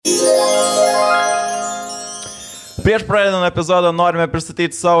Prieš pradedant epizodą norime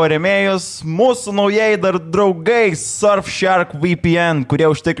pristatyti savo rėmėjus, mūsų naujai dar draugai Surfshark VPN, kurie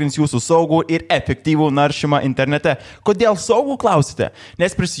užtikrins jūsų saugų ir efektyvų naršymą internete. Kodėl saugų klausite?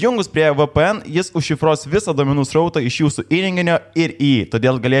 Nes prisijungus prie VPN, jis užšifruos visą duomenų srautą iš jūsų įrenginio ir į jį.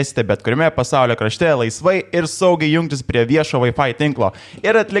 Todėl galėsite bet kuriame pasaulio krašte laisvai ir saugiai jungtis prie viešo Wi-Fi tinklo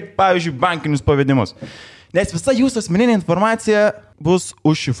ir atlikti, pavyzdžiui, bankinius pavedimus. Nes visa jūsų asmeninė informacija bus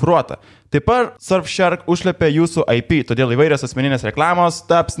užšifruota. Taip pat Surfshark užlepia jūsų IP, todėl įvairios asmeninės reklamos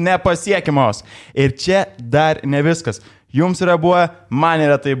taps nepasiekiamos. Ir čia dar ne viskas. Jums yra buvę, man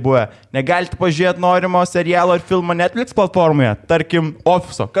yra tai buvę. Negalite pažiūrėti norimo serialo ir filmo Netflix platformoje, tarkim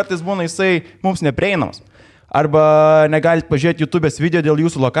Office'o. Kartais būna jisai mums neprieinamas. Arba negalite pažiūrėti YouTube'ės video dėl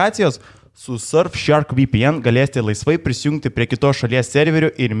jūsų lokacijos. Su Surfshark VPN galėsite laisvai prisijungti prie kitos šalies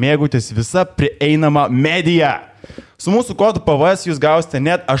serverių ir mėgautis visą prieinamą mediją. Su mūsų kodu PVS jūs gausite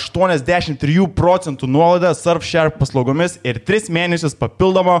net 83% nuolaidą Surfshark paslaugomis ir 3 mėnesius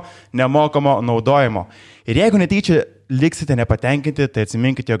papildomo nemokamo naudojimo. Ir jeigu netyčia liksite nepatenkinti, tai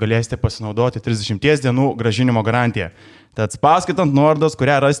atsiminkite, jog galėsite pasinaudoti 30 dienų grąžinimo garantiją. Tad spauskite ant nuorodos,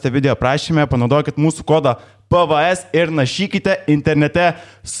 kurią rasite video aprašyme, panaudokit mūsų kodą PVS ir našykite internete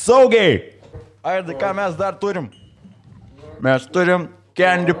saugiai. Aidai, ką mes dar turim? Mes turim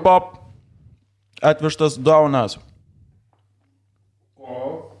Candy Pop atvežtas dovanas.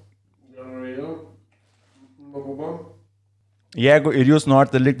 Jeigu ir jūs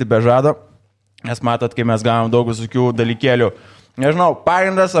norite likti be žado, nes matot, kai mes gavom daug visokių dalykėlių. Nežinau,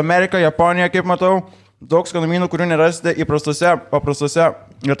 pagrindas Amerika, Japonija, kaip matau, daug skanumynų, kurių nerasite paprastose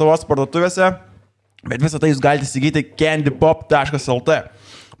Lietuvos parduotuvėse, bet visą tai jūs galite įsigyti candypop.lt.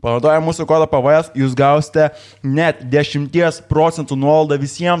 Panaudoję mūsų kodą PVS, jūs gausite net 10% nuolaidą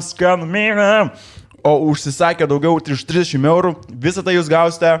visiems skanumynam, o užsisakę daugiau už 30 €, visą tai jūs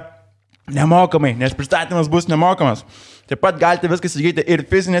gausite nemokamai, nes pristatymas bus nemokamas. Taip pat galite viską įsigyti ir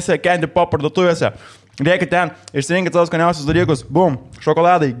fizinėse Candy Pop parduotuvėse. Rėkite ten, išsirinkite savo skaniausius dalykus. Bum,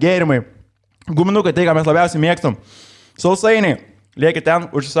 šokoladai, gėrimai, guminukai, tai ką mes labiausiai mėgstam. Sausainiai. Lėkite ten,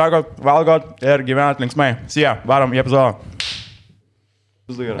 užsisakot, valgot ir gyvenat linksmai. Sija, varom į epizodą.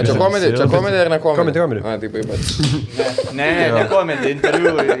 Čia komedija ar ne komedija? Komedija. A, taip, taip. Ne komedija,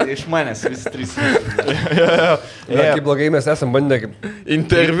 interviu iš manęs, visi 3. Kaip blogai mes esam bandę kaip...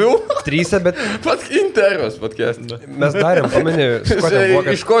 Interviu? 3, bet... Pat intervijos podcast. Mes darėm, pameni,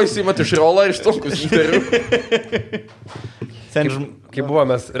 Iš ko įsimat iš rolą ir ištokus interviu? Kai buvo,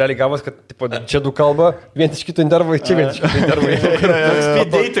 mes realiai gavos, kad tipo, čia du kalba, vien iš kito intervai, čia vien iš kito intervai. Speed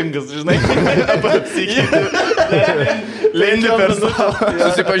datingas, žinai. Lendi per savo.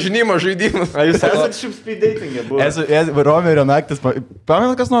 Susipažinimo žaidimas. A jūs esat šiaip speed datingė buvo? Esu Romerio naktis.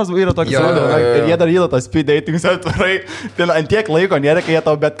 Pamenat, kas nors yra toks ir jie dar įdo tą speed datingus atvarai. Ant tiek laiko nėra, kai jie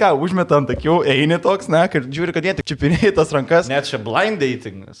tau bet ką užmeta ant akių, eini toks, ne, ir žiūri, kad jie tik čipinėjai tas rankas. Net čia blind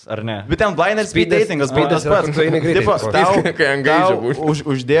datingas, ar ne? Bet ten blind ir speed datingas buvo tas pats. Tau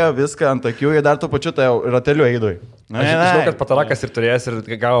uždėjo viską ant akių, jie dar tuo pačiu tai rateliu eidui. Aš žinau, kad patarakas ir turėjęs ir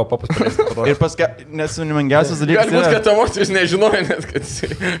gavo papus pradės. Ir paskui, nesunimangiausias dalykas. Gali būt, kad tavo jūs nežinojo net, kad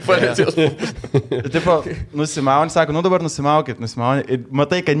policijos papus. Tipo, nusimauni, sako, nu dabar nusimaukit. Ir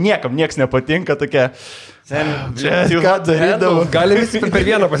matai, kad niekam nieks nepatinka tokia. Čia ką darydavau. Gali visi per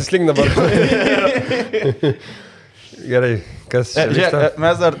vieną pasislinkti dabar. Gerai, kas čia vyksta?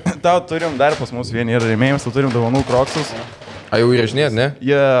 Mes dar, tau turim dar pas mus vieni ir rėmėjams, tau turim dovanų kroksus. A jau įrašinėt, ne?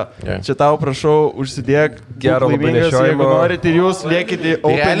 Čia tau prašau užsidėk gero laimingas, jeigu norite ir jūs lėkite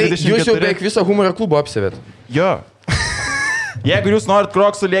Open 24. Jūs jau beveik visą humoro klubą apsivėt. Jo. Jeigu jūs norit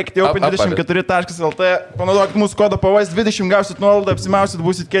kroksų, lėkite Open24.lt, panaudokit mūsų kodą PVS 20, gausit nuolaidą, apsimausit,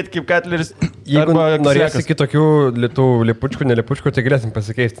 būsit kieti kaip Katleris. Jeigu norėsi kitokių lipučkų, nelipučkų, tai galėsim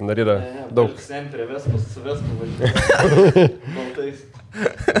pasikeisti, dar yra daug.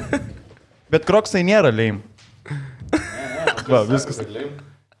 Bet kroksai nėra leim. Va, viskas.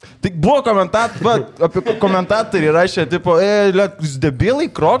 Tik buvo apie komentatoriai rašė, tipo, jūs debilai,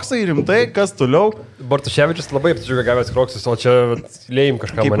 kroksai, rimtai, kas toliau? Bartuševičius labai apsidžiugia gavęs kroksus, o čia lėjim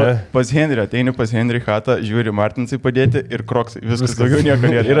kažką mane. Pas Henry, ateini pas Henry hatą, žiūri Martinsai padėti ir kroksai. Viskas daugiau nieko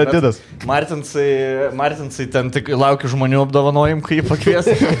nėra. Ir Adidas. Martinsai ten tik laukia žmonių apdovanojim, kai jį pakvies.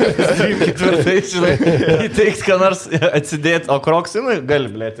 3-4, žinai, įteiks, ką nors atsidėti, o kroksai, nu, gali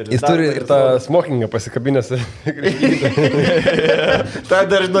blėti. Jis turi ir tą smokingą pasikabinęs. Tai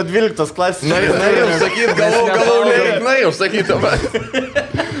dar nuo 12 klasės. Na jau sakyt,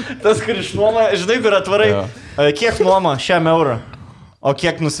 Tas, kur išnuoma, žinai, kur atvarai, kiek nuoma šiam eurą, o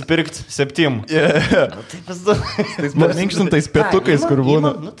kiek nusipirkti 7. Taip vis daug. Tais minkštintais pietukais, kur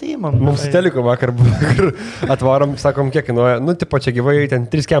būna. Mums teliko vakar buvo, kur atvarom, sakom, kiek kainuoja. Nu, tipo, čia gyvai ten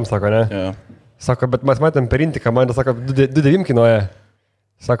 3 kem, sako, ne? Sako, bet mes matėm per Intiką, man sako, 2,9 kainuoja.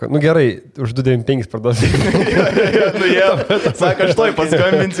 Sako, nu gerai, už 2,95 parduosiu. Nu jie, sako, aš toj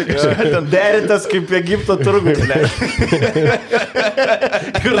paskambinsiu, kažką ten derintas kaip Egipto turgui, ble.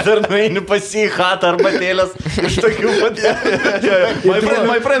 Ir dar nueini pas jį hatą arba tėlės už tokių patėlės.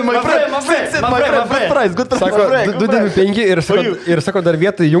 My friend, good price. Sako, 2,95 ir sako, dar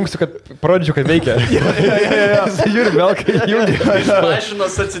vietą jungsiu, kad parodžiu, kad veikia. Žiūri, vėl kai jungi. Iš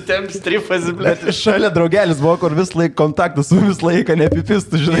mašinos atsitemps trifazi, ble. Šalia draugelis buvo, kur vis laik kontaktus su vis laiką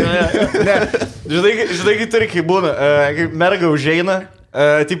neapipistų, žinai. Ne, žinai, kai turi, kai būna, kai merga užeina,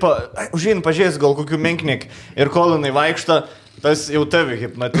 užeina pažiūrės gal kokių menknik ir kol jinai vaikšto, tas jau tavi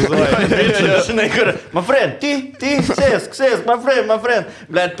hipnotizuoja. Žinai, kur, my friend, sėsk, my friend.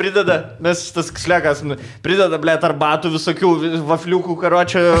 Blet, prideda, mes šitas šlekas, prideda, blet, arbatų visokių vafliukų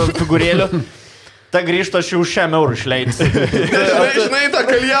karočio figūrėlių. Ta grįžta, aš jau €100 išleidžiu. Žinai, tą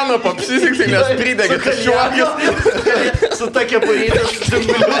kaljaną papsisikti, nes pridegė tas šiuokis. Su ta kepurytė, su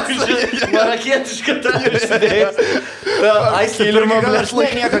marakietiška ta išsidėjęs. Aistilima, aš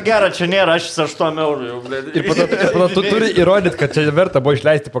nieko gero čia nėra, aš €8 jau. Ir po to tu turi įrodyti, kad čia verta buvo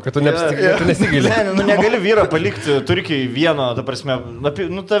išleisti, po kad tu nesigaili. Ne, nu negali vyrą palikti, turi kai vieno, ta prasme,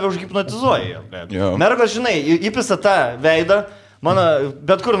 nu tave užhipnotizuoja. Mergos, žinai, įpisa tą veidą. Mano,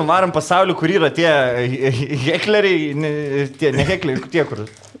 bet kur nuvarom pasaulį, kur yra tie hekleriai, ne hekleriai, tie kur,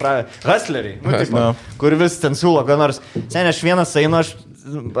 hasleriai, kur vis ten siūlo, ką nors. Sen, aš vienas einu, aš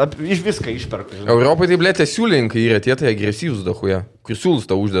iš viską išperku. Europai tai, blėt, siūlininkai yra tie agresyvūs dahuja, kur siūlus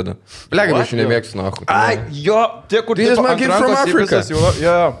tą uždeda. Blegam, aš jų nemėgstu, nahu. Ai, jo, tie, kur tipo ant rankos įpisas.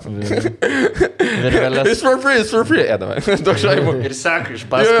 It's for free. Edavai, daug šaimų. Ir seka iš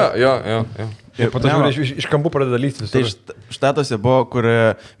paskui. Jo. Ir po to žiūrė, iš kampų pradeda lysti visur. Tai štatuose buvo, kur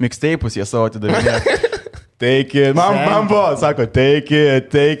mixtapus jie savo atidavinė. Take it, man buvo, sako, take it.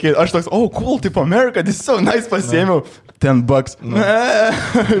 Aš toks, cool, tipo America, this is so nice, pasiėmiau. $10.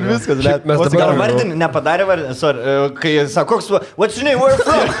 Viskas, blėt. Gal vardinį nepadarė vardinį, kai sako, what's your name, where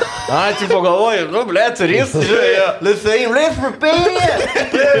from? Tipo galvoju, nu, blėt, turys, žiūrėjo,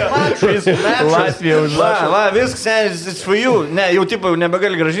 Latvija už Latvija. Va, viskas, it's for you. Ne, jau, tipo,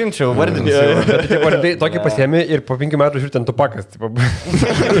 nebegali gražinčiau vardinį. Tokį pasiėmė ir po 5 metų žiūrėt ant tupakas.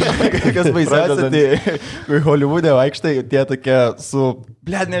 Kas baisiausia, tai kai Hollywoode vaikštai, tie tokie su,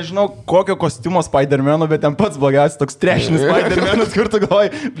 blėt, nežinau, kokio kostiumo Spider-Man'o, bet ten pats blogiausias toks trešinis Spider-Man'as, kur tu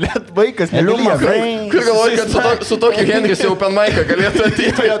galvoji, blėt, vaikas, neliūma. Kur galvoji, kad su tokiu Henris jau pen maiką galėtų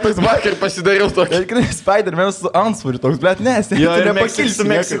ateiti, jau toks vakar pasidariau tokį. Spider-Man'as su ansvuriu, toks, blėt, tu nepakilsi. Su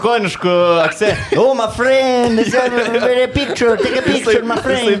meksikonišku akcentu. Oh, my friend, take a picture, my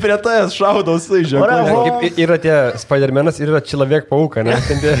friend. Jisai prie tavęs šaudo, jisai žiūrėjo. Yra tie Spider-Man'as ir yra Čilavėk pauka, ne?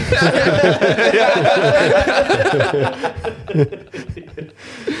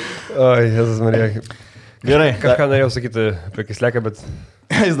 Oi, Jėzus Marija. Gerai. Kažką norėjau sakyti apie Kisleką, bet...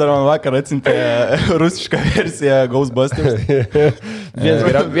 Jis dar man vakar atsintė rusišką versiją Ghostbusters.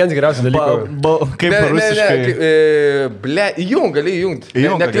 Vienas geriausių dalykų. Kaip rusiškai? Ble, gali įjungti.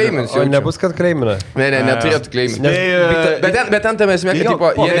 Nekleiminsiu. O nebus, kad kleimina. Ne, neturėtų kleiminti. Bet ten tame esmė, kad tipo...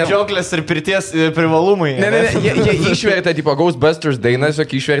 Medžioklės ir pirties privalumai. Ne, jie išvertė, tipo, Ghostbusters dainą,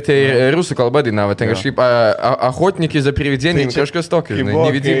 tiesiog išvertė ir rusų kalbą dainavo. Ten kažkaip Ahotniki za prividzienį, kažkas tokio.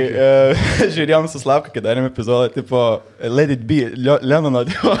 Žiūrėjom su Slavka, kai darėm epizodą, tipo, Let It Be, Lenono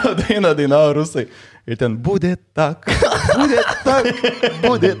dainavo rusai. Ir ten būdė tak.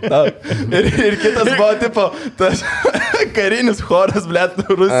 Ir kitas buvo, tipo, tas karinis choras, blėt,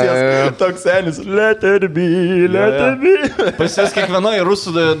 Rusijos, toks senis. Let it be. Pas jas kiekvienoje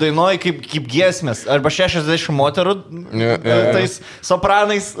rusų dainoje kaip giesmės. Arba 60 moterų, tais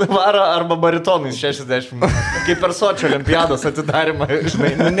sopranais varo, arba baritonais 60. Kaip per Sočio olimpiados atidarimą.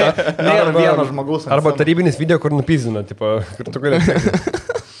 Žinai, nėra vieno žmogaus. Arba tarybinis video, kur nupizina, tipo, kur tu gali.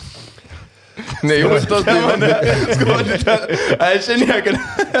 Ne, jūs tos Skrodite. Aš čia nieko.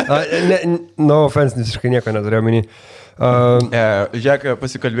 No offense, visiškai nieko neturėjau minį. Žiūrėk,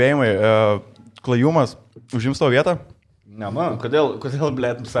 pasikalbėjimai. Klajūmas užims tavo vietą? Ne, man, kodėl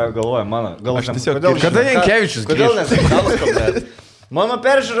blėt, savo galvoja, mano. Aš tiesiog... Kada Jankevičius grįžta? Kodėl nesikalsko, blėt? Mano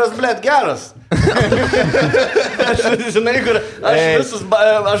peržiūros, blėt, geras. Žinai, kur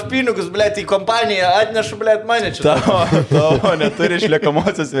aš pinigus, blėt, į kompaniją atnešu, blėt, mane čia. Tavo neturi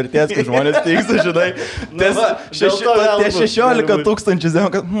išliekamosios vertės, kai žmonės teiksa, žinai. Tie 16 000 zemų,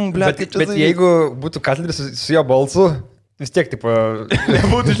 kad, blėt, kaip čia. Bet jeigu būtų Katleris su jo balsu, vis tiek, tipo...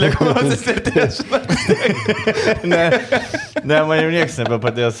 Nebūtų išliekamosios vertės, žinai. Ne, man jau nieks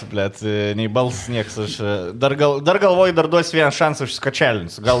nebepadės, blėt, nei balsas, nieks. Aš dar galvoju, dar duos vieną šansą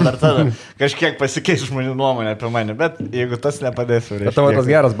užsikačelinsiu. Gal dar tada kažkiek pasikeis žmonių nuomonė apie mane, bet jeigu tas nepadės, Bet tavo tas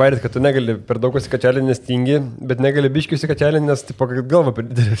geras bairis, kad tu negali per daug užsikačelinti, nes tingi, bet negali biškiai užsikačelinti, nes tipo, kad galva per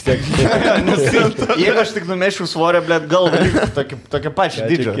didelė vis tiek. Jeigu aš tik numešiu svorio, blėt, galva tokia pačia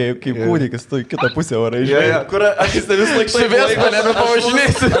dydžio. Kaip kūdikis, tu kitą pusę orai, žinai. Kur aš vis laik Suvės mane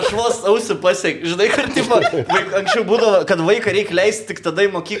nepavažinėsi. Aš vos ausį pasiek. Žinai, kad tipo, anksčiau būdavo, kad vaiką reikia leisti tik tada į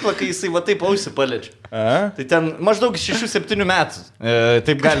mokyklą, kai jisai va taip ausį paliečia. Tai ten maždaug 6-7 metų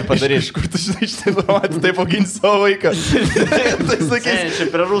taip gali padaryti. Iš kur tu žinai, štai pamatyti, taip auginti savo vaiką. Tai sakys, čia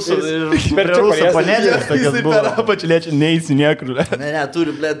prie rusų panelės. jisai per apačią liečia, neįsi niekur. Ne,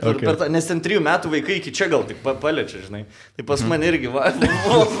 turi, blėt, nes ten 3 metų vaikai iki čia gal tik paliečia, žinai. Tai pas mane irgi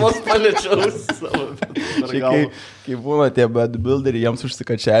vos paliečia ausį savo. Kai būna tie bodybuilderiai, jiems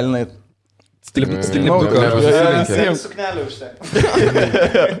užsikačelinai. Suknelė užtenka.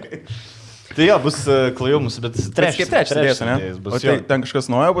 Tai jo, bus Klajūmas, bet trečias dėjas, ne? O tai ten kažkas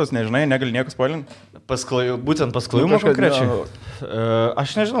naujo bus, nežinai, negali nieko spoilinti? Būtent pas Klajūmą konkrečiai.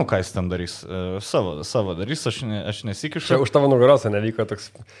 Aš nežinau, ką jis ten darys. Savo darys, aš nesikišu. Čia už tavo nugaros nevyko toks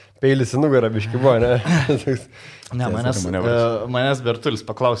peilis į nugarą biškibo, ne? Ne, manęs Bertulis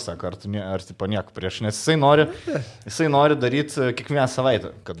paklausė, ar tipo nieko prieš, nes jisai nori daryti kiekvieną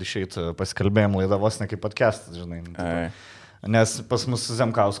savaitę, kad išeitų pasikalbėjimų laidą vos ne kaip podcastas, žinai. Nes pas mus su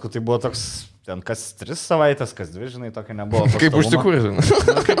Zemkausku tai buvo toks, ten kas 3 savaitės, kas 2, žinai, tokia nebuvo. Kaip užsikurs.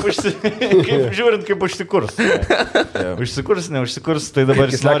 Kaip užsikurs. Užsikurs, neužsikurs, tai dabar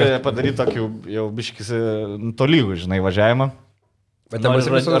jis nori padaryti tokį jau biškis tolygų, žinai, važiavimą. Bet ten bus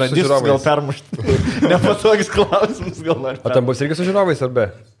irgi su žiūrovais. Gal permušti. Nepatogis klausimus gal nori. O ten bus irgi su žiūrovais, ar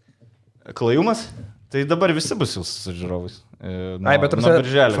be? Klajūmas? Tai dabar visi bus jūs su žiūrovais. Bet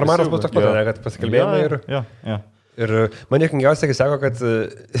formatas bus toks pat, kad pasikalbėjome ir... Jo. Ir man niekingiausia, kai sako, kad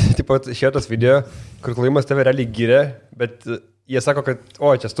išėjo tas video, kur Klajūmas tave realiai gyrė, bet jie sako, kad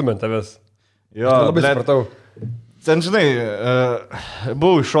čia stumint tavęs. Jo, labai supratau. Ten, žinai,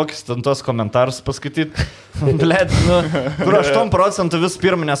 buvau iššokęs ten tos komentarus paskaityti, kur 8% vis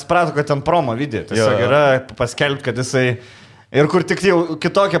pirmą nesprato, kad ten promo video. Tiesiog yra paskelbti, kad jisai... Ir kur tik jau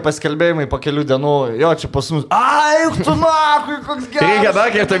kitokie paskelbėjimai po kelių dienų, jo, čia pas mus, tu nakui, koks geras. Reikia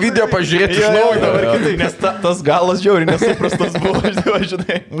dar tą video pažiūrėti iš naujo dabar kitai, nes tas galas žiauriai nesuprastas buvo,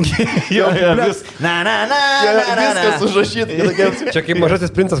 žinai. Viskas užrašyta. Čia kaip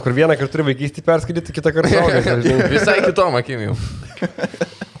mažasis princas, kur vieną kartą turi vaikystį perskaityti, kitą kartą suaugęs. Visai kitom akim jau.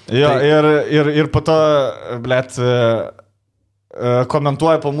 Jo, ir po to, blėt,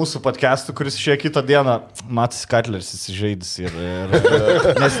 komentuoja po mūsų podcastų, kuris išėjo kitą dieną, Matas Katleris įsižeidis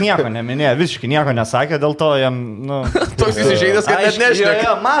nes nieko neminėjo, visiškai nieko nesakė, dėl to jam, toks įsižeidęs, kad net nežinau.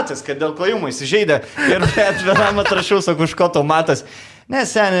 Jo, Matas, kad dėl Klajūmo įsižeidė ir vienam atrašiau, sakau, už ko tau Matas. Ne,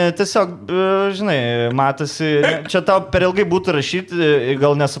 seniai, tiesiog, žinai, matosi, čia tau per ilgai būtų rašyti,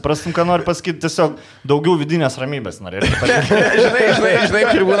 gal nesuprastum, ką nori pasakyti, tiesiog daugiau vidinės ramybės norėčiau. Žinai,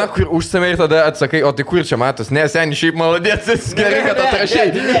 kur būna, kur užsamei ir tada atsakai, o tai kur čia matos? Ne, seniai, šiaip maladėtis, gerai, kad atrašai.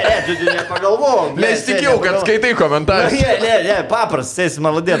 Ne, nepagalvojau. Nes tikėjau, kad skaitai komentarus. Ne, paprastas, esi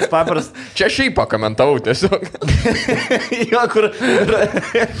maladėtis, paprastas. Čia šiaip pakomentavau tiesiog. Jo, kur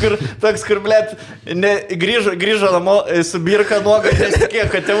toks, kur, blėt, grįžo namo su birka nuoga,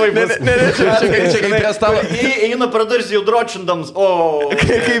 kiek, kad tėvai bus. Čia kaip prie stalo. Eina pradurs jau dročindams,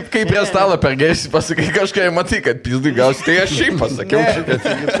 Kaip prie stalo per gėsi pasakai kažką, matai, kad pizdai gausi, tai aš šiaip pasakiau šitą.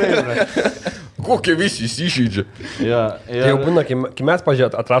 Kokie visi įsižeidžia. Tai jau būna, kai mes,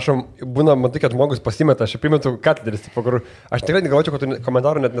 pažiūrėt, atrašom, būna, matai, kad žmogus pasimeta, aš primetu Katleris, kur aš tikrai negalvočiau, kad tu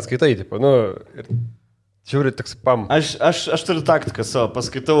komentarų net neskaitai, ir žiūri tik spam. Aš turiu taktiką savo,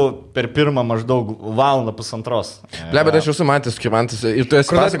 paskaitau per pirmą maždaug valandą pusantros. Ble, bet aš esu matęs, kaip mantas, ir tu esi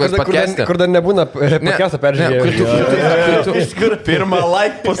pasakojęs podcast'e. Kur dar nebūna podcast'ą peržiūrėjau. Kur pirmą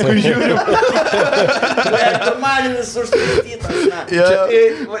like, paskui žiūriu. Pirmadienis užskaitytas.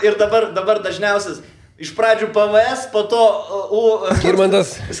 Ir dabar dažniausias. Iš pradžių PVS, po to Skirmantas.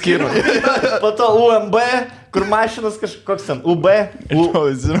 Po to UMB, kur mašinas kažkoks ten, UB.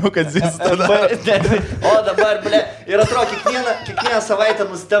 Žinau, kad jis tada. O dabar, ble, ir atrodo, kiekvieną savaitę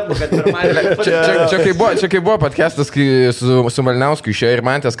nustembu, kad pirmąjį. Čia kai buvo podcastas, kai su Malinausku išėjo ir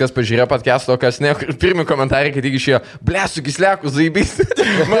mantės, kas pažiūrėjo podcastą, o kas ne, pirmi komentarai, kai tik išėjo, ble, su Kisleku zaibys.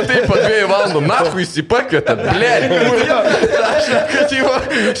 Man taip po 2 valandų, nahu įsipakvietą, ble. Kad jau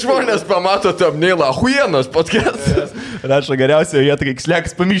žmonės pamato tam neilą, huienos podcastas. Rašo geriausiai, jie tai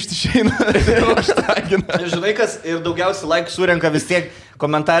Kislekas pamišti išeina. Žinai, kas ir daugiausiai laikų surenka vis tiek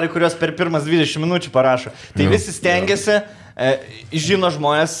komentarai, kuriuos per pirmas 20 minučių parašo. Tai visi stengiasi žino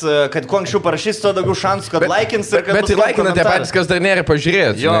žmonės, kad kuo anksčiau parašys, tuo daugiau šansų, kad laikins ir kad... Bet ir laikina tie patys, kas dar nėra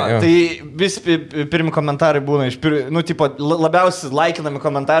pažiūrėti. Jo, tai vis pirmi komentarai būna iš labiausiai laikinami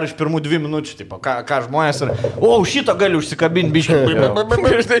komentarai iš pirmų 2 minučių, tipo, ką žmonės ir... O, šito gali užsikabinti, biškai.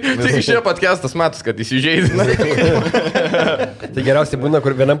 Tik išėjo podcastas, matos, kad įsižeidė. Tai geriausiai būna,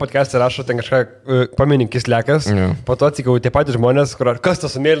 kur vienam podcast'e rašo ten kažką paminį kislekas, po to atsikau tie patys žmonės, kur kas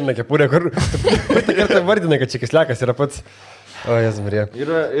tas sumėlyna kepurė, kur kartą vardina, kad čia kislekas yra pats. O, Jėzus Marija.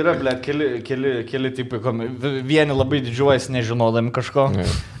 Yra, ble, keli tipai, vieni labai didžiuojasi nežinodami kažko.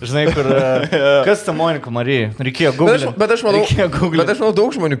 Žinai, kur, kas ta Monika Marija? Reikėjo googlint. Bet aš manau,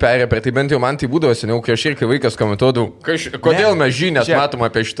 daug žmonių perėjo prie tai, bent jau man tai būdavo seniau, kai aš ir kai vaikas komentuodavau, kodėl mes žinias matom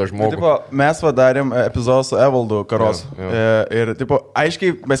apie šitą žmogų. Tipo, mes darėm epizodą su Evaldu Karos. Ir, tipo,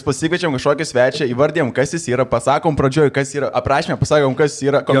 aiškiai, mes pasikviečiam kažkokį svečią, įvardėm, kas jis yra, pasakom pradžioj, kas yra, aprašymę pasakom, kas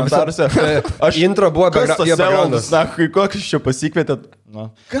jis yra komentaruose. Intro buvo Evaldas, sako, kokius čia pasikvietėt. No.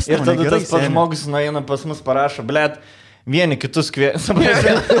 Ir tada tas pats žmogus nueina pas mus parašo, blėt, vieni kitus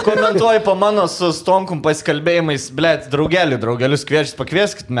komentuoja po mano su Stonkum pasikalbėjimais, blėt, draugelius kviečias,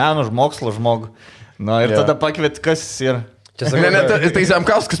 pakvieskit meno, mokslo žmogų. Na ir tada pakviet, kas jis yra. Tai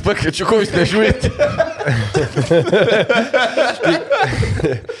Zemkauskas pakviečia, ko jūs nežiūrėte.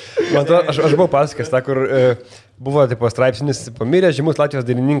 Man to, aš buvau pasakęs, ta, kur buvo tipo straipsnis, pamirė žymus Latvijos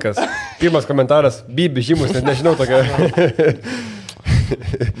dainininkas. Pirmas komentaras, Bibi žymus, net nežinau tokio.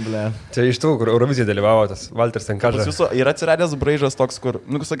 Čia iš tų, kur Eurovizija dalyvavo, tas Valteris Senkažas. Pas jūsų yra atsiradęs braižas toks, kur,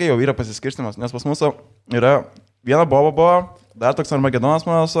 sakai, jau yra pasiskirstimas, nes pas mūsų yra viena buvo, dar toks Armagedonas,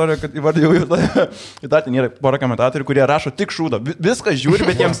 mano sorė, kad įvardėjau ir dar ten yra pora komentatorių, kurie rašo tik šūdą. Viską žiūri,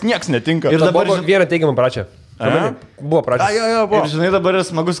 bet jiems nieks netinka. Ir dabar vieną teigiamą pračią. Buvo pračias. Ir žinai, dabar yra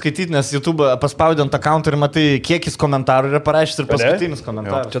smagu skaityti, nes YouTube paspaudė ant account ir matai, kiek jis komentarų yra parašęs ir paskutinis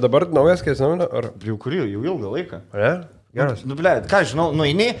komentaras. Čia dabar naujas, kai jis naujas, ar jau ilgą laiką. Geras. Ką žinau,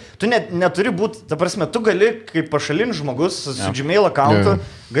 nueini, tu neturi būti, ta prasme, tu gali, kaip pašalinis žmogus su Gmail accountu,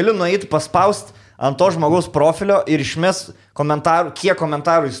 gali nueiti paspaust ant to žmogaus profilio ir išmes komentarų, kiek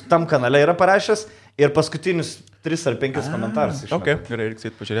komentarų jis tam kanale yra parašęs ir paskutinius 3 ar 5 komentarus išmes. Ok, gerai, reiks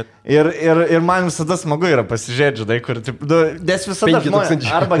eiti pažiūrėti. Ir man visada smagu yra pasižiūrėti, žinai, kur, nes visada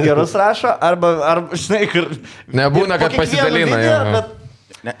žmonės arba gerus rašo, arba žinai, kur... Nebūna, kad pasidalina. Bet...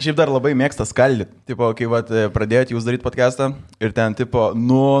 Ne, šiaip dar labai mėgsta skaldyti. Tipo, kai pradėjote jūs daryti podcastą ir ten, tipo,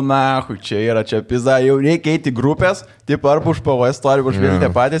 nahui, čia pizza, jau reikia eiti grupės, tipo, arba už PV istoriją, už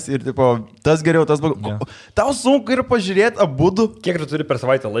vėlį patys ir, tipo, tas geriau, tas blogiau. Tau sunku yra pažiūrėti abudu. Kiek tu turi per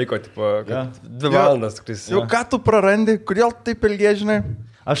savaitę laiko, tipo, 2 valandas. Jau ką tu prarandi, kodėl taip ilgiai, žinai?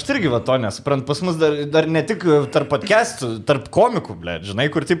 Aš irgi to nesuprantu, pas mus dar ne tik tarp podcastų, tarp komikų, blėt, žinai,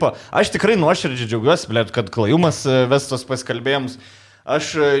 kur, tipo, aš tikrai nuoširdžiai džiaugiuosi, blėt, kad Klajūmas vestos pasikalbėjimus.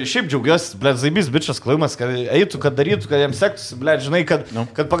 Aš šiaip džiaugiuosi, blėt, zaibys bičias Klajūmas, kad eitų, kad darytų, kad jiems sektųsi, blėt, žinai, kad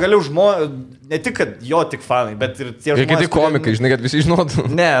pagaliau ne tik, kad jo tik fanai, bet ir tie žmonės... Ir kiti komikai, žinai, kad visi žinotų.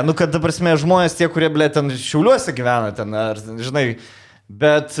 Ne, kad, ta prasme, žmonės tie, kurie, blėt, ten Šiauliuose gyvena, ten, ar, žinai...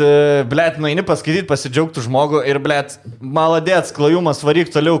 Bet, blėt, nueini paskaityti, pasidžiaugtų žmogų ir, blėt, maladėts, Klajūmas,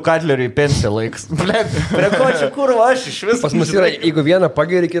 varyk toliau Katleriui pensiją laiks. Blėt, prie ko čia kurva aš iš vis. Pas mus yra, jeigu vieną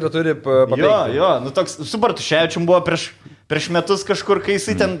pagirį, kitą turi pabaigti. Jo, toks su Bartuševičium buvo prieš metus kažkur, kai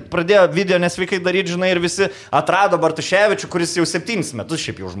jisai ten pradėjo video nesveikai daryti, žinai, ir visi atrado Bartuševičių, kuris jau 7 metus,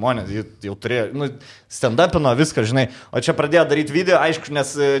 šiaip jau žmonės, jau turėjo, stand-upino viską, žinai, o čia pradėjo daryti video, aišku,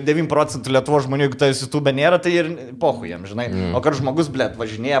 nes 9% Lietuvos žmonių, jeigu tai YouTube nėra, tai ir pohu jam, žinai, o kad žmogus, blėt,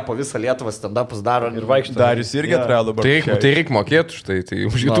 važinėja po visą Lietuvą, stand-upus daro ir vaikšto. Darius irgi atrado Bartuševičių. Tai reikia mokėti štai, tai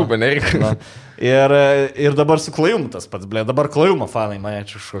už YouTube nereikia. Ir dabar su Klajūmu tas pats, blėt, dabar Klajūmo fanai mane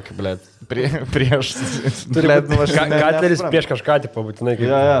čia kažkokį, blėt, prieš... Katleris prieš kažką, tipo, būtinai.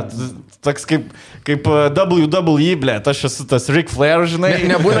 Toks kaip WWE, blėt, aš esu tas Ric Flair, žinai.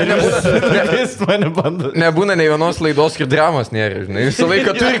 Nebūna nei vienos laidos, kai dramos nėra, žinai. Visą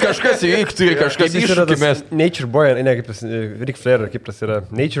laiką turi kažkas įvykti, turi kažkas iššūkimės. Nature Boy, ne, kaip tas Ric Flair, kaip tas yra.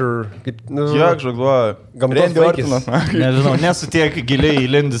 Nature, kaip... Kiek žagluoja. Gamtos vaikis. Nežinau, nesu tiek giliai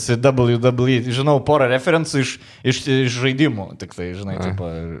įlindęs į WWE. Žinau porą referencų iš žaidimų, tik tai, žinai, tipo...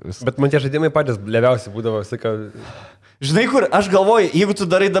 Bet man tie žaidimai patys leviausiai būdavo visą laiką... Žinai, kur, aš galvoju, jeigu tu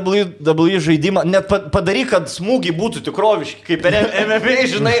darai WWE žaidimą, net padaryk, kad smūgiai būtų tikroviški, kaip per MMA,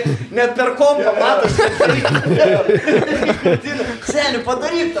 žinai, net per kompą matas, seniai,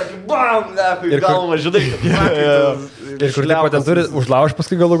 padaryk tokį, bam, nekui, galva, žinai, ir kur taip ten turi užlauž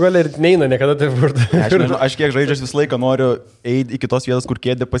paskui galų galę ir neina niekada taip būtų. Aš kiek žaidžias visą laiką noriu eiti į kitos vietos, kur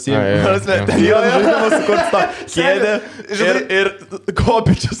kėdė pasiimti. Jo, žaidimas sukurs tą kėdę ir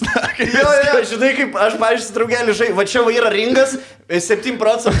kopičius. Jo, žinai, kaip aš, pavyzdžiui, draugelį žai, va čia yra ringas, 7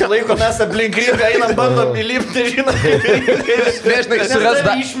 procentų laiko mes aplink ringą einam, bandom įlipti, žinai.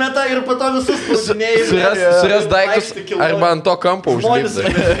 Išmeta ir po to visus spaudinėjai. Suras daiktus arba ant to kampo užlipti.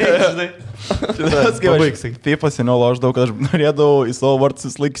 FIFA seniau loždavau, kad aš norėdavau į savo vartus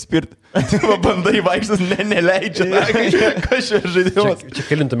vis laik spirti. Bandai vaikštas, neleidžia. Kas čia žaidimas? Čia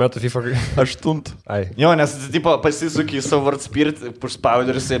kelintų metų FIFA? 8. Jo, nes tipo pasisukė į savo vartus spirti,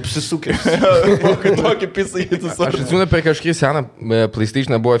 puspaudė ir jisai apsisukė. Tokį pisą į tus. Aš atsimenu, per kažkį seną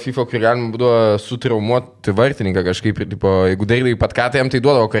PlayStation buvo FIFA, kur galima būdavo sutraumuoti vartininką kažkaip. Tipo, jeigu darydavai pat ką, tai jam tai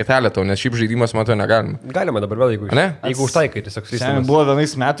duodavo kartelę tau, nes šiaip žaidimas matau negalima. Galima dabar vėl, jeigu užtaikai, tiesiog Seniai buvo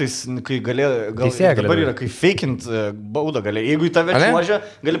vienais metais, kai dabar yra, kai fakint baudą gali. Jeigu į tave čiuožia,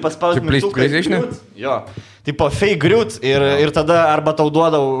 gali paspausti mygtuką. Jo. Tipo fake griūt ir tada arba tau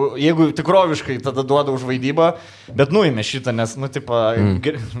duodau, jeigu tikroviškai, tada duodau už vaidybą, bet nuėmė šitą, nes, tipo...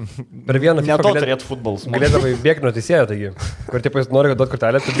 Per vieną ne to turėtų futbolas. Galėdavai bėgti nuo teisėjo, taigi. Kur tipo jis nori, kad duot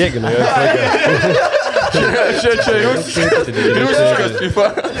kortelę, tu bėgi nuo jo. Čia rusiškas FIFA.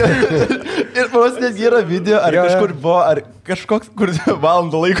 Ir pas netgi yra video, ar kažkur buvo, ar kažkoks, kur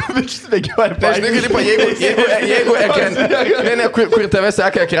valandą laiko, bet šis bėgioja. Žinai, jeigu ekranai, kur tave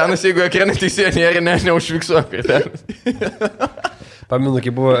seka ekranas, jeigu ekranai teisėjo nėra, neužfiksuoja kortelės. Pamenu,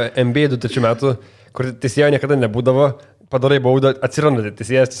 kai buvo NBA 2003 metų, kur teisėjo niekada nebūdavo, padarai baudą, atsiranda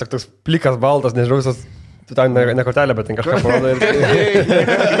teisėjas, tiesiog toks plikas baltas, nežinau, visas... Tu ten ne kortelę, bet ten kažką parodo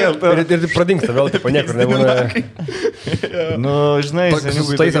ir pradingsta vėl, tipo niekur nebūna. Nu, žinai,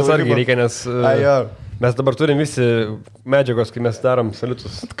 su tais atsargiai reikia, nes mes dabar turim visi medžiagos, kai mes darom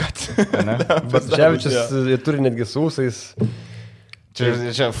saliutus. Bet Ževičius turi netgi su ūsais.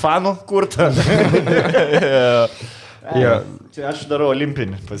 Čia fanų kurta. Čia aš darau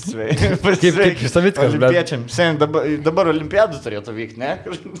olimpinį pasveikti. Kaip Savickas, olimpiečiam. Dabar olimpiadų turėtų vykti, ne?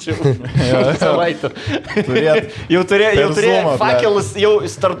 Čia savaitę. Jau turėjo fakelus jau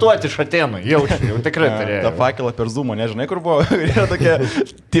startuoti iš Atenų. Jau tikrai turėjo. Ta fakelą per Zoomą, nežinai, kur buvo. Yra tokia...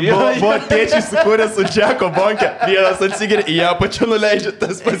 Buvo tėčiai sukūrė su Džeko bonke. Vienas atsigeria, į apačią nuleidžia,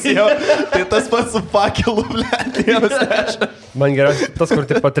 tas pasijau. Tai tas pats su fakelu, blėt, vienas neša. Man geriausiai tas, kur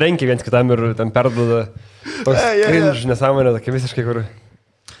tik patrenkia viens kitam ir ten perduoda. Toks cringe nesąmonė, tokia visiškai kur...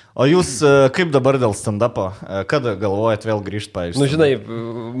 O jūs kaip dabar dėl stand-upo? Kada galvojat vėl grįžti, pavyzdžiui? Nu, žinai,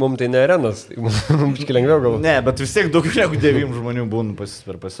 mums tai ne arenas, mums tik lengviau gal. Ne, bet vis tiek daugiau negu 9 žmonių būna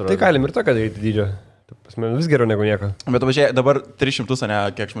per pasirodymą. Tai galim ir to, kad daryti dydžio. Vis geriau negu nieko. Bet važiuoja, dabar 300, ne,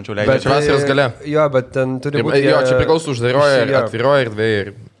 kiek aš mačiau leidžia. Bet vasaros gale. Jo, bet ten turi būti... Jo, čia priklauso uždaroje ir atviroje erdvėje.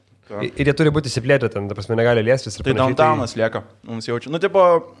 Ir jie turi būti įsiplėtę ten, ta prasme, negali liestis. Tai downtownas lieka, mums jaučiu. Nu, tipo...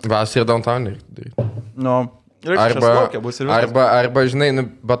 Vas ir downtown. Nu... Arba, žinai,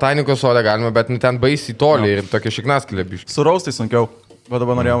 botanikos sode galima, bet ten baisiai toli ir tokia šiknaskilė biškai. Su raustai sunkiau. Va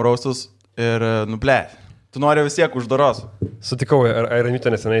dabar norėjom raustus ir, ble, tu nori vis tiek uždaros. Sutikau, Iron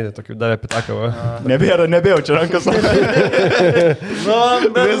Mytą nesenai tokį davė pitaką, va. Nebėjau, čia rankas. Nu,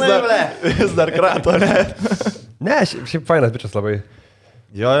 vis dar krato, ne? Ne, šiaip fainas bičias labai.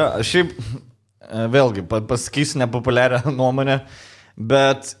 Jo, šiaip, vėlgi, pasakysiu nepopuliarią nuomonę,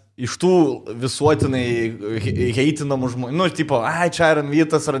 bet... Iš tų visuotinai heitinamų žmonių, nu, tipo, čia Iron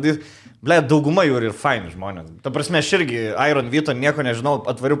Vytas radys, ble, dauguma jų ir faini žmonės. Ta prasme, aš irgi Iron Vyto nieko nežinau,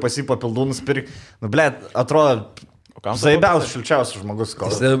 atvariu pasi papildūnus pirkti, nu, ble, atrodo, zaibiausias, šilčiausias žmogus.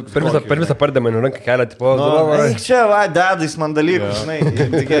 Per visą pardę man ranką kelia, tipo, čia, dedais man dalykus, žinai,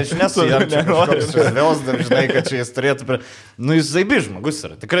 aš nesu kažkoks dar, žinai, kad čia jis turėtų, nu, jis zaibi žmogus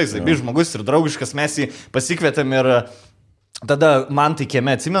yra, tikrai zaibi žmogus ir draugiškas, mes jį pasikvietėm ir... Tada man tai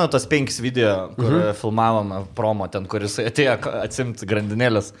kieme, atsimenu tos 5 video, kur filmavom promo ten, kuris atėjo atsimti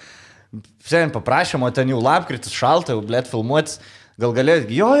grandinėlės. Šiandien paprašėm, o ten jau lapkritis šalta, jau, blėt, filmuotis. Gal galėjo,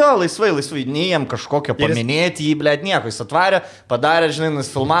 jo, laisvai, nei jam kažkokio paminėti jį, blėt, nieko. Jis atvarė, padarė, žinai,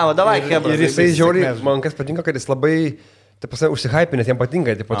 nusifilmavo, davai, hebra. Ir jisai žiauriai, man kas patinka, kad jis labai... Taip pasai, užsihypinęs, jam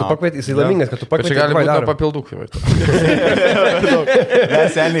patinka, tipo, tu pakviet, jisai laimingas, kad tu pakviet. Čia gali būti papildukų.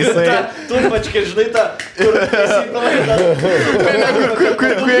 Mes seniai jisai... Tu pačkai, žinai,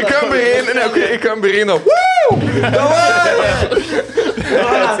 Kurie kambarį eina.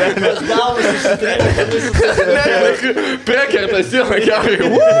 Prekertas sieną kiaurai.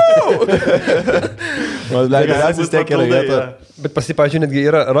 Vis tiek yra vieta. Bet pasipažiūrėjau, netgi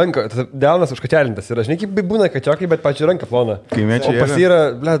yra ranka, delnas užkačelintas yra. Žinai, kaip būna kačiokai, bet pačiu ranka plona. O pas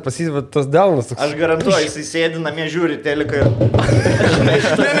yra, blėt, tas delnas toks. Aš garantuoju, jisai sėdi namie, žiūri teliką ir... Ne,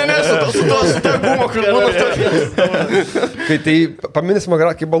 su to gumo, kur būna. Kai tai paminis,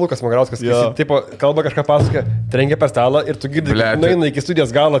 kaip Balukas Magarauskas, kai jis, tipo, kalba kažką pasakoja, trengia per stalą ir tu girdi, nueina iki iki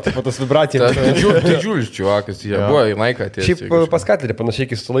studijos galo, tipo tas vibracijas. Didžiulis čiuakas, jie buvo į laiką atėjęs. Šiaip pas Katlerį panašiai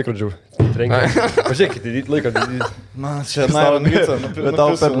iki su laikrodžiu. Pažiūrėkite, laikrodžių. Na, čia narangyta. Bet tau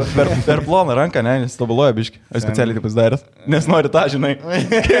per ploną ranką, ne, nes tobuloja biški. Aš specialiai taip pasidaręs. Nes nori tą, žinai.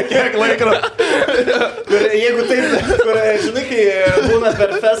 Kiek laikro. Jeigu taip, kur, žinai, kai būna per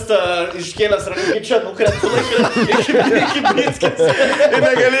festą iškėlęs rankai čia, nukrenta laiką iki bitkės.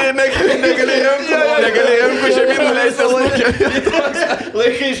 Negali rankų žemyn nuleisti laiką.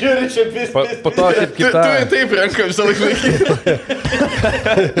 Laikai žiūri čia bitkės. Po to kaip kita... Tu taip ranką visą laiką laikyti.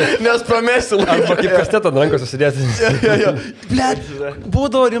 Nes pamesi laiką. Arba kaip kastetą ant rankos susidėti. Blet,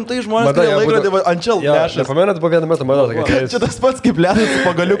 būdavo rimtai žmonės, kurie laikrodį ančiau nešas. Nepamenat, buvo vieną metą mada. Čia tas pats kaip lėtas su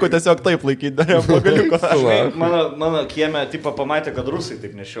pagaliuku tiesiog taip laikyti. Pagaliuku. Mano kieme, tipo, pamatė, kad rusai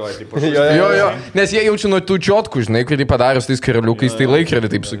taip nešioja. Jo. Nes jie jaučia nuo tų čiotkų, žinai, kai padarė su tais karaliukais, tai laikrodį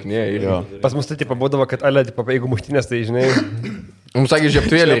taip sukinėja. Pas mus tai tipo būdavo, kad ale, tipo, jeigu muštinės, tai žinai... Mums sakė,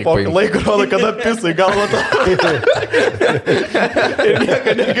 žieptuvėlį reikia paimti. Laiko rodo, kada pisai galvo to. Ir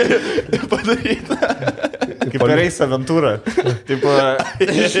nieko negali padaryti. Kaip pereis aventūra. Taip,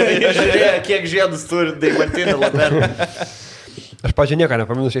 žiūrėjo, kiek žiedus turi deimantinį labelį. Aš pažiūrėjau nieko,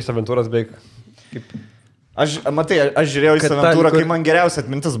 nepaminu šiais aventūros beveik. Aš žiūrėjau į aventūrą, kai man geriausia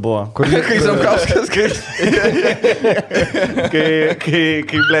atmintis buvo. Kai Zamkauskas,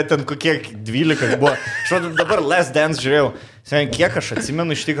 kai blė, ten kokie 12 buvo. Aš dabar Last Dance žiūrėjau. Kiek aš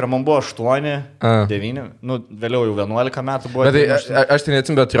atsimenu, iš tikrųjų, man buvo 8, 9, nu, vėliau jau 11 metų buvo. Bet aš tai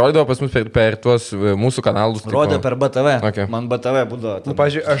neatsimenu, bet rodydavo pas mus per tuos mūsų kanalus. Rodė per BTV. Okay. Man BTV būdavo. Nu,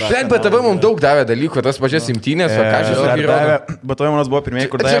 pažiūrėjau, Ten BTV mums daug davė dalykų, tas pačias imtynės, o ką aš esu įrodė. BTV manas buvo pirmieji,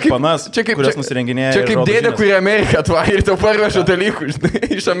 kur davė panas, kurias nusirenginėja. Čia kaip dėdė, kurį Ameriką atvarė ir tau parveža dalykų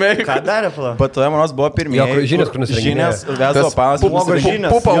iš Amerikos. Ką darė, pala? BTV manas buvo pirmieji. Žinias, kur nusirenginėja. Žinias, vesdavo panas.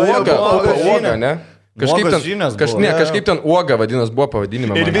 Pupa uoga, ne? Kažkaip ten uoga vadinas buvo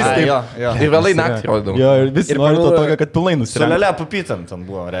pavadinime. Ir vis taip. Ir vėlai naktį rodydavo. Jo, ir vis nori to tokio, kad pilnai Su nusirengė. lėlė pupytam ten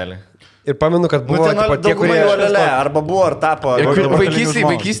buvo, realiai. Ir pamenu, kad buvo tie, kurie lėlė, arba buvo, ar tapo. Ir kur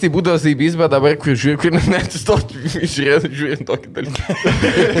vaikystėje būdavo zaibys, bet dabar, kur žiūri, kur net įstot, žiūrint tokį dalyką.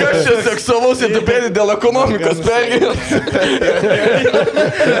 Kas čia seksualaus įdubėdį dėl ekonomikos pergėjo?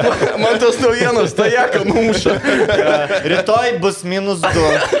 Man tos naujienos, ta jaka numuša. Rytoj bus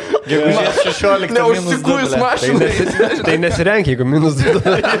 -2. Gegužės 16 Neužsikūrus mašinai. Tai nesirenk, jeigu -2.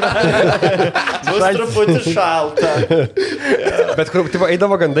 Bus truputį šalta. Bet kur, tipo,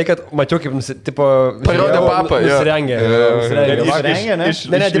 eidavo gandai, kad mačiau, kaip, tipo... Parodė papą, jo. Nusirengė. Nusirengė, ne?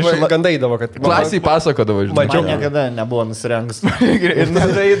 Ne, tipo, gandai eidavo, kad... Klasiai pasakodavo, žinai. Man niekada nebuvo nusirengus. Ir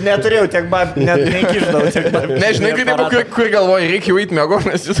neturėjau tiek net neįkiždavau tiek babį. Nežinai, kai taip, kur galvoji, reikia jau eiti mėgoti,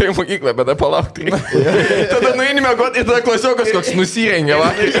 nes jis į mokyklą, bet palaukti. Tada nueini mėgoti ir tada klasiokas koks nusirengė.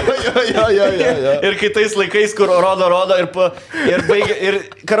 Ir kitais laikais, kur rodo ir baigia, ir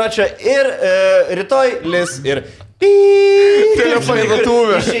karočią, ir rytoj lis, ir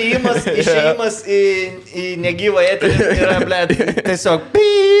telefonatuvė. Išėjimas į negyvą eterį yra, blėt, tiesiog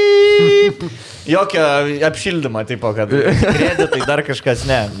jokio apšildymą, tipo, kad kreditai dar kažkas,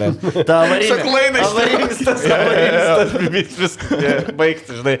 ne, bet ta avarinis tas viskas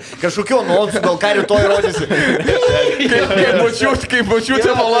baigti, žinai. Kažkokiu anonsų, gal ką rytoj rodysi. Kaip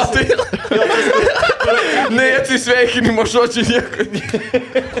močiutė palatai. Neatsisveikinimo žodžiu nieko.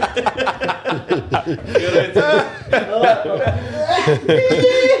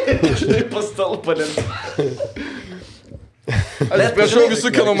 Štai pastalpalint. Atsiprašau, visų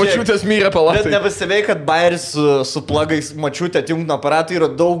kino močiutės mirė palatai. Bet nepastebėjai, kad bairis su plagais močiutė atjungti aparatai yra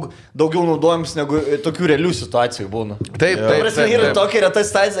daugiau naudojamas negu tokių realių situacijų būna. Taip. Yra tokia reta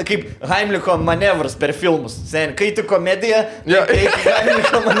situacija kaip Heimliko manevras per filmus. Kai tik komedija, reikia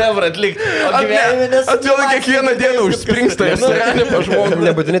Heimliko manevrą atlikti. O gyvenime nes... Atvėlai kiekvieną dieną užspringsta ir sarelė pa žmogų.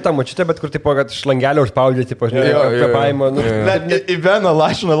 Nebūtinai tą močiutę, bet kur, tipo, kad šlangelį užspaudė, tipo, žinai, kvėpavimą. Bet į veną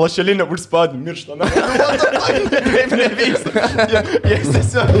lašina lašelinę užspaudį, miršta. Taip nevyks. Jis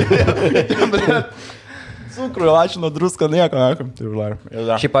tiesiog cukrų lašino druską nieko.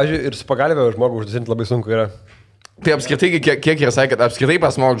 Šiaip, pavyzdžiui, ir su pagalbė žmogų uždusinti labai sunku yra. Tai apskritai, kiek yra sakė, kad apskritai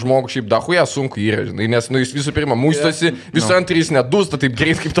pas žmogų šiaip dahuja sunku yra, žinai, nes jis visų pirma muistosi, visų antrys nedūsta taip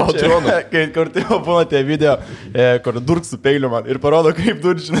greit, kaip to atrodo. Kur tai būna tie video, kur durk su peiliu man ir parodo, kaip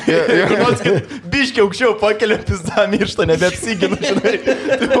durk, žinai. Ir nors, kad biš biškiai aukščiau pakelia pizdą mirštą, nebeapsigina, žinai.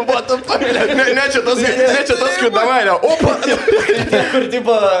 Tai buvo to pakelia. Ne, čia tas, kur davarė. Opa! Kur,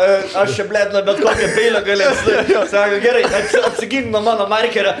 tipo, aš čia, blėt, nuo bet kokią peilio galėsiu. Sako, gerai, apsigink nuo mano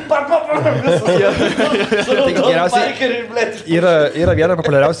markerio. Tai geriausiai yra viena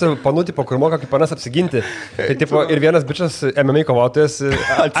populiariausia panų tipo, kur moka kaip panas apsiginti. Tai tipo, ir vienas bičias MMA kovotojas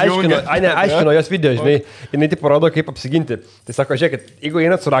aiškino jos video, žinai, jinai tipo rodo, kaip apsiginti. Tai sako, žiūrėkit, jeigu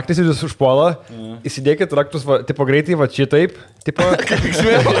einat su raktais ir jūs užpuola, įsidėkit raktus, va, tipo greitai, va šitaip, tipo.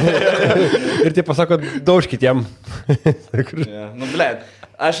 Ir tipo sako, daužkit jam. Nu, blėt.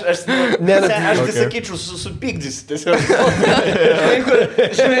 Aš tai sakyčiau, supykdysi tiesiog.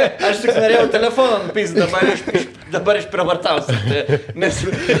 Aš tik norėjau telefoną nupysti, dabar išprievartausiu.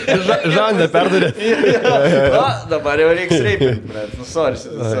 Žandą perdurė. Dabar jau reiks reipinti. Nu, sorry,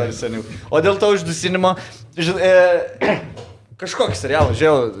 seniau. O dėl to uždusinimo, kažkokį serialą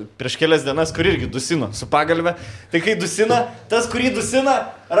žiūrėjau prieš kelias dienas, kur irgi dusino su pagalve. Tai kai dusina, tas, kurį dusina,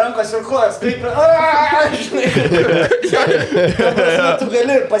 rankos ir kojas, taip, žinai, tu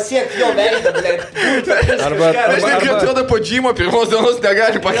gali pasiekti jo veidą, blėt. Arba atrodo po džimo pirmos dienos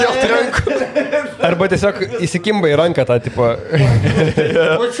negali pakelti rankų. Arba tiesiog įsikimba į ranką tą, tipo.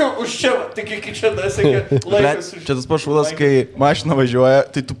 Už čia, tik iki čia dasakė laikas. Čia tas pašūdas, kai mašina važiuoja,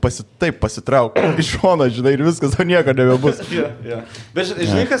 tai tu taip pasitrauk iš šono, žinai, ir viskas, to nieko nebebus. Ja. Bet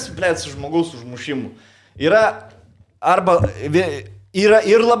žinai, kas, blėt, su žmogaus užmušimu. Yra arba yra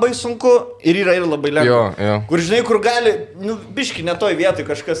ir labai sunku, ir yra ir labai lengva. Jo. Kur, žinai, kur gali, nu, biški, ne toj vietoj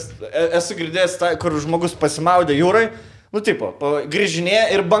kažkas, esu girdėjęs, kur žmogus pasimaudė jūrai, nu, tipo,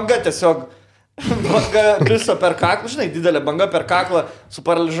 grįžinėja ir banga tiesiog, banga kriso per kaklą, žinai, didelė banga per kaklą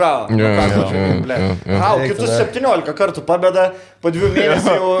suparalyžavo. Kitus 17 kartų pabėda, po 2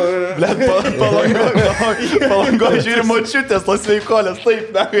 mėnesių jau... Palangoj žiūri močiutės, tos veikolės,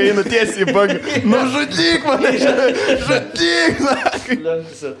 taip, na, einu tiesiai į bangą. Nu, žudyk mane, žudyk, na.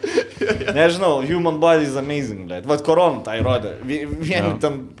 Nežinau, human body is amazing, blėt. Vat korona tai rodė. Vieni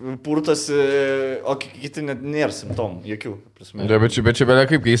ten purtosi, o kiti net nėra simptomų, jokių. Bet čia belia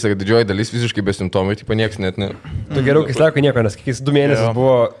kaip keista, kad didžioji dalis visiškai be simptomų, tipo nieks net ne. Tu geriau, kai sleko nieko, nes kiekis 2 mėnesius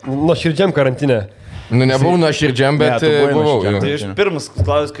buvo nuo širdžiam karantine. Nu, nebuvau nuo širdžiam, bet buvau. Tai iš pirmas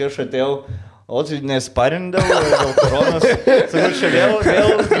klausimas, kai aš atėjau, o tai nesparindau dėl koronos. Sakau, čia vėl,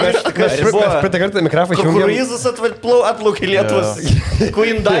 Mes praeitą kartą mikrofą išjungėm. Kruizas atplaukė Lietuvos.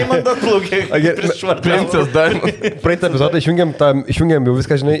 Queen Diamond atplaukė. Princess Diamond. Praeitą epizodą išjungėm jau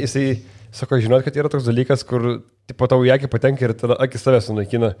viską, žinai, jisai sako, žinot, kad yra toks dalykas, kur tipo tau į akį patenka ir tada akis tave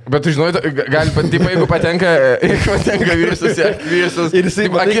sunaikina. Bet tu žinai, gali pat, tipo, jeigu patenka virusas,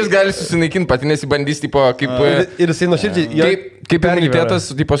 akis gali susinaikinti pati, nes įbandys, tipo, kaip... Ir jisai nuoširdžiai... Kaip imunitetas,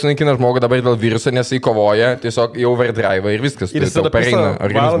 tipo, sunaikina žmogų dabar dėl viruso, nes jis kovoja, tiesiog jau overdrive ir viskas. Ir jis tada pareina.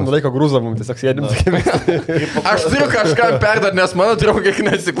 Valandą laiko grūzą mums, tiesiog sėdim. Aš turiu kažkam perduoti, nes mano draugė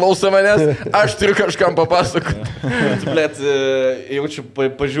nesiklauso manęs, aš turiu kažkam papasakoti. Blėt, jaučiu,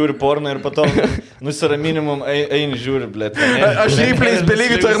 pažiūri porną ir po to nusiraminimum eini žiūri, blėt. Aš replays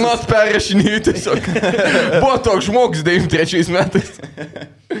believing it or not perrašinėjau tiesiog. Buvo toks žmogus 93 metais.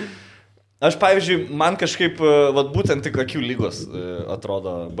 Aš, pavyzdžiui, man kažkaip, vat būtent tik akių lygos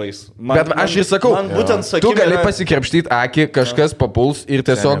atrodo baisu. Bet aš ir sakau, tu gali pasikrepštyti akį, kažkas papuls ir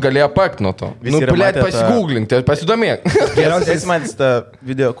tiesiog galėjo pakt nuo to. Nu, blėt, pasigūglinti, pasidomėk. Geriausiai matys tą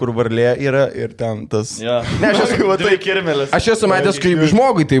video, kur varlė yra ir ten tas... Ne, aš esu matęs, kaip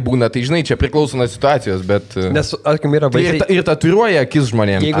žmogui tai būna, tai žinai, čia priklauso nuo situacijos, bet... Nes, tarkim, yra baisiai... Ir tatuiruoja akis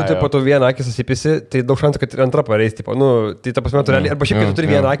žmonėms. Jeigu tu po to vieną akį susipisi, tai daug šansų, kad ir antrą pareis, tipo, nu, tai ta prasme, tu realiai, arba šiaip, kai tu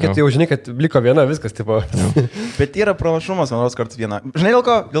turi vieną akį, tai jau žinai, kad liko viena, viskas, tipo. Bet yra pranašumas, man rodos, kartais viena. Žinai, dėl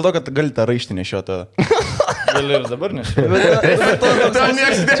ko? Dėl to, kad gali tą raištį nešioti. Gali ir dabar nešioti.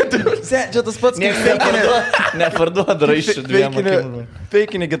 Čia tas pats, kaip neparduoda raištį dviem akim.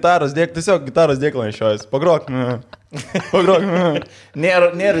 Feikinį gitaros dėklą, tiesiog gitaros dėklą nešiojus. Pagrok.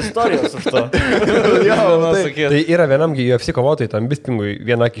 Nėra istorijos už to. Tai yra vienam UFC kovotojai, tam Bispingui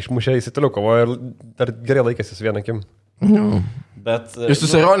vieną akį išmušė, jis toliau kovojo ir dar gerai laikėsi su vieną akim. Bet... Ir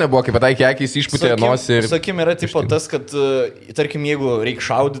susironė buvo, kaip pataikė akis, išputė nosį ir... Sakim, yra tipo tas, kad, tarkim, jeigu reikia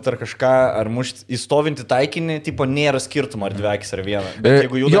šaudyti ar kažką, ar mušti įstovinti taikinį, tipo nėra skirtumo, ar 2 akis ar 1. Bet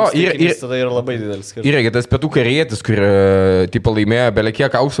jeigu judas taikinys, tada yra labai didelis skirtumas. Yra tas pietų karietis, kur tipo laimėjo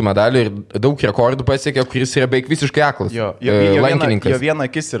belekiek aukso medalių ir daug rekordų pasiekė, kuris yra beveik visiškai aklas. Lankininkas. Jo viena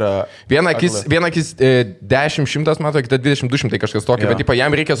akis yra... Viena akis 10-100, mato, kita 20-200 kažkas tokio, bet tipo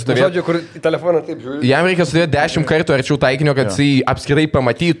jam reikia su tavė... Žodžiu, kur į telefoną taip žiūri. Jam reikia su tavė 10 kartų arčiau arčiau taikinio, kad jisai apskritai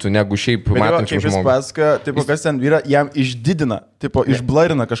pamatytų, negu šiaip matančių žmogų. Jis pasaka, tipo, kas ten yra, jam išdidina, tipo,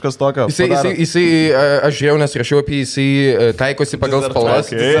 išblarina kažkas tokio. Jisai, aš žiūrėjau, nes rašiau apie jisai taikosi pagal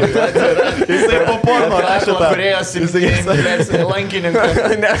spalvas. Jisai po porno rašo, kuriejas lankininkas.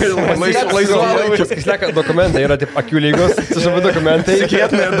 Laisvalaikis, kai sleka dokumentai, yra taip akių lygos, sužabu dokumentai.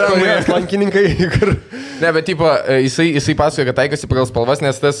 Korėjos lankininkai. Ne, bet tipo, jisai pasakoja, kad taikosi pagal spalvas,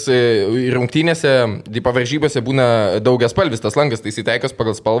 nes tas rungtynėse, tipo, varžybose būna daugias spalvis, tas langas, tai jisai taikos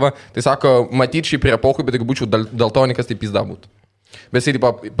pagal spalvą. Tai sako, matyt šį prie epochų, bet jeigu būčiau daltonikas, tai pizda būtų. Bet jisai, tipo,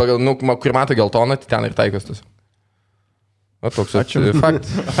 kur mato geltoną, tai ten ir taikos tas. O toks fakt.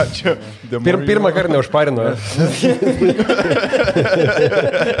 Ačiū. Pirmą kartą neužparino.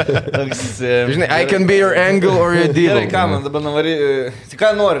 Žinai, I can be your angle or your deal. Gerai, ką man dabar nuvaryti? Tai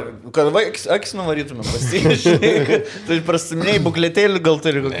ką nori? Kad akis nuvarytume pasižiūrėjai, tai prasiminėjai buklėtėlį gal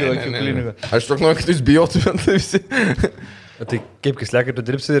turi kokių akių klinikų. Aš tok noriu, kad jūs bijotumėte visi. Tai kaip kai slekai tu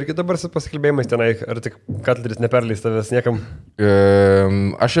dirbsi ir dabar su pasikalbėjimais tenai, ar tik Katleris neperleis tavęs niekam?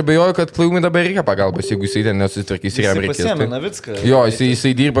 Aš abejoju, kad Klajūmui dabar reikia pagalbos, jeigu jisai ten nesusitvarkys ir jam reikės. Jisai pasiėmė Navicką. Jo,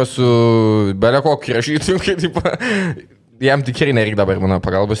 jisai dirba su belekokį rašytojų, kai tipo, jam tikrai nereikia dabar mano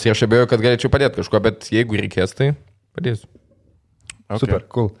pagalbos ir aš abejoju, kad galėčiau padėti kažko, bet jeigu reikės, tai padėsiu. Okay. Super,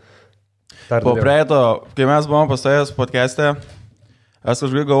 cool. Po praeito, kai mes buvom pastojęs podcast'e, aš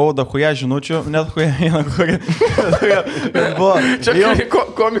kažkaip gavau dahuja žinučių, net huja vieną kokią. Čia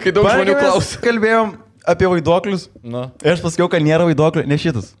komikai daug žmonių klausia. Kalbėjom apie vaiduoklius. Ir aš pasakiau, kad nėra vaiduoklių, ne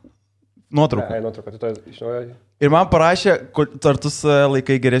šitas. Nuotrauka. Nuotrauka, tu to išnaudoji. Ir man parašė, ar tu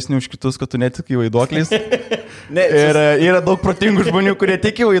laikai geresni už kitus, kad tu netik į vaiduokliais. Ir yra daug protingų žmonių, kurie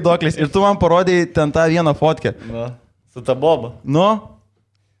tik į vaiduokliais. Ir tu man parodėjai ten tą vieną fotkę. Su ta boba.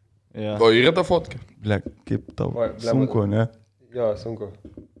 O yra ta fotka? Ble, kaip tau sunku, ne? Jo, sunku.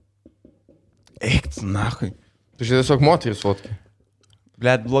 Eik, nahui. Tu čia tiesiog moteris fotki.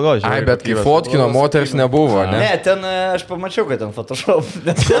 Blet, blogo, žiūrėjau. Ai, bet kai fotkino moters nebuvo, ne? Ne, ten aš pamačiau, kad ten Photoshop.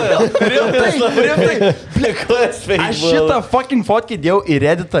 Rimtai. Aš šitą fucking fotkę dėjau į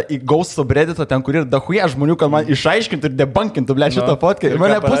Redditą, į Ghost subredditą, ten kur ir dahuja žmonių, kad man išaiškintų ir debunkintų, blet, šitą fotkę. Ir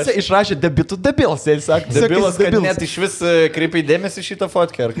mane pusė išrašė debilas, ir sakė, debilas, kad net iš vis kreipai dėmesį šitą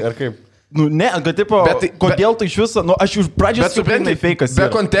fotkę, ar kaip? Nu, ne, kad tipo, kodėl tai iš viso, nu, aš už pradžią suprantu, feikas.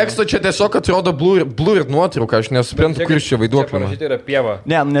 Be konteksto čia tiesiog atrodo blur nuotrauka, aš nesuprantu, kur čia vaiduoklė. Čia yra pieva.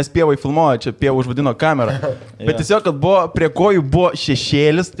 Ne, nes pievai filmuoja, čia pieva užvadino kamerą. Bet tiesiog, kad buvo, prie kojų buvo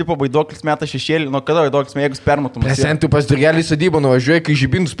šešėlis, tipo vaiduoklis meta šešėlį, nuo kada vaiduoklis mėgus permatomas. Presentų pas draugelį sodybą nuvažiuoja, kai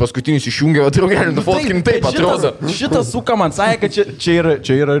žibintus paskutinius išjungia, o draugelį nufotkin taip atrodo. Šitas suka man sakė, kad čia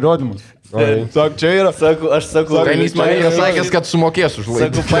yra įrodymas. Sak, čia yra. Aš sakau, Renys man yra sakęs, kad sumokės už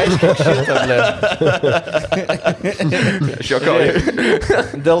laidą. Sakau, paaiškink šitą, ble. Aš juokauju.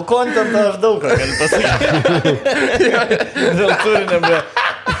 Dėl kontento aš daug ką galiu pasakyti. Dėl turinio, ble.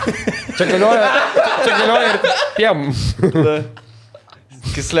 Čia galioja ir tiem.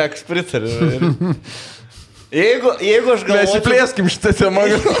 Kisleks pritarė. Jeigu aš galvočiau... Mes įplėskim šitą temą.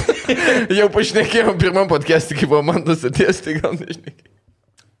 Jau pašnekėjom pirmam podcast'į, kai buvo Mantas atėjęs, tai gal nešnekėjom.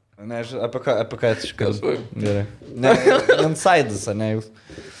 Ne, apie ką atsiškai. Gerai. Ne, insidas, ne jūs.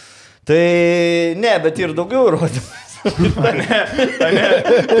 Tai ne, bet ir daugiau įrodymų. Ne,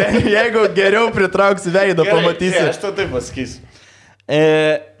 jeigu geriau pritrauksi veidą, pamatysi. Aš to taip pasakysiu.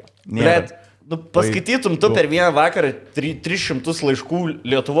 Bet paskaitytum tu per vieną vakarą 300 laiškų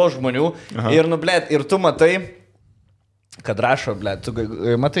Lietuvos žmonių ir, ir tu matai, kad rašo, tu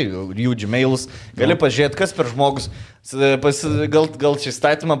matai jų gmailus, gali pažiūrėti, kas per žmogus, gal čia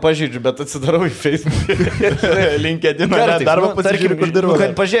įstatymą pažeidžiu, bet atsidarau į Facebook. LinkedIn, darbą pasižiūrėjau, kur dirbu.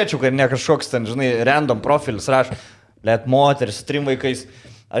 Kad pažiūrėčiau, kad ne kažkoks ten, žinai, random profilis rašo, moteris su 3 vaikais.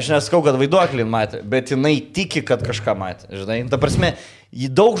 Aš nesakau, kad vaiduoklį matė, bet jinai tiki, kad kažką matė, žinai. Ta prasme,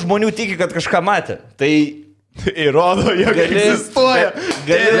 daug žmonių tiki, kad kažką matė. Tai įrodo, jog egzistuoja.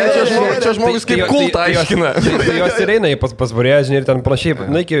 Čia žmogus kaip kultą aiškina. Tai jos ir eina pas vorėją, žinai, ir ten panašiai,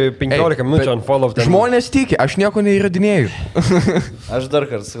 iki 15 minučių ant follow. Žmonės tiki, aš nieko neįrodinėju. Aš dar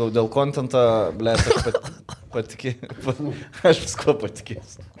kartą sakau, dėl kontento, aš patikėjau. Aš visko patikėjau.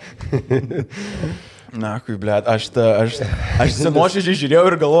 Na, kui, blėt, aš nuoširdžiai žiūrėjau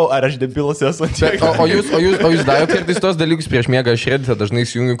ir galvojau, ar aš debilas esu. O jūs darote kartais tos dalykus prieš miegą, aš Redditą dažnai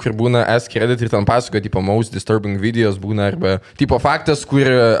įsijungiu, kur būna Ask Reddit ir ten pasakoja, tipo, most disturbing videos būna, arba, tipo, faktas, kur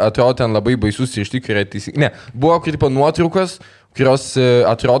atrodo ten labai baisus ir iš tikrųjų yra teisingai. Ne, buvo, kur, tipo, nuotraukas, kurios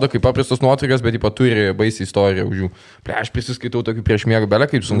atrodo kaip paprastos nuotraukas, bet ypač turi baisį istoriją už jų. Aš prisiskaitau tokį prieš miegą belę,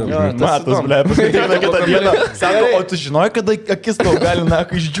 kaip sunku užmigti. Matas, ble, paskaitai kitą dieną. Sako, o tu žinoj, kada akis tau gali,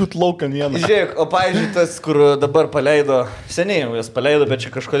 išdžiūt laukan vieną. Žiūrėk, o pavyzdžiui, tas, kur dabar paleido, seniai jau jas paleido, bet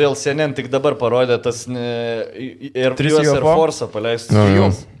čia kažkodėl seniai tik dabar parodė tas Air Force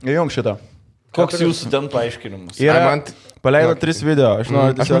paleistas. Jums šitą. Koks jūsų ten paaiškinimas? Paleido 3 video, aš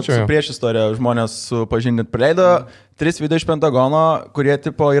noriu tiesiog su prieš istoriją žmonės supažindinti. Paleido 3 video iš Pentagono, kurie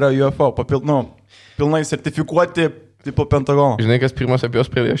tipo yra UFO, pilnai sertifikuoti tipo Pentagono. Žinai, kas pirmas apie juos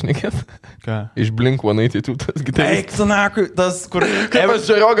pradėjo šnekėti? Ką? Iš Blink-182 tas gitaristas. Eik, sunakui, tas, kur... Kaip aš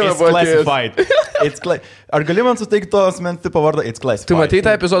Žeroganą buvo classified. Ar gali man suteikti to asmens tipo vardą? It's classified. Tu matai,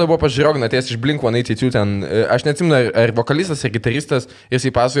 tą epizodą buvo pas Žeroganą, ties iš Blink-182 ten, aš neatsimenu, ar vokalistas, ar gitaristas,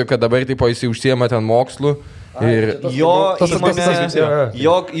 jisai pasakojo, kad dabar tipo jisai užsiema ten mokslu. Ir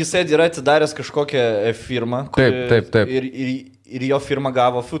jisai yra atidaręs kažkokią firmą. Taip. Ir jo firma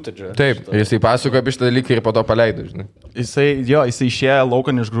gavo footage. Taip, ir jisai pasakojo apie šitą dalyką ir po to paleido, žinai. Jisai išėjo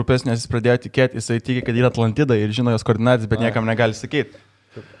laukan iš grupės, nes jis pradėjo tikėti, jisai tiki, kad yra Atlantida ir žino jos koordinatės, bet niekam negali sakyti.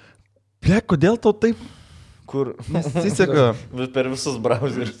 Ble, kodėl tau taip? Kur? Nesiseka. Per visus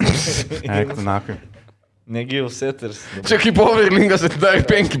browserius. Eik, tu nakai. Negyvus setters. Čia kaip overlingas atidarė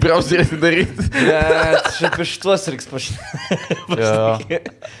 5 browserį atidaryti. Čia apie šituos reiks pašnekėti.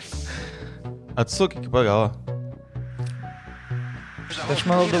 Atsuk iki pagalą. Aš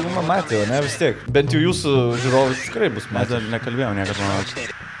manau, daugumą matėjau, ne vis tiek. Bent jau jūsų žiūrovus tikrai bus matę. Mes nekalbėjom niekad, manau.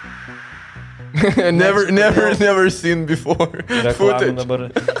 Never seen before. Reklamų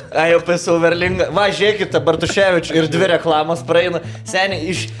dabar. Jau pas overlingą. Va, žiūrėkit, Bartuševičių ir 2 reklamos praeina. Seniai,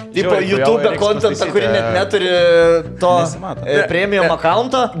 iš tipo YouTube kontentą, kurį net neturi to premium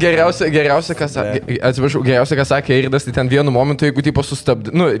accountą. Geriausia, ką sakė Eiridas, tai ten vienu momentu, jeigu tipo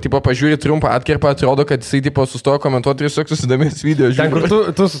sustabdė, tipo pažiūri trumpą atkerpą, atrodo, kad jisai tipo sustojo komentuoti ir tiesiog susidomės video. Ten, kur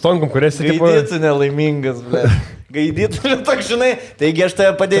tu sustonkom, kurias Gaidytų nelaimingas, ble. Gaidytų, toks žinai, taigi aš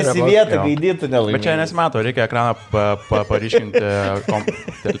tave padėsiu į vietą, gaidytų nelaimingas. Bet čia nesimato, reikia ekraną paryškinti.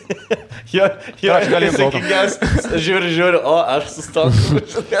 Jo, aš galiu sakyti, žiūri, o aš sustonku.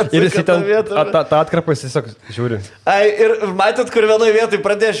 Ir jis ten tą atkarpą tiesiog žiūri. Ir matot, kur vienoje vietoje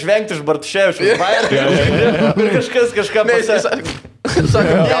pradėjo žvengti iš Bartuševičių. Ir kažkas kažką pasakė.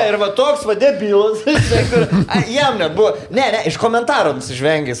 Ir va toks va debilas. Jam net buvo. Ne, iš komentarų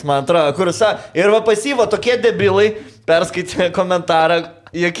nusižvengęs, man atrodo, kur ir va pasyvo tokie debilai perskaitė komentarą.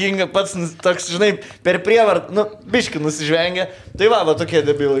 Jokinga, pats toks, žinai, per prievartą, biški nusižvengia. Tai va, tokie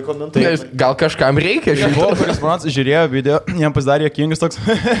debilai komentuoja. Gal kažkam reikia, žinai. Buvo, kuris man žiūrėjo video, jam pasidarė jokingas toks,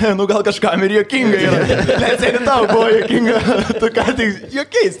 gal kažkam ir jokinga yra. Nesėdi tau buvo jokinga, tu ką tik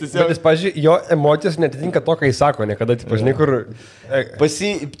jokiais tiesiog. Bet jis, pažiūrėjau, jo emocijos netitinka to, ką jis sako, niekada, žinai, kur...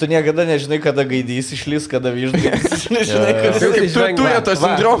 Tu niekada nežinai, kada gaidys išlys, kada vyždys. Nežinai, kada... Tu turi tą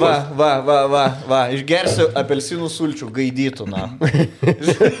sindromą. Va, išgersiu apelsinų sulčių, gaidytų, na.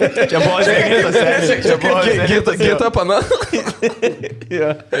 Čia buvo Gita pana.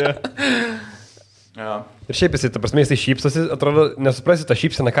 Ir šiaip jisai, ta prasme, jisai šypsosi, atrodo, nesuprasi tą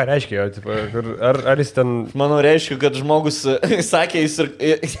šypseną, ką reiškia. Ar jis ten... Manau, reiškia, kad žmogus sakė,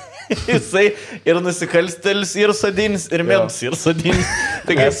 jisai ir nusikalstėlis, ir sodinis, ir mėms, ir sodinis.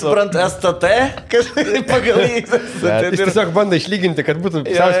 Tai kaip suprant, STT, kažkaip pagal jį. Jis tiesiog bando išlyginti, kad būtų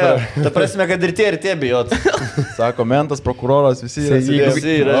pusiausvėra. Ta prasme, kad ir tie bijot. Sako, mentas, prokuroras, visi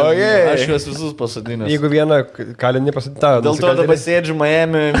yra. Aš juos visus pasodinęs. Jeigu vieną kalinį pasodintą... Dėl to dabar sėdžiu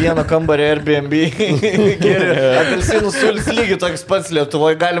Miami, vieno kambario Airbnb. Geri, apelsinų sulis lygiai toks pats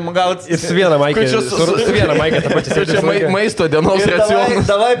Lietuvoje galima gauti. Ir su viena maikė, su viena maikė tą pačią sėdžiu. Maisto dienos racionas.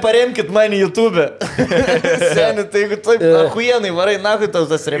 Davai paremkit mane YouTube. Seni, tai jeigu taip, achuienai, varai, nahui tau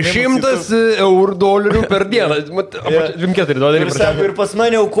tas remimas. $100 per dieną. $4. Ir pas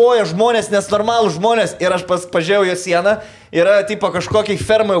mane aukoja žmonės, nesnormalų žmonės. Ir aš pažiūrėjau jo sieną. Yra tipo kažkokiai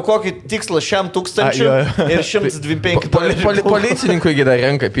fermai, kokį tikslą $100,000 ir $125. Policininkui dar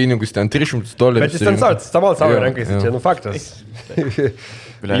renka pinigus, ten $300. Bet jis ten savo renkasi, čia faktas.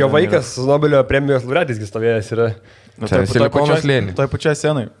 Jo vaikas su Nobelio premijos laureatais stovėjęs yra. Silikono slėny. Toj pačioj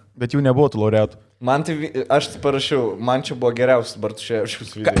scenai, bet jų nebuvo tų laureatų. Man tai, aš parašiau, man čia buvo geriausias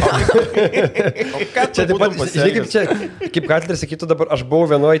Bartuševičius video. Čia taip pat, kaip Katleris sakytų dabar, aš buvau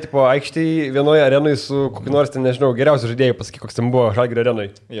vienoje aikštėje, vienoje arenoje su kokiu nors, ten nežinau, geriausiu žaidėjų, pasakyk, koks ten buvo Žalgirio arenoje.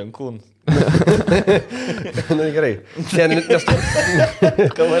 Jankūn. Na, gerai.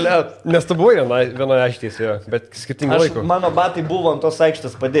 Kavaliaut. Nes tu buvai vienoje aikštėje, bet skirtingų laikų. Mano batai buvo ant tos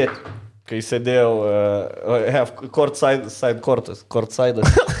aikštės padėti. Kai sėdėjau, courtsidas.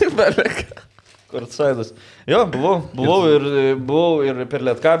 Courtsidas. Jo, buvau ir per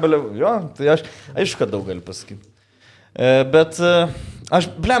Lietkabelį. Jo, tai aš, aišku, kad daug galiu pasakyti. Bet aš,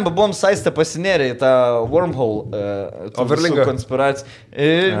 blemba, buvom saistę pasinėrę į tą wormhole Overlingo konspiraciją.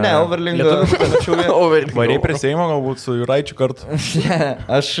 Ne, Overlingo. Mariai prie Seimo galbūt su Juraičiu kartu. Ne,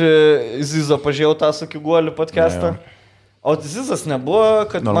 aš Zizo pažiūrėjau tą su Kiguoliu podcastą. O Zizas nebuvo,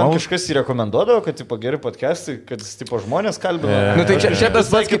 kad man kažkas jį rekomenduodavo, kad tipo geri podcastai, kad tipo žmonės kalbina. Nu tai čia tas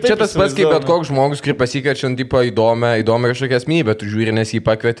pats kaip bet koks žmogus, kurį pasikeičiant tipo įdomią kažkokią asmenybę, tu žiūri, nes jį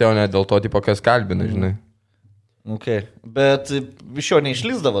pakvietė, o ne dėl to tipo kas kalbina, žinai. Okay. Bet iš jo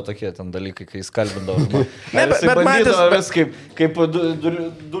neišlyzdavo tokie ten dalykai, kai jis kalbindavo. Ne, bet bandydavo vis kaip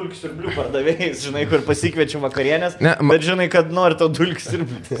dulkių siurblių pardavėjais, žinai, kur pasikviečiu vakarienės, bet žinai, kad nori to dulkių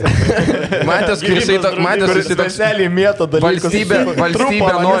siurblių. Matęs, kuris toks mėto dalykus.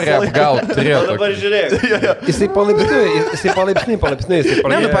 Valstybė nori apgauti. O dabar žiūrėk. Jisai palaipsniui.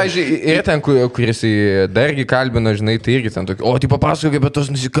 Ne, pavyzdžiui, ir ten, kuris dargi kalbino, žinai, tai irgi ten tokį, o tai papasakok apie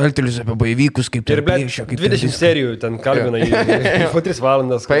tos nusikaltėlius, apie baivykus, kaip tai piešia, kaip 20 serijų ten kalbina po 3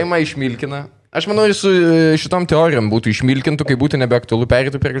 valandas. Paima išmilkina. Aš manau, jis su šitom teorijom būtų išmilkintų, kai būtų nebeaktualu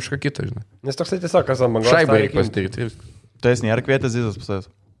perėtų prie kažką kitą, žinai. Nes toksai tiesiog, kas ant bangos. Šaibą reikia pasidaryti. Tai jis nėra kvietęs Zizas pas savęs.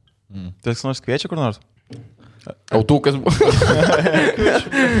 Tai jis nors kviečia kur nors? Autukas buvo.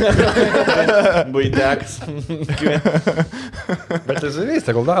 Buitekas. Bet tai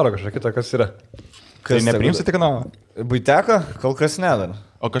zavystė, gal daro kažką kitą, kas yra. Tai nepriimsite kanalą? Buiteka? Kol kas nedar.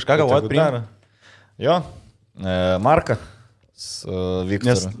 O kažką galvojat priimti? Jo, Marka su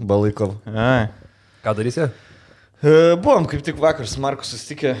Viktoru Balaikovu. Ką darysi? Buvom kaip tik vakar su Marku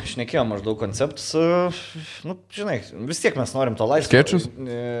susitikę, šnekėjom maždaug konceptus. Nu, žinai, vis tiek mes norim to laisvę. Skečus?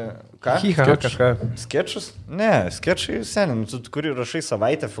 Ką? Kažką. Skečus? Ne, skečai seniai, tu kurį rašai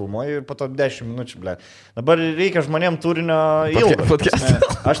savaitę, filmuoji ir po to 10 minučių, ble. Dabar reikia žmonėm turinio ilgo.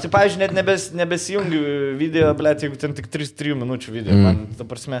 Aš tai, pavyzdžiui, net nebesijungiu video, ble, jeigu ten tik 3 minučių video. Man, ta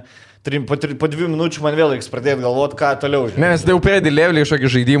prasme, po 2 minučių man vėl reiks pradėti galvoti, ką toliau. Žinai. Ne, nes tai jau pradė leveliai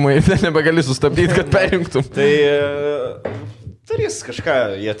kažkokį žaidimą ir nebegali sustabdyti, kad perjungtum. Tai turės kažką,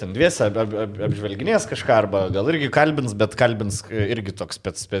 jie ten dviese apžvelginės kažką, arba gal irgi kalbins, bet kalbins irgi toks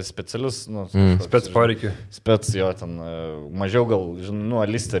specialius, nu, spec poreikių. Spec jo, ten mažiau gal, žinai, nu,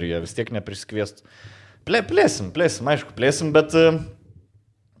 alisteriją vis tiek neprisikviest. Plėsim, aišku, plėsim, bet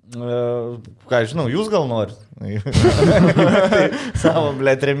ką, žinau, jūs gal norit. Tai savo,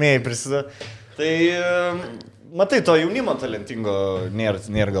 tremėjai prisideda. Tai matai, to jaunimo talentingo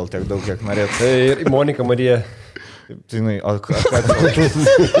nėra gal tiek daug, kiek norėtų. Tai ir Monika Marija. Žinai, o ką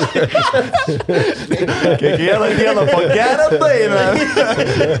kiekvieną dieną po gerą dainą.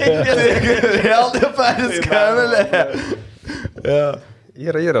 Vėl taip patys kamelė.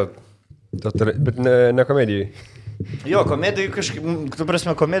 Yra. Bet ne komedijai. Jo, komedijai kažkaip, tu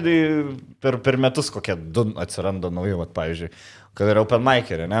prasme, komedijai per metus kokie 2 atsiranda naujų, vat, pavyzdžiui, kad yra open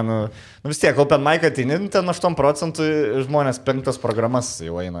mic'erė, ne, nu vis tiek, open mic ateini, ten 8% žmonės 5 programas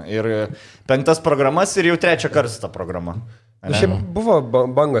jau eina, ir 5 programas ir jau 3 kartą ta programa. Šiaip buvo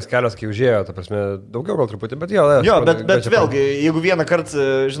bangos kelios, kai užėjo, ta prasme, daugiau gal truputį, bet jo. Jo, bet vėlgi, jeigu vieną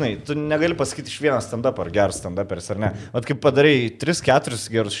kartą, žinai, tu negali pasakyti iš vieną stand-up ar geras stand-uperis ar ne. Vat kaip padarai 3-4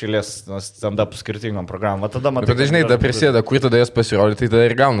 gerus šilės stand-up skirtingom programom, vat tada matai. Bet žinai, tada prisėda, kur tada jas pasirodyti, tai tada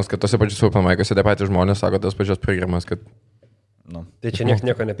ir gaunas, kad tose pačiose open mic'ose tie patys žmonės sako tas pačias programas, kad... Nu. Tai čia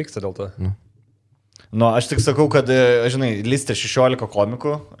nieko nepyksta dėl to. Nu, aš tik sakau, kad, žinai, listė 16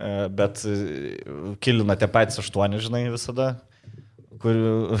 komikų, bet kilina tie patys 8, žinai, visada.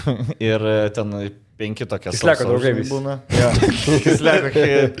 Ir ten 5 tokie Kisleko draugai visi. Būna. Ja.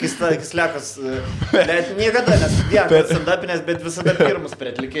 Kislekas, bet niekada nesudėjo stand-upinės, bet visada pirmus prie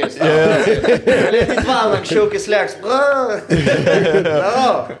atlikėjus. Galėtai 2 anksčiau Kisleks.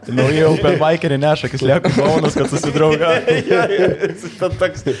 Nauji open mic'erį neša Kisleko dovanas, kad susidrauga.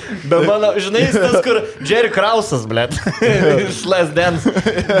 Be mano, žinai, jis tas, kur Jerry Krausas, blėt, iš Last Dance.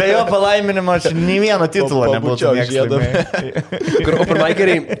 Be jo palaiminimo, čia nei vieno titulo nebūtų mėgstami. Kur open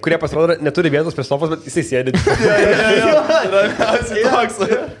mic'eriai, kurie pasirodo, neturi vietos prie sofos, bet jisai sėdi.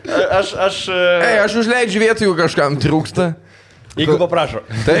 Aš užleidžiu vietų, jeigu kažkam trūksta. Jeigu paprašo.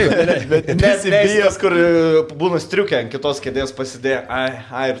 Taip. Nes bijos, kur būna striukė ant kitos kėdės pasidėjo.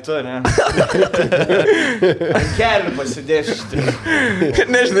 Ai, ir tu, ne? Ant kelių pasidėjo striukė.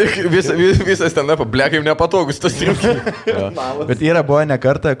 Nežinai, visas stand-up, blekai nepatogus tas striukė. Bet yra buvo ne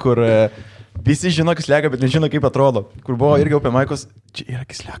kartą, kur visi žino Kisleką, bet nežino, kaip atrodo. Kur buvo irgi open mic'os, čia yra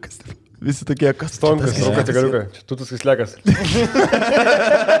Kislekas. Visi tokie, kas Stonkas, rauka cigariukai. Čia tu tas Kislekas.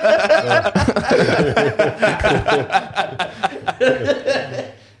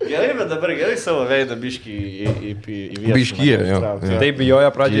 Gerai, bet dabar gerai savo veidą biškį į vietą. Biškį, jo. Taip bijojo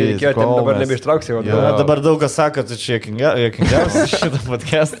pradžioje reikėjo, ten dabar nebeištrauksi. Dabar daug kas sako, tai čia jokingiausias šitą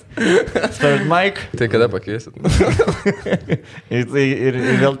podcast. Start Mike. Tai kada pakeisit? Ir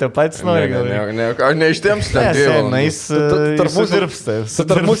vėl tie patys nori. Aš neištemsiu ten. Ne, jis dirbsta.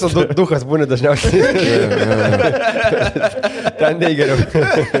 Tarp mūsų duhas būna dažniausiai. Ten nei geriau.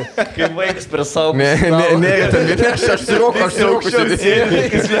 Kaip vaikas prie savo. Ne,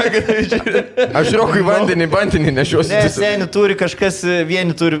 aš rokui vandenį nešiuosi. Ne, seni turi kažkas,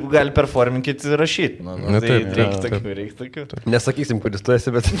 vieni turi, gali performinkit rašyti. Tai reikia tokių. Nesakysim, kuris tu esi,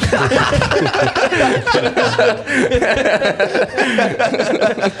 bet...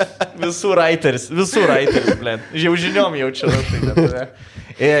 Visų raiteris, blėt. Jau žiniom jaučiu.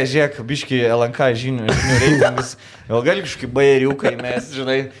 Žiūrėk, biški LNK žinių reitingus. Gal gali kažkaip bajeriukai mes,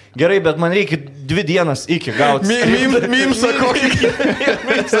 žinai. Gerai, bet man reikia 2 dienas iki gauti. Mimsa kokį.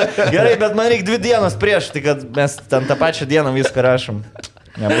 Gerai, bet man reikia 2 dienas prieš, tai kad mes ten tą pačią dieną viską rašom.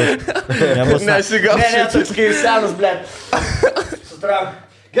 Nebus. Nesigaus. Ne, toks kaip senas, blėt. Sutram.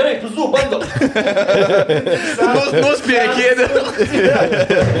 Gerai, pizų, bandom. Nuspėja kėdė.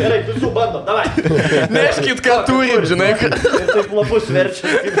 Gerai, pizų, bandom, davai. Neškit, ką turim, žinai. Ir taip lapus verčia.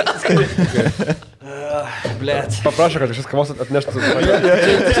 Blet. Paprašau, kad šis kavos atneštų.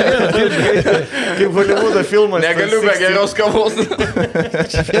 Kaip Hollywoodo filmas. Negaliu be geros kavos.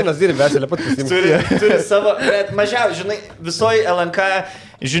 Čia vienas dirbi, veselė pat pasimti. Turi savo, bet mažiausiai, žinai, visoji LNK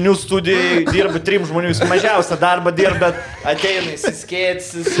žinių studijai dirba 3 žmonių, jis mažiausią darbą dirba, bet ateina, įsiskėtis,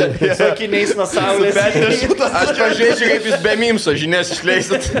 su akiniais nuo saulės. Aš pažiūrėčiau, kaip jūs be mimso žinias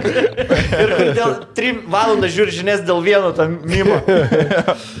išleisit. Ir dėl 3 valandas žiūri žinias dėl vieno tą mimo.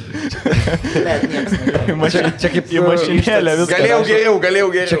 Čia kaip į mašinėlę viską. Galėjau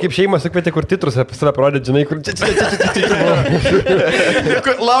geriau. Čia kaip šeima sukvietė, kur titrus apie save parodė, žinai, kur...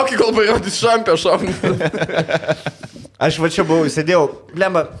 Lauki, kol parodys šampę šampę. Aš va čia buvau, sėdėjau,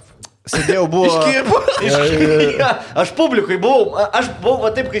 buvo... Iškirpo. Aš publikai buvau, aš buvau, va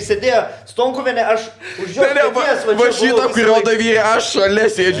taip, kai sėdėjo Stonkuvienė, aš už jo pėties, va šitą, kurio davė, aš šalia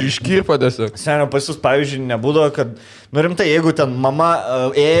sėdžiu, iškirpo tiesiog. Senio, pas jūs, pavyzdžiui, nebūdavo, kad, nu rimtai, jeigu ten mama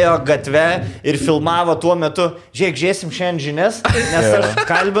ėjo gatve ir filmavo tuo metu, žiūrėsim šiandien žinias, nes aš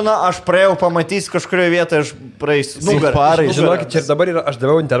kalbino, aš praėjau, pamatysiu kažkurioje vietoje, aš praeisiu. Žinokit, čia dabar yra, aš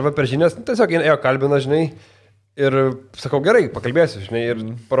daviau intervą per žinias, tiesiog ėjo kalbino, žinai. Ir sakau, gerai, pakalbėsiu, žinai, ir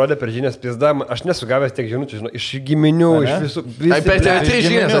parodė per žinias pizdą, aš nesugavęs tiek žinučių, žinai, iš giminių, iš visų... Per 3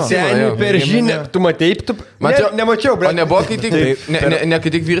 žinias atsimenu. Per žinę, tu matei, tu... Nemačiau, bre. O nebuvo, kai tik... Ne,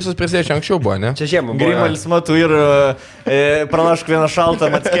 kai tik virusas prisidėjo, anksčiau buvo, ne? Čia žiemą buvo. Grimalis Matu ir pranašk vieną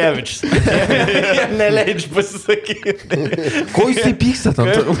šaltą Mackevičius. Neleidžiu pasisakyti. Ko jis įpyksta tam?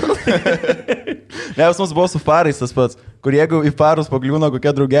 Ne, mums buvo su farais tas pats, kur jeigu į farus pakliūna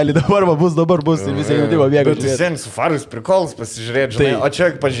kokia draugelį, dabar bus, ir visi jaunimo bėga. Bet sen su farais prikolas pasižiūrėti, žinai, o čia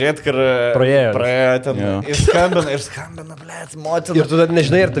pažiūrėti, kad praėjo ten. Ir skambina, blėt, motina. Ir tu dar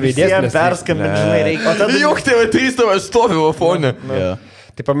nežinai, ar tave įdės. Visiems perskambina, žinai, reikia. O tada... Juk TV3 tavo stovi fone.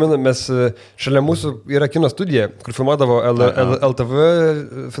 Tai pamenu, mes šalia mūsų yra kino studija, kur filmuodavo LTV,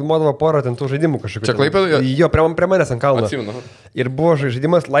 filmuodavo porą ten tų žaidimų kažkokių. Čia Klaipėdoje? Jo, prie manęs ant kalno. Atsimenu. Ir buvo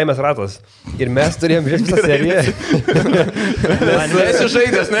žaidimas Laimės ratas. Ir mes turėjom žiūrėti visą seriją. Man esi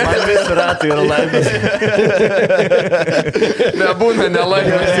žaidęs, ne? Man visi ratai yra laimės. Nebūna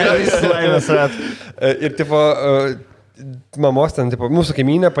nelaimės. Laimės ratai. Ir tipo... Mamos ten, tipo, mūsų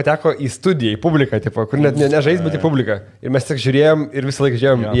kaimynė pateko į studiją, į publiką, tipo, kur net nežais, bet į publiką. Ir mes tik žiūrėjom ir visą laiką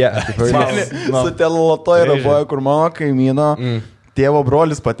žiūrėjom. Su Telloto yra buvo, kur mano kaimyno tėvo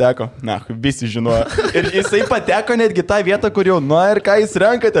brolis pateko. Na, visi žinojo. Ir jisai pateko netgi tą vietą, kur jau, na ir ką jūs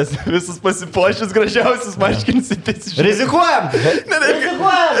renkatės? Visus pasipošęs gražiausius marškinius į pėsį. Rizikuojam!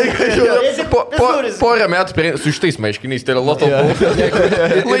 Porą metų su šitais marškiniais Telloto buvo.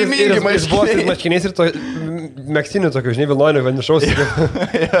 Laimingi marškiniais ir to megztinių tokių, žinai, Vilnonių vanišaus.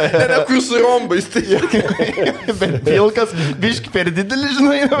 Ne, kur su rombais. Bet pilkas, biški per didelį,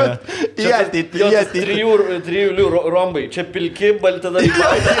 žinai, bet į ateitį. 3 rombai. Čia pilki, balti dar ir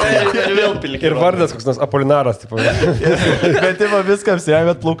vėl pilki. Ir vardas koks nors Apolinaras, tipo. Bet tipo viskas,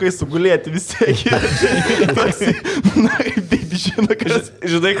 bet plaukai sugulėti vis tiek. Na, kaip žino, kažkas.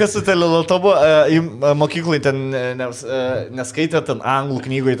 Žinai, kas su Telloto buvo, mokyklai ten neskaitė, ten anglų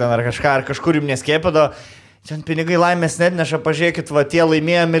knygoj ten ar kažką, ar kažkur jums neskėpėdo. Ten pinigai laimės net neša, pažiūrėkit, va, tie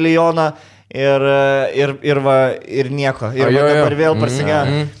laimėjo 1 milijoną ir nieko. Ir dabar vėl prasigėjo.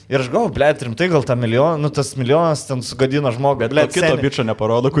 Ir aš galvoju, blėt, rimtai gal tą milijoną, tas milijonas ten sugadino žmogų. Bet kito bičio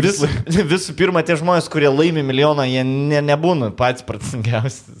neparodo, kuris... Visų pirma, tie žmonės, kurie laimi milijoną, jie nebūna patys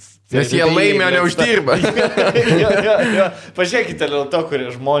pratingiausi. Nes jie laimė, o neuždirba. Pažiūrėkite dėl to,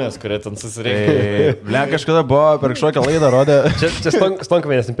 žmonės, kurie ten susireikia. Ble, kažkada buvo per kažkokią laidą rodė. Čia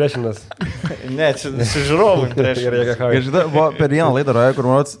Stonkovienės impressionas. Ne, čia su žiūrovu impressionas. Kažkada buvo per vieną laidą rodė,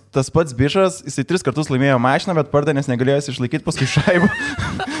 kur man tas pats bišas, jisai 3 kartus laimėjo mašiną, bet pardė, nes negalėjo išlaikyti paskui šaibų.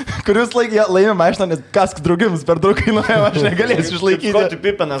 Kuris laimėjo mašiną, nes kask draugims per daug kainuoja, aš negalėsiu išlaikyti. Skoti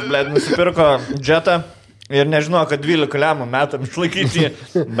Pipenas, blėd, nusipirko džetą. Ir nežinau, kad 12 lemų metam išlaikyti,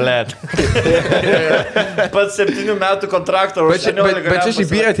 blėt. Pats 7 metų kontraktą už 17 lemų. Bet čia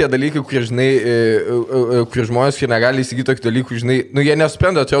šiaip yra tie dalykai, kurie, žinai, kurie žmonės, kurie negali įsigyti tokių dalykų, žinai, nu jie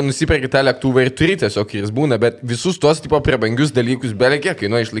nesprenda, tai jau nusiperki tą lėktuvą ir turi tiesiog, ir jis būna, bet visus tos tipo prabangius dalykus belikė,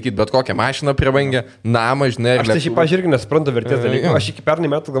 kainuoja išlaikyti bet kokią mašiną prabangę, namą, žinai, ir lėktuvą. Aš tai šiaip pažiūrėjau, nesuprantu vertės dalykų. Aš iki pernai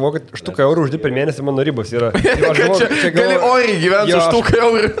metų galvoju, kad štuką eurų uždi per mėnesį mano ribos yra. Gali oriai gyventi už štuką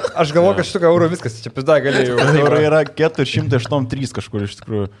eurų. Aš galvoju, kad štuką eurų viskas, čia pizda gali. Yra 483 kažkur iš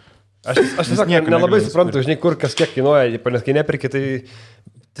tikrųjų. Aš tiesiog nelabai suprantu, žinai, kur kas kiek kainuoja, nes kai neperki, tai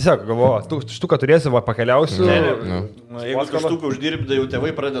tiesiog galvoju, tu štuką turėsi, va, pakeliausiu. Jeigu tu štuką uždirbdai, jau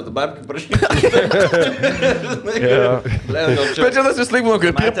tėvai pradeda babkių prašyti. Bet čia tas vis laik būna,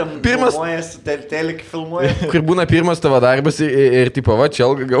 kai pirmas... Telik filmuoja. Kur būna pirmas tavo darbas ir tipo, va, čia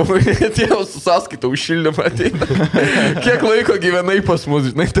alga gavau, tėvau su sąskaita už šildymą ateina. Kiek laiko gyvenai pas mus,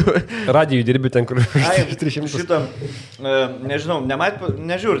 žinai, tu... Radijų dirbi ten, kur 300. Šitą, nežinau,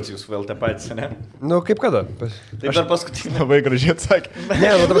 nežiūrit jūs vėl tą patys, ne? Nu, kaip kada? Tai per paskutinį. Labai gražiai atsakė.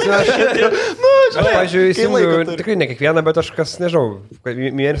 Ne, nu, aš pavyzdžiui, įsijungiu, tikrai ne kiekvieną, bet aš kas, nežinau,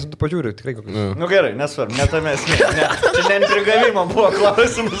 mėnesį tu pažiūriu, tikrai kokius. Nu gerai, nesvarbu, netame esmė. Čia ne intrigavimo buvo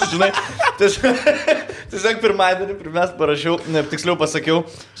klausimas, žinai. Tiesiog pirmadienį mes parašiau, tiksliau pasakiau,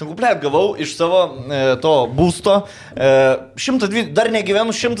 sunku, blėt, gavau iš savo to būsto 120, dar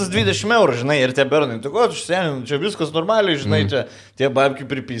negyvenu 120 eurų, žinai, ir tie bernai, tu ko, čia viskas normaliai, žinai, tie babkiai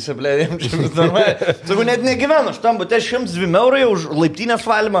pripysė, blėt, jiems čia vis normaliai. Sakau, net negyvenu, aš tam būtė 102 eurai už laiptinės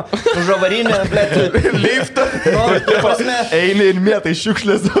valymą, už avarinę, blėt, liftą. Eilė ir mėtai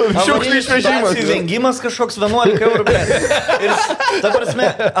šiukšlės. Šiukšlės išvežimas. Vengimas kažkoks 11 eurų, blėt. Ir, ta prasme,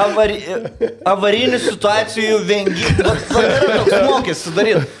 avarinių situacijų vengimas. Yra toks mokės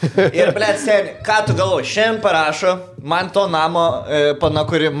sudaryt. Ir, blėt, seni, ką tu galvoji, šiandien parašo, man to namo, pana,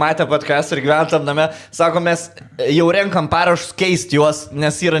 kuri matė podcast ir gyventam name, sako, mes jau renkam parašus keisti juos,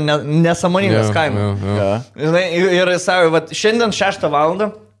 nes yra nesąmoningas kaimas. Ir sako, va, šiandien 6 valandą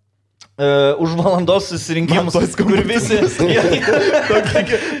už valandos susirinkimus, kur visi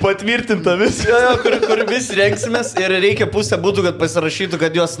patvirtinta visi, kur visi renksimės ir reikia pusę būtų, kad pasirašytų,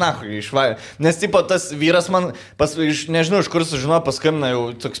 kad juos nahui išvaja. Nes tipo tas vyras man, nežinau, iš kur sužinojo, paskambina jau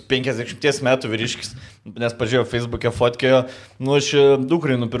toks 50 metų vyriškis, nes pažiūrėjau Facebook'e fotkėjo, nu aš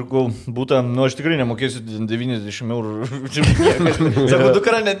dukrai nupirkau būtą, nu aš tikrai nemokėsiu 90 eurų. Sako,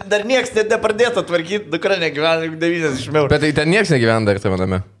 dukra, dar nieks net nepradėta tvarkyti, dukra negyvena 90 eurų. Bet tai ten nieks negyvena dar tame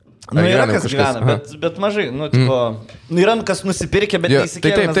name. Nu, yra kas gyvena, bet mažai, nu, tipo, yra kas nusipirkė, bet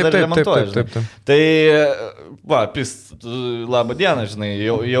neįsikėlė, nes dar remontuoja. Tai, va, labą dieną, žinai,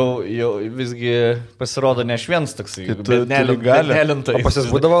 jau visgi pasirodo ne aš vienas toksai, bet nelintai. O pas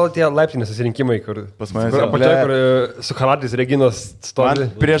jis būdavo tie laiptinės susirinkimai, kur pas manęs kur su Haladis Reginos stovi.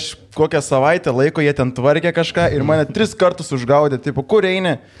 Prieš kokią savaitę laiko jie ten tvarkė kažką ir mane 3 kartus užgaudė, tipo, kur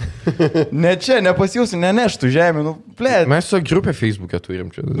eini? Ne čia, ne pas jūsų, neneštų žemė, nu, plėt. Mes su grupė Facebook'e turim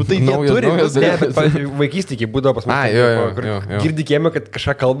čia. Nu, tai jie turi, vaikystė, kai būdavo pas mus, girdi kiemė, kad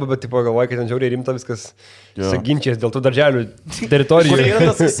kažką kalba, bet tipo galvoja, kad ten žiauriai rimta viskas ginčias dėl tų darželių teritorijų. Kur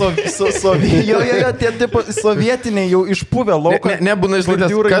yra tas tie sovietiniai jau išpuvę lauką. Nebūna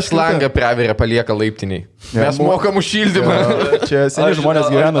išlaidęs, kas langą praveria palieka laiptiniai. Mes mokam už šildymą. Čia seni žmonės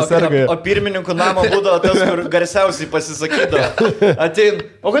gyvena sergai. O pirmininkų namo būdavo tas, kur garsiausiai pasisakydavo. Atein,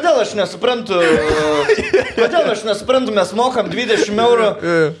 o kodėl aš nesuprantu, mes mokam 20 eurų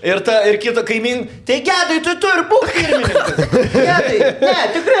ir kito kaimyn, tai Gedai, tu ir būk pirmininkas. Gedai, ne,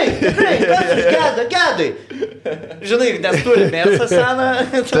 tikrai, kas Gedai. Žinai, nes turi mėsą seną.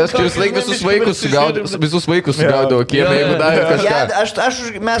 Tas kuris laik visus vaikus sugaudavo kiemė, jeigu davė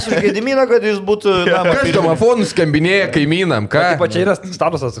kažką. Mes už Gediminą, kad jis būtų... Kas domofonų skambinėja kaimynam, ką? Taip, čia yra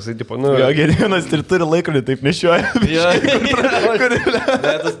statusas toksai, tipo, nu... Jo, Gediminas ir turi laikrodį, taip nešioja.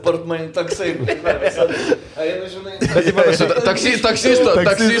 Tas portmanį toksai. Einu, žinai, Taksisto šito.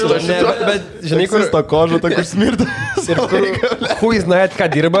 Bet, žinai, kur... Taksisto kožą, tokia smirta. Ir kur... Huiznait, ką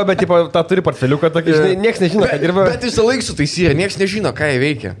dirba, bet, tipo, tą turi portfeliuką, tokį, žinai, nieks nežino, ką dirba. Bet visą laiką su tais yra, nieks nežino, ką jie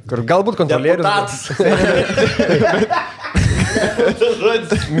veikia. Kur galbūt kontrolierius.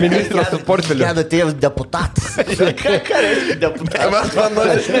 Ministras su portfeliu. Gedo tėvas deputatas. Ką reiškia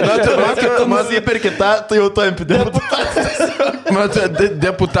deputatas? Man įperki tą, tu jau tampi deputatas. Matai,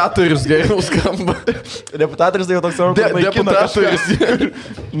 deputatorius geriau skamba. Deputatorius tai jau toks savo deputatorius.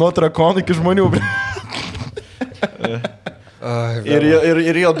 Nuo trakonų iki žmonių.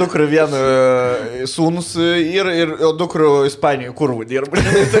 Ir jo dukra viena sūnus ir jo dukra Ispanijoje kurvų dirba.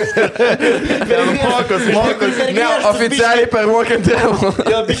 Mokos. Ne, oficialiai per mokiant tėvų.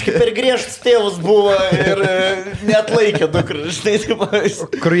 Jo, biškai per griežtas tėvus buvo ir neatlaikė dukra.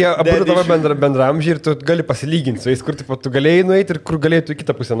 Kur jie abu tavo bendramžiai ir tu gali pasilyginti su jais, kur tu galėjai nueiti ir kur galėjai į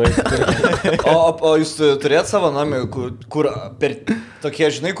kitą pusę nueiti. O jūs turėt savo namį, kur per tokie,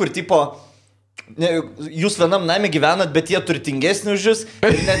 žinai, kur tipo... Jūs vienam name gyvenat, bet jie turtingesni už jūs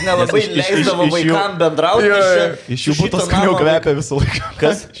ir net nelabai leisdavo vaikam bendrauti. Iš jų būtos skaniau kvepia visą laiką.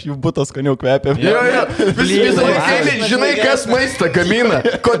 Kas? Iš jų būtos skaniau kvepia. Visą laiką, žinai, kas maistą gamina?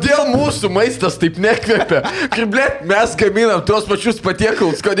 Kodėl mūsų maistas taip nekvepia? Kaip, blėt, mes gaminam tuos pačius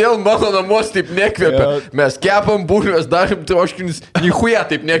patiekalus, kodėl mano namuos taip nekvepia? Mes kepam bulves, darim troškinius, nichuja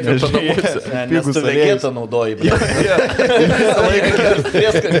taip nekvepia namuose. Nes tu vegetą naudoji. Visą laiką geras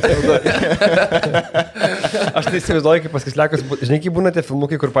prieskantis naudoji. Aš tai įsivaizduoju, kaip paskislekas, žinai, kaip būna tie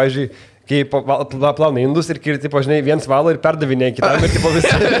filmukai, kur, pavyzdžiui, kai plauna indus ir, tipo, žinai, viens valo ir perdavinėja kitam ir, tipo, visi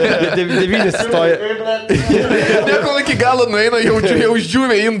devynis stoja. Nekol iki galo nueina, jau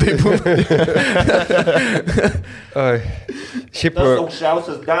išdžiūvė indai būna. Šiaip... Tas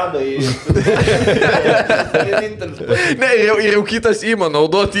aukščiausias deda į... Ne, ir jau kitas įma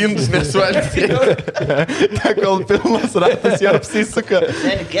naudoti indus nesvalgti. Ta kol pilnas ratas jau apsisuka.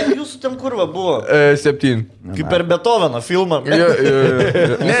 Seni, kiek jūsų ten kurva buvo? 7. Kaip per Beethoveno filmą.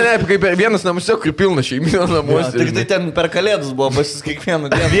 Ne, kaip vienas namuose, kur pilna šeiminio namuose. Tik tai ten per kalėdus buvo basis kiekvieną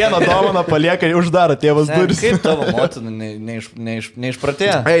dieną. Vieną dovaną palieka ir uždaro tėvas duris. Kaip tavo motina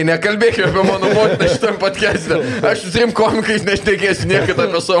neišpratėjo? Ei, nekalbėkime apie mano motiną šitam podcast'e. Aš su 3 komikais nešnekėsiu niekada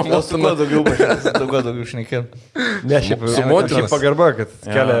apie savo motiną. Daugiau šnekėt. Ne, šiaip pagarba, kad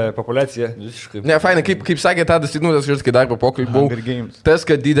kelia populiaciją. Ne, fainai, kaip sakė Tadas Ignutas, kai darbo pokalbį buvau, tas,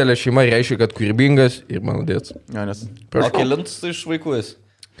 kad didelė šeima reiškia, kad kūrybingas ir maladėts. O kelintus tai iš vaikų esi?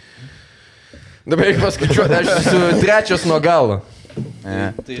 Dabar reikia paskaičiuoti, aš esu 3 nuo galo.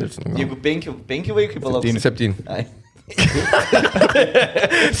 Tai jeigu 5 vaikai palauks? 7. Ai.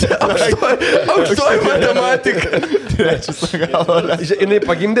 Aukštoji matematika. 3 nuo galo. Jinai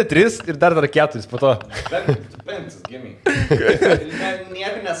pagimdė 3 ir dar 4 po to. 5 gimė.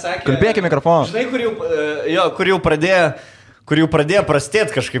 Nieko nesakė. Kalbėkime mikrofoną. Žinai, kur jau pradėjo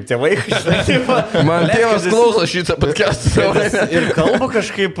prastėti kažkaip tie vaikai. Man tėvas klauso šitą podcast'ą. Ir kalba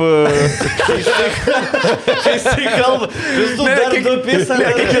kažkaip... Keistai kalba. Visų dar du pisa.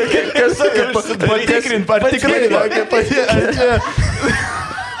 Kas sako, patikrint.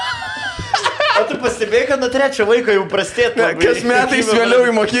 O tu pastebėjai, kad nuo 3 vaiko jau prastėtų. Kas metais vėliau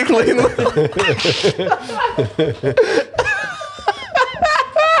į mokyklą einu.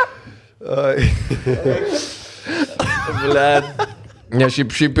 Blet. Ne,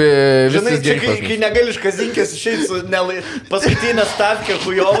 šiaip Žinai, visas gerai. kai negali iš kazinkės išeiti su paskutinę stavkę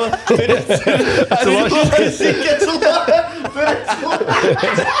Kujovą, turi atsilošti. Kazinkė atsilošti. Turi atsilošti.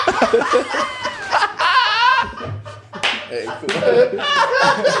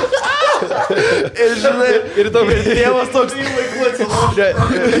 Ir žinai, ir tėvas toks laikų atsilošė.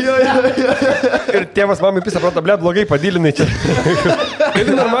 Ir tėvas mamai pisa, prata, blėt, blogai padylinai čia. Ir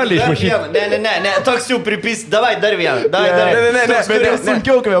normaliai išmašyti. Ne, toks jau pripys, davai dar vieną. Ne,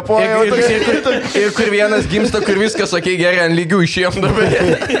 Sunkiau kvėpuoja. ir kur vienas gimsta, kur viskas, okei, gerai, ant lygių išėjom dabar.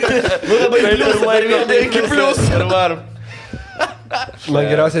 Nu labai plius, dar vieną iki plius. Ir varom. Man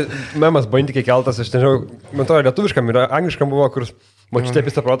geriausiai memas bandikiai keltas, aš nežinau, man to lietuviškam ir angliškam buvo, kur močiutė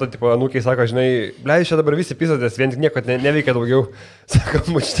pisa proto, tipo, anūkiai sako, žinai, blei, čia dabar visi pisatės, vien tik nieko neveikia daugiau. Sako,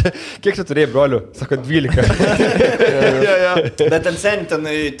 močiutė, kiek tu turėjai brolių? Sako, 12. Bet ten sen, ten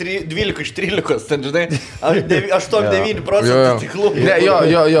 12 iš 13, ten, žinai, 8-9% tiklų. Ne, jo,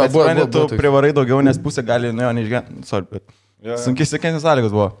 buvo. Tu privarai daugiau, nes pusė gali, nu jo, neišgyventi. Sorry, bet sunkiai sėkmės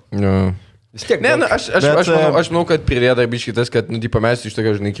sąlygos buvo. Vis tiek. Ne, aš manau, kad pridėda biškitas, kad, nu, tipo, mes iš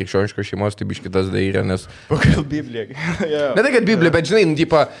tokio, žinai, krikščioniškos šeimos, tai biškitas dairė, nes... Pagal Bibliją. Ne tai, kad Biblija, bet, žinai, nu,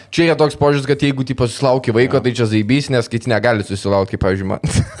 tipo, čia yra toks požiūris, kad jeigu, tipo, susilauki vaiko, tai čia zaibys, nes kiti negali susilaukti, pavyzdžiui, man.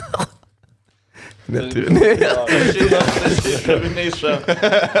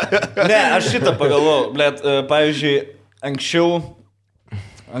 Ne, aš šitą pagalvojau, blėt, pavyzdžiui, anksčiau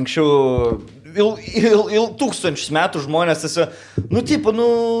tūkstančius metų žmonės tiesiog,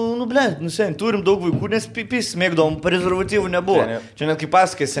 blėt, sen, turim daug vaikų, nes pipis mėgdom, prezervatyvų nebuvo. Čia net kaip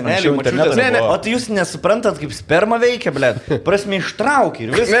pasakai senelį, mačiutės. O tai jūs nesuprantat, kaip sperma veikia, blėt. Prasme, ištraukia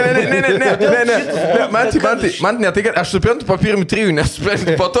ir viskas. Ne. Man ne tai, kad aš suprantu po pirmų 3,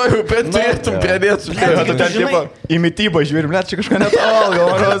 nesuprantu, po to jau turėtum pradėti suprantu. Ten tipo į mytybą žiūrim, blėt, čia kažką netaval,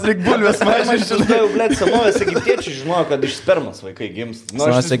 galvoju, reik bulvės mažai. Blėt, senovės egiptiečiai žinojo, kad iš spermas vaikai gimsta.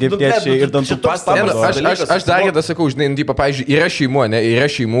 Senovės egiptiečiai ir dantų Aš dar kitą sakau, žinai, pavyzdžiui, yra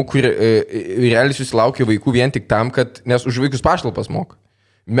šeimų, kur realiai susilaukia vaikų vien tik tam, kad, nes už vaikus pašalpas moka.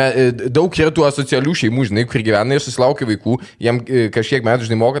 Daug yra tų asocialių šeimų, žinai, kur gyvena ir susilaukia vaikų, jam kažkiek metų,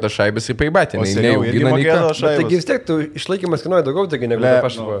 žinai, moka tas šaibas ir paibatė. Taigi vis tiek tu išlaikymas kainuoja daugiau, taigi negu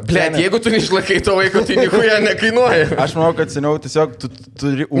pašalpa. Blet, jeigu tu neišlaikai to vaiko, tai nieko jie nekainuoja. Aš manau, kad seniau tiesiog tu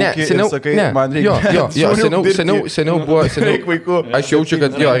turi ūkį ir sakai, man reikia. Seniau buvo, aš jaučiu,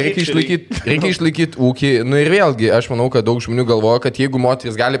 kad reikia išlaikyti ūkį. Nu ir vėlgi, aš manau, kad daug žmonių galvoja, kad jeigu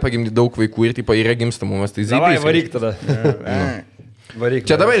moteris gali pagimdyti daug vaikų ir taip yra gimstamumas, tai zybys. Varyk tada.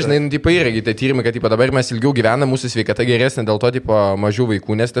 Čia dabar, žinai, yra tie tyrimai, kad dabar mes ilgiau gyvename, mūsų sveikata geresnė, dėl to mažiau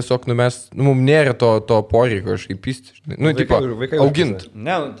vaikų, nes tiesiog mums nėra to poreikio kažkaip pisti, auginti.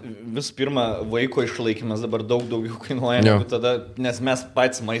 Ne, visų pirma, vaiko išlaikymas dabar daug daugiau kainuoja negu tada, nes mes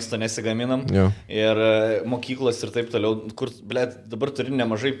patys maisto nesigaminam ir mokyklos ir taip toliau, kur, blėt, dabar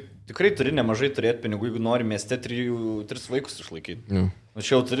tikrai turi nemažai turėti pinigų, jeigu nori mieste 3 vaikus išlaikyti.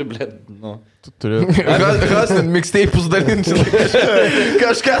 Čia jau turi, blėt, Tu turi... Kas ten mixtape'us dalinti?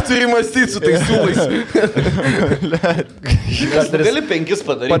 Kažką turi mąstyti su tais siūlais. Kas gali 5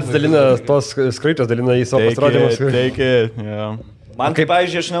 padaryti? Pats dalina tos skraitos, dalina į savo pasirodymus. Man kaip,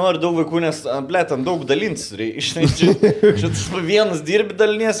 pavyzdžiui, aš nenoriu daug vaikų, nes, blėt, ant daug dalins. Šitas vienas dirbi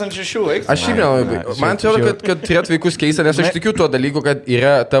dalinies ant 6 vaikų. Aš šiaip nelabai. Man atrodo, kad turėt vaikus keista, nes aš tikiu tuo dalyku, kad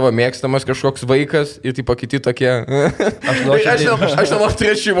yra tavo mėgstamas kažkoks vaikas ir taip kiti tokie. Aš nenoriu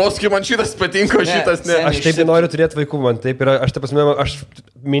turėti šeimos, kai man šitas patinka, šitas ne. Aš taip noriu turėti vaikų, man taip yra, aš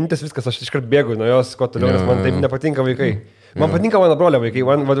mintis viskas, aš iškart bėgu nuo jos, ko toliau, nes man taip nepatinka vaikai. Man patinka mano brolio vaikai,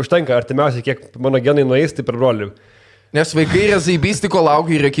 man užtenka artimiausiai, kiek mano genai nueis, tai per brolių. Nes vaikai yra zaibysti, ko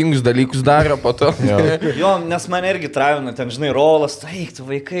laukia ir rekingus dalykus daro po to. Jo, nes man irgi travina, ten, žinai, rolas, taiktų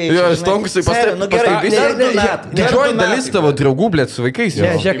vaikai. Jo, stonkusai didžioji dalis tavo draugų, blėt, su vaikais.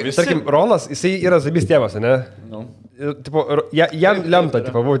 Ne, žiūrėk, tarkim, rolas, jisai yra zaibys tėvas, ne? Tipo, jam lemta,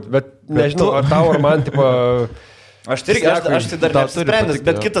 tipo, būt, bet nežinau, ar tau, ar man, tipo... Aš tai dar neapsprendęs,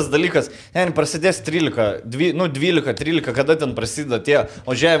 bet kitas dalykas, prasidės 12-13, kada ten prasideda tie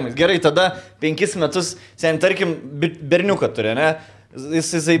ožiavimai. Gerai, tada 5 metus, tarkim, berniuką turi, ne?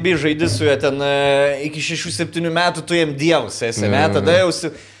 Jisai zaibi žaidži su juo ten iki 6-7 metų, tu jam dievus esi, ne? Tada jau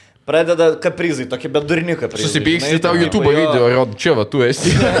pradeda kaprizai, tokie bedurni kaprizai. Susipyksti tau YouTube video, rod, čia va, tu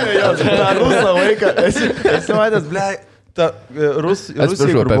esi. Jo, tą rusą vaiką, esi matęs, ble, Rusija,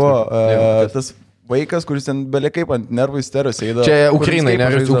 kur buvo tas... Vaikas, kuris ten beliekaip ant nervų isteros eidavo. Čia Ukrainai, ne,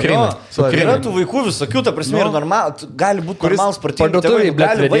 Ukraina. Yra tų vaikų visokių, ta prasme, ir gali būti normalus protingas,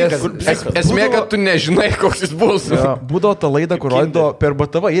 gali vaikas. Esmė, kad tu nežinai, koks jis bus. Būdavo ta laida, kur rodydavo per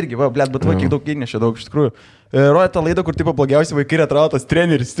BTV irgi, blėt, BTV kiek daug įnešė daug, iš tikrųjų. Rodė tą laidą, kur tipo blogiausi vaikai yra atrado tas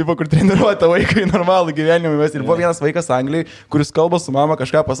treneris, tipo, kur treniruoja tą vaiką į normalų gyvenimą. Ir buvo vienas vaikas Anglijai, kuris kalba su mama,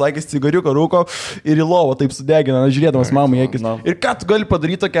 kažką pasakęs, cigariuką rūko ir į lovą taip sudegina, žiūrėdamas mamą į akis. Ir ką tu gali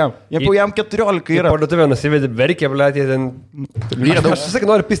padaryti tokiam? Jam 14 yra. Parduotuvė nusivedė, verkė, blėt, ten... Aš visai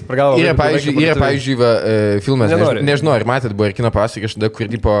noriu pist per galvą. Yra, pavyzdžiui, filmas, nežinau, ar matėt, buvo ir kino pasakė,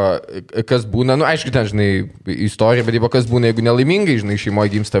 kur, tipo, kas būna, aišku, ten, žinai, istorija, bet, tipo, kas būna, jeigu nelaimingai, žinai,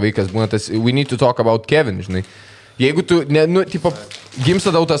 šeimoje gimsta vaikas, būna tas We Need to Talk About Kevin, žinai. Jeigu tu, tipo,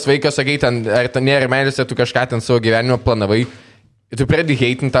 gimsta daug tas vaikas, sakai, ten, ar ten nėra meilės, ar tu kažką ten savo gyvenimo planavai, ir tu pradedi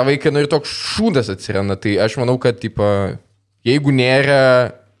heitinti tą vaiką, ir toks šūdas atsiranda, tai aš manau, kad, tipo, jeigu nėra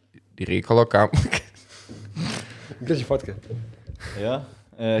reikalo, kam... Gražiai fotka. Ja.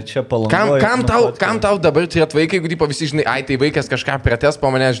 Čia Palangoj. Kam tau dabar turėt vaiką, jeigu tipo, visi žinai, tai vaikas kažką pratęs po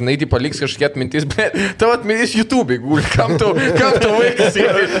mane, žinai, tipo, liks kažkiek atmintis, bet tavo atmintis YouTube, guli, kam tau vaikas,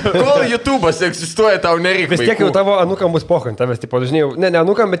 kol YouTube'as egzistuoja, tau nereikia. Vis tiek jau tavo anukam bus pohant, tavęs, tipo, dažnai, ne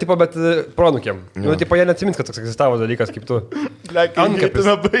anukam, bet, tipo, bet pronukėm. Nu, tipo, jie neatsimins, kad toks egzistavo dalykas, kaip tu. Ankapis.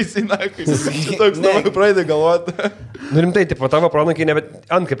 Baisiai, toks dabar pradedi galvoti. Nu, rimtai, tipo, tavo pronukiai nebet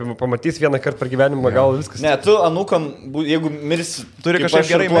ankapį pamatys vieną kartą per gyvenimą, gal viskas. Ne, tu anukam, jeigu mirsi, turi kažkaip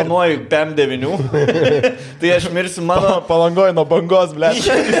gerai planuoju PM9, tai aš mirsiu mano... Palangoj nuo bangos, blėt.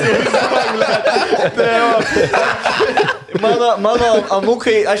 Mano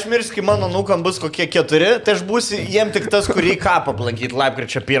anūkai, aš mirsiu, kai mano anūkam bus kokie 4, tai aš būsiu jiem tik tas, kurį kapą aplankyti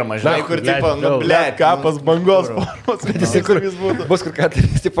lapkričio 1, žinai, kur tipo, kapas bangos formos. Bet jisai kur bus, kur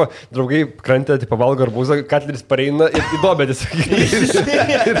Katleris, tipo, draugai krantė, tipo, valgo arbūzą, Katleris pareina ir įdobėtis.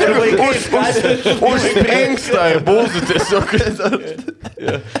 Užspringsta arbūzų tiesiog.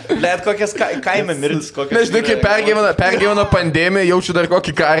 Blet, kokias kaime mirtis, kokias... Nežinai, kaip pergyvena pandemiją, jaučiu dar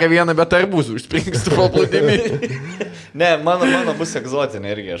kokį karą vieną, bet arbūzų užspringsta po plūdimi. Ne, mano bus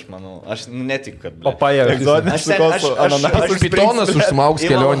egzotinė irgi, aš manau. Aš netikiu, kad... O paja, Egzotinės Aš pitonas užsmauks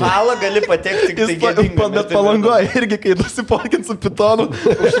kelionį. Į Valhalą gali patekti tik tai gėdingai. Bet Palangoj irgi, kai nusipolkint su pitonu,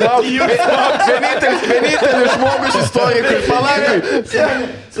 Vienintelis žmogus istorija, kur Palangoj.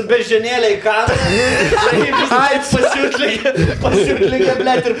 Su bežionėlė į kaną. Pasiutlygė,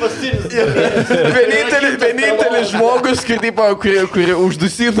 blet, ir pastinis. Vienintelis žmogus, kuri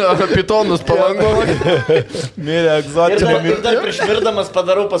uždusino pitonus Palangoj. mirė egzotinė Ir dar prieš mirdamas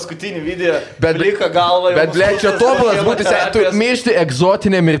padarau paskutinį video. Plika galva. Bet, ble, čia tobulas būtų, tu miršti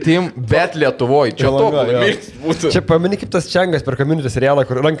egzotinė mirtim, bet Lietuvoje. Čia tobulas mirtis būtų. Čia pamini kaip tas Čengas per Community serialą,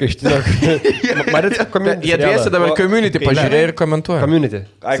 kur ranką ištino. Jie dviesi dabar Community pažiūrėjo ir komentuoja. Community.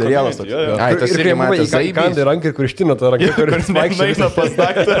 serialas toks. Ai, tas irgi matė zaibys. Kandai rankai, kur ištino tą ranką, kur Vaikščiai pas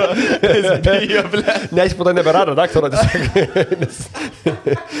daktarą. Bijo, ble. Ne, jis po to neberado daktaro.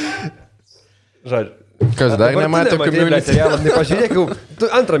 Žodžiu. Kas dar nematė Community? Pažiūrėk, tu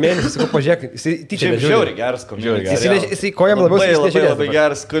antrą mėnesį, sakau, pažiūrėk, jisai tyčia nežiūrė. Žiauriai geras komentaras. Jisai kojam labiau nežiūrė. Labai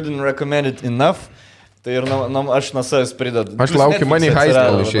geras, couldn't recommend it enough. Tai ir aš nuo savęs pridedu. Aš laukiu Money Heist,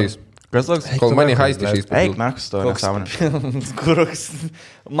 kol išeis. Kas toks? Kol Money Heist išeis. Eik, nakus to nesąmonė. Kuroks.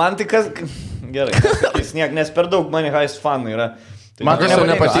 Man tai kas... Gerai, nes per daug Money Heist fanų yra. Man kas tau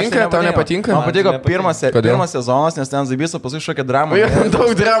nepatinka? Tau nepatinka? Man patiko pirmas sezonas, nes ten Zaibys paskui šokia dramą.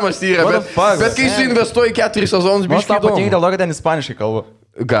 Daug dramos yra, bet kai suinvestuoji 4 sezonus, man tau patinka dėl to, kad ten ispaniškai kalba.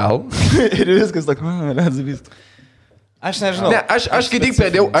 Gal. Ir viskas tak, Zaibys. Aš nežinau. Ne, aš kai tik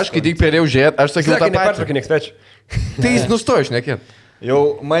pradėjau žiūrėti, aš sakiau tą patį. Tai jis nustojo šnekėti.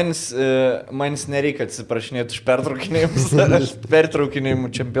 Jau manis nereikia atsiprašinėti už pertraukinėjimus, aš pertraukinėjimų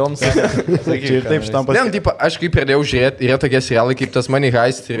čempionus. Taip, šitam Ne, taip, aš kai pradėjau žiūrėti, yra tokie serialai kaip tas Money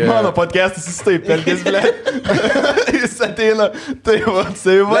Heist. Mano podcastas jis taip, pelkės, ble. Jis ateina, tai va,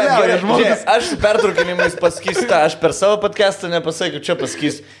 savivaliauja žmogus. Aš su pertraukinimais pasakysiu tą, aš per savo podcastą nepasakiau, čia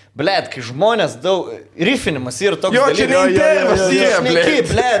pasakysiu. Blet, kai žmonės daug... Rifinimas yra toks dalykas. Jo, čia ne intervas yra,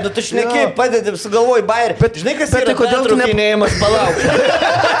 blet. Tu šneki, padedi, sugalvoji bairį. Bet žinai, kas yra pertraukinėjimas, palauk.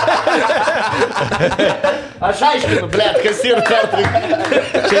 Aš aiškinu, blet, kas yra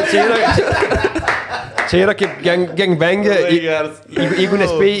pertraukinėjimas. Čia yra kaip gangbangė, jeigu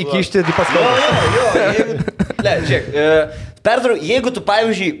nespėjai įkišti, tai paskalbas. Blet, žiūrėk, jeigu tu,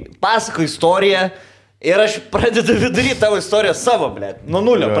 pavyzdžiui, pasako istoriją, ir aš pradedu vidury tavo istoriją savo, blėt. Nuo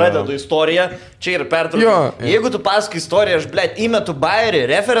nulio pradedu istoriją, čia ir pertraukiu. Jeigu tu pasakai istoriją, aš, blėt, įmetu bairį,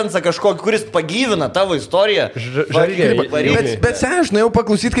 referencą kažkokį, kuris pagyvina tavo istoriją. Bet aš norėjau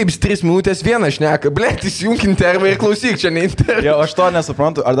paklausyti, kaip 3 minutės vieną šneka. Blėt, įsijunk intervą ir klausyk, čia ne intervą. Jo, aš to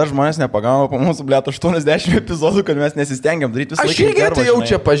nesuprantu, ar dar žmonės nepagauna po mūsų, blėt, 80 epizodų, kad mes nesistengiam daryti visą laiką. Aš irgi tai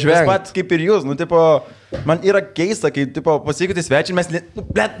jaučia pažvelgti. Tas pats kaip ir jūs, nu, tipo, man yra keista, kai, tipo, pasikutai svečiai, mes,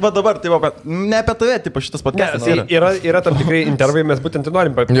 blėt, va dabar, tipo, ne apie tave, tipo, šitas podcastas yra. Yra tam tikrai intervai, mes būtent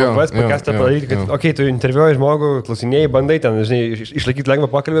norim podcastą padaryti, kad, okei, tu interviuoji žmogų, klausinėjai, bandai ten, žinai, išlaikyti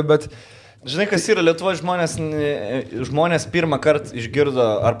lengvą pokalbį, bet... Žinai, kas yra Lietuvoje žmonės pirmą kartą išgirdo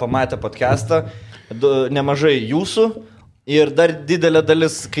ar pamatė podcastą, nemažai jūsų. Ir dar didelė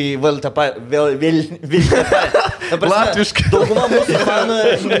dalis, kai vėl tą Latviškai. Dauguma mūsų fanų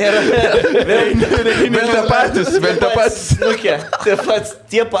nėra vėl tą patys. Snukė.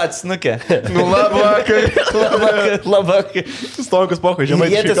 Tie patys snukė. Nu, Labak. Stonkus pokai,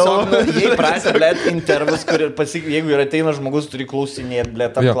 žemai. Jie tiesiog, jie įpratę, blėt, intervus, kur ir jeigu ir ateina žmogus, turi klausinėti,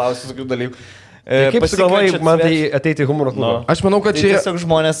 blėt, apklausti tokių dalykų. Kaip sugalvojai man tai ateiti į humoro klubą? Aš manau, kad čia... Tiesiog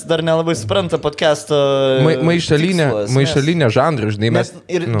žmonės dar nelabai supranta podcast'o maišalinė žanrų, žinai, mes...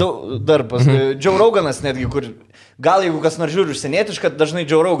 Ir dar pas... Joe Roganas netgi, kur... Gal jeigu kas nors žiūri užsienietišką, dažnai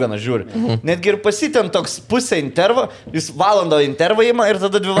Joe Roganas žiūri. Netgi ir pasitėm toks pusę intervo, jis valandą intervą įma ir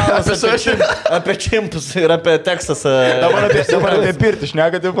tada 2 valandas apie čimpus ir apie Teksasą. Dabar apie pirtį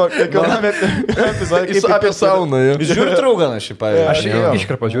šneka, tipo, apie sauną. Jūs žiūrit Roganą šį pavyzdį? Aš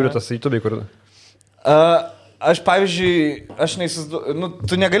iškarpą žiūriu tas YouTube, kur... Aš, pavyzdžiui,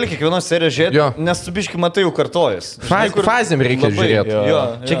 tu negali kiekvienos serijos žiūrėti, nes tu biškai matai jau kartojas. Fazėm reikia žiūrėti.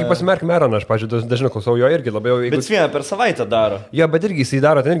 Čia kaip pasimerk Meroną, aš, pažiūrėjau, dažnai klausau jo irgi labai jau... Bet vieną per savaitę daro. Jo, bet irgi jisai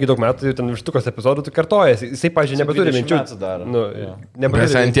daro, ten irgi daug metų, ten virštukos epizodų, tu kartojas. Jisai, pažiūrėjau, nebeturi minčių.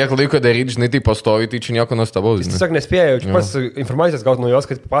 Nes ant tiek laiko daryti, žinai, tai pastovi, tai čia nieko nuostabaus. Jis tiesiog nespėjo, pas informacijos gauti nuo jos,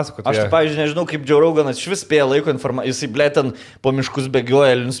 kad papasakotų. Aš, pavyzdžiui, nežinau, kaip Joe Roganas švis spėja laiko informaciją. Jisai, blė, ten po miškus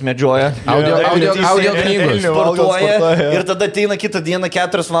bėgioja, elnius medžioja. Audio knygos. Sportuoja ir tada ateina kitą dieną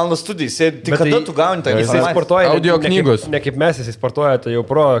 4 valandas studijas. Tai kada tu gauni tą informaciją? Jisai sportuoja audio knygos. Ne kaip mes, jisai sportuoja, tai jau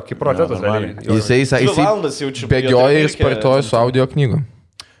kaip pro atletas. Jisai bėgioja ir sportuoja su audio knygom.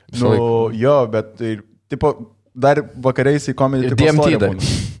 Jo, bet tipo, dar vakariais į komedį. DMT dar.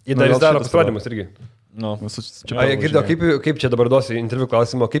 Jis daro pasirodymus irgi. Girdėjau, kaip čia dabar duosiu interviu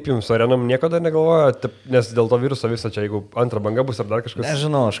klausimą, kaip jums su arenom nieko dar negalvoja, nes dėl to viruso viso čia, jeigu antra banga bus ar dar kažkas.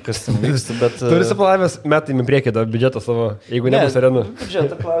 Nežinau, aš kas ten vyksta, bet... Turi suplanavęs metai į priekį dar biudžetą savo, jeigu nebus arenų.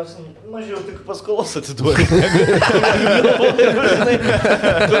 Biudžetą klausim, mažiau tik paskolos atiduoti.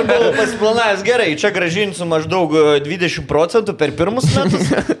 Tur buvau pasiplanavęs gerai, čia gražinsiu maždaug 20% per pirmus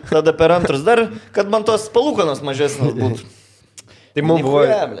metus, tada per antrus dar, kad man tos palūkanos mažesnės būtų. Tai mums buvo,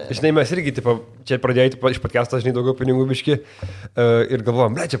 žinai, mes irgi, tipo, čia pradėjai iš podcast'o, žinai, daugiau pinigų biški ir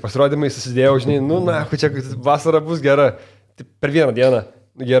galvojom, ble, čia pasirodymai susidėjau, žinai, čia vasara bus gera, tai per vieną dieną,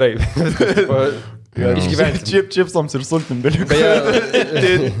 gerai, išgyventi. Čipsoms ir sultim galiu.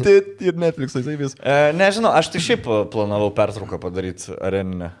 Ir Netflix'ai, tai vis. Nežinau, aš tai šiaip planavau pertrauką padaryti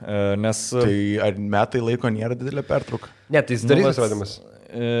areninę, nes... Tai ar metai laiko nėra didelė pertrauka? Ne, tai jis darys pasirodymus.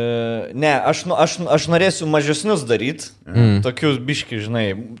 Ne, aš norėsiu mažesnius daryti, tokius biški, žinai,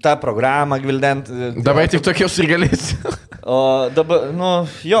 tą programą gvildent. Dabar tik tokius ir galėsi. O dabar,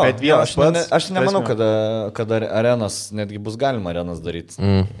 aš nemanau, kad arenas, netgi bus galima arenas daryti.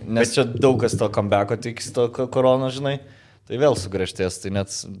 Nes čia daug kas to comebacko tikisi, to korona, žinai, tai vėl sugriežtės, tai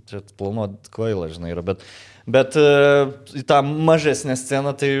net čia planuot kvaila, žinai, yra, bet į tą mažesnę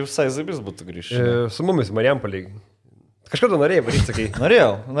sceną tai visai zabis būtų grįžti. Su mumis Marijampolė. Kažkada norėjai varyti, sakai.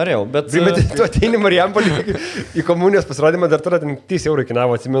 Norėjau, bet... Bet tu ateini Marijampolį į komunijos pasirodymą, dar turi 3 eurų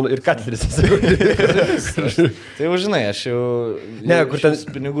kainavo, atsimenu, ir Katleris. Tai jau žinai, aš jau... Ne, kur ten...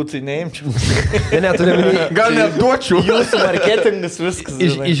 Pinigų tai neimčiau. Ne, tu nemini... Gal net duočiau. Jūsų marketingas viskas.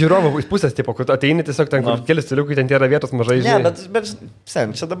 Iš žiūrovo pusės, tipo, kur ateini tiesiog ten, kur kelias celiukai, ten yra vietos mažai. Ne, bet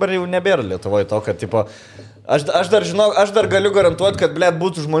sen, čia dabar jau nebėra Lietuvoje to, kad, tipo... Aš dar galiu garantuoti, kad, blėt,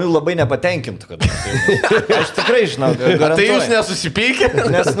 būtų žmonių labai nepatenkintų. Aš tikrai žinau, garantuoju. Tai jūs nesusipykė?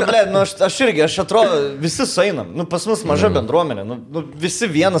 Nes, blėt, aš atrodo, visi sueinam. Pas mus maža bendruomenė. Visi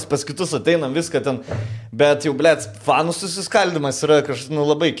vienas pas kitus ateinam, viską ten. Bet jau, blėt, fanų susiskaldimas yra kažkas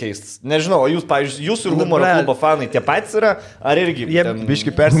labai keistas. Nežinau, o jūs, pavyzdžiui, jūsų ir humoro klubo fanai tie patys yra? Ar irgi? Jie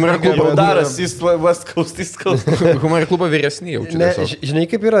biški persimėgė. Jau daras, West Coast, East Coast. Humoro klubo vyresni jau čia. Žinai,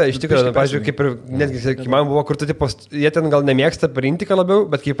 kaip yra, iš tikrųjų, pavyzdžiui, kaip ir netgi, man buvo, kur tu, tipo, jie ten gal nemėgsta printiką labiau,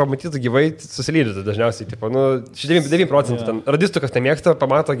 bet kai pamatytų gyvai, susilydytų dažniausiai, tipo, 9% ten. Radistukas nemėgsta,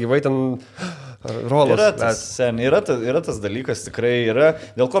 pamato gyvai ten rolas. Yra tas dalykas, tikrai yra,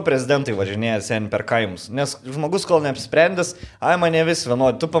 dėl ko prezidentai važinėja sen per kaimus. Nes žmogus, kol neapsprendęs, mane vis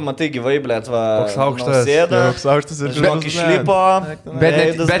vienodi, tu pamatai gyvai, blėt, va, koks aukštas ir žinok išlipo. Bet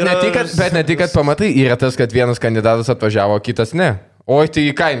ne tik, kad pamatai, yra tas, kad vienas kandidatas atvažiavo, kitas ne. Oi, tai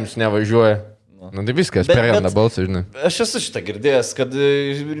į kaimus nevažiuoja. Nu tai viskas, perėmda balsą, žinai. Aš esu šitą girdėjęs, kad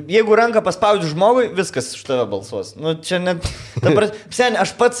jeigu ranką paspaudžiu žmogui, viskas už tave balsuos. Nu čia net... Dabar, sen, aš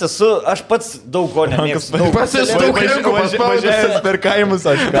pats daug ko nemėgstu. Pats esu daug rankų paspaudęs per kaimus,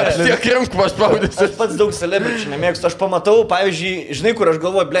 aš tiek rankų paspaudęs. Aš pats daug celebričių nemėgstu. Aš pamatau, pavyzdžiui, žinai, kur aš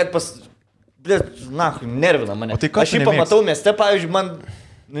galvoju, blėt, nervina mane. Aš jį pamatau mieste, pavyzdžiui, man...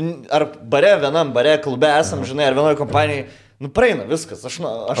 Ar bare, vienam bare, klube esam, žinai, ar vienoje kompanijai. Praeina viskas, aš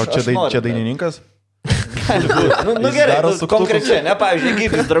noriu. Čia dainininkas? Gerai, konkrečiai, ne, pavyzdžiui,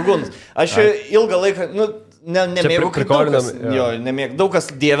 Gytis Dragūnas. Aš ilgą laiką, nemėgau, kaip daug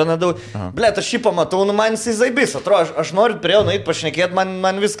kas dievina, blėt, aš jį pamatau, man jisai zaibys, atrodo, aš noriu prie jo nueiti pašnekėti,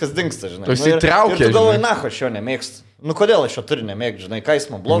 man viskas dingsta, žinai. Tu jisai traukia, ir tu galvoji, na, aš jo nemėgstu. Kodėl aš jo turiu nemėgti, žinai, ką jis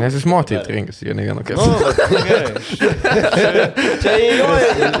man blogai? Nes jis moteriai trinkasi, ne vieną kartą.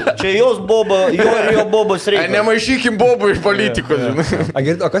 Čia jos bobo, jo ir jo bobos reikia. Nemaišykim bobo iš politikos,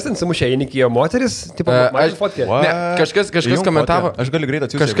 žinai. O kas ten sumušė, įnikėjo moteris? Kažkas komentavo. Aš galiu greit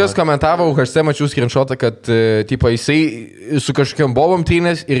atsiųsti. Kažkas komentavo, UHC mačiau screenshotą, kad jisai su kažkokiam bobom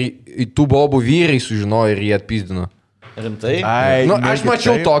trynės ir tų bobų vyrai sužinojo ir jie atpyzdino. Rimtai? Ai, Nu, aš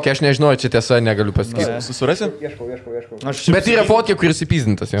mačiau taip. tokį, aš nežinau, čia tiesa, negaliu pasakyti. Susirasi? Ieškau. Bet yra fotkė, kuris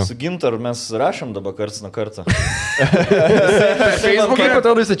įpyzdintas jau. Su Gintaru mes rašom dabar karts nuo karto. Facebook'e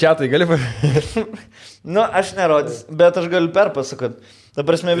atrodo visi čiatai, gali... Nu, aš nerodys, bet aš galiu perpasakot. Ta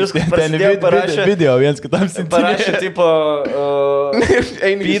prasme, viskas Ten prasidėjo, parašė... video viens kitam Parašė, tipo...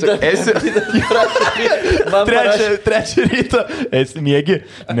 Eini, esi. Man parašė... Trečią rytą. Esi miegi?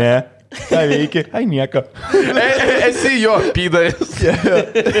 Ne. Ką veiki? Ai, nieko. Esi jo, pydaris.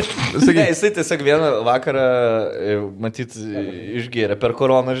 Ne, jisai tiesiog vieną vakarą, matyt, išgėrė per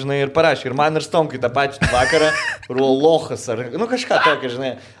koroną, žinai, ir parašė. Ir man ir Stomkai tą pačią vakarą, Ruolohas ar, nu kažką tokio,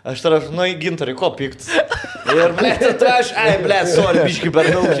 žinai. Aš tarašu, nu į Gintarį, ko piktas. Ir, blėt, atraš, ai, blėt, sorry, biški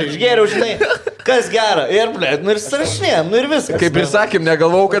per daug čia išgėriau, žinai, kas gera. Ir, blėt, nu ir sarašinėjom, nu ir viskas. Kaip ir sakėm,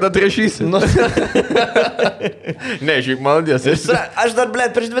 negalvau, kad atrašysi. Nu, Ne, šiaip maldės. aš dar,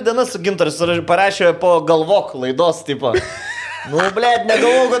 blėt, prieš 2 dienas su Gintaris parašė po galvok laidos, tipo. Nu, blėt,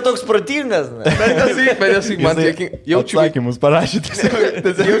 negalvau, kad toks protingas. Bet nesakyk, man jaučiu Atsakymus parašyti.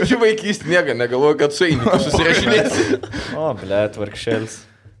 Jaučiu vaikystį, negalvoju, kad su Einiku susirašinėsi. O, blėt, vargšėlis.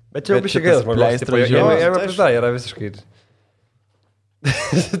 Bet čia jau biškai gaidas, žmogus. Tipo, jame prizda yra visiškai...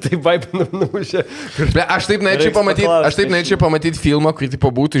 Tai vaip numušė. Aš taip norėčiau pamatyti filmą, kur tipo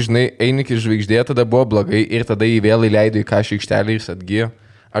būtų, žinai, Einikis žvaigždė, tada buvo blogai ir tada jį vėl įleido į kažką aikštelį ir jis atgijo.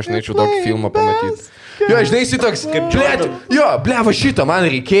 Aš norėčiau tokį filmą pamatyti. Jo, žinai, jis toks, kaip bleva šito, man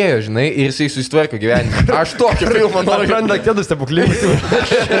reikėjo, žinai, ir jisai susitvarko gyvenimą. Aš tokį filmą noriu. Atranda kėdus stebuklingus.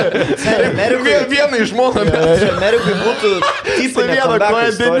 Vieną iš žmoną. Amerikai būtų tipinė comeback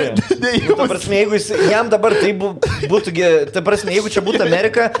istorija. Nu, ta prasme, jeigu jam dabar tai būtų, ta prasme, jeigu čia būtų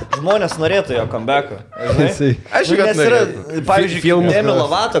Amerika, žmonės norėtų jo comebacko. Aš Nes yra, pavyzdžiui, Demi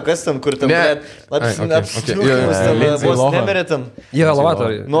Lovato, kas ten, kur ten, apsliūkimas ten, vos nemirė ten. Yra Lovato.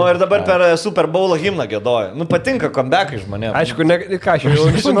 Nu ir dabar per Super Bowl'o himną gėdoja. Nu patinka comebackai žmonėms. Aišku, ne, ką aš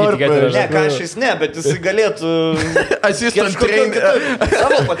jau noriu tikėti. Ne, ką aš ne, bet jis galėtų... Assistant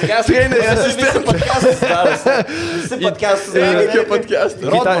Savo podcast'ą. Visi podcast'us daro. Visi podcast'us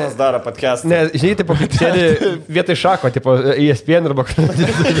daro. Rotanas daro podcast'ą. Ne, žinai, tipo, kaip sėdi vietoj šako, tipo, ESPN arba...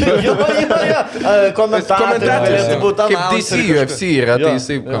 Jo, komentatoriai galėtų būti kaip DC, UFC yra, tai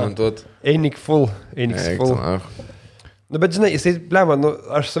jisai komentuot. Einik full. Nu, bet žinai, jisai, blema, nu,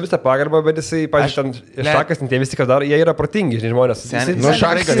 aš su visą pagarbą, bet jisai, pažiūrėjau, ten šakas, tie visi, kas daro, jie yra protingi, žinai, žmonės. Nu,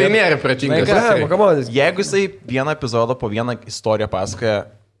 šakas tai nėra protingas. Jeigu jisai vieną epizodą po vieną istoriją pasakoja,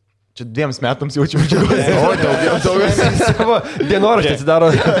 čia 2 metams jaučiu džiaugiuosi. O, daugiau. Savo dienoraštį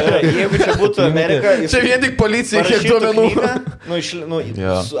atsidaro. Jeigu čia būtų Amerika... Čia vien tik policija, kiek duomenų.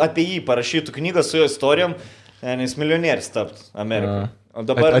 Apie jį parašytų knygą su jo istorijom, jis milijonierius taptų Amerikoje. O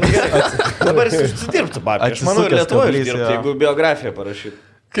dabar jis užsidirbtų, babė. Aš manau, ir Lietuvoje uždirbtų, jeigu biografiją parašytų.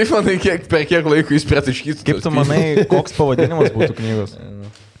 Kaip manai, per kiek laiko jis pritaškytų? Kaip tu manai, koks pavadinimas būtų knygos?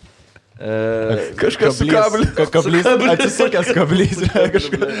 Kažkas su kabliu. Kablys, atsisukęs kablys.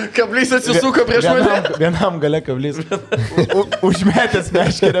 Kablys atsisuko prieš mane. Vienam gale kablys. Užmetęs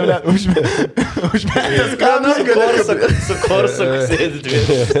meškerę, užmetęs kablys. Su korsaku sėdi dvi.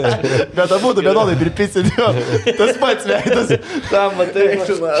 Bet būtų vienodai pripisidėjo. Tas pats veidas. Tam, matai,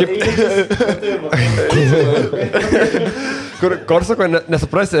 Kur Korsako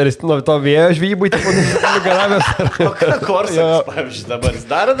nesuprasi, ar jis nuo to vėjo žvejybui, tipo, nugaravęs. O ką Korsakas, pavyzdžiui, dabar jis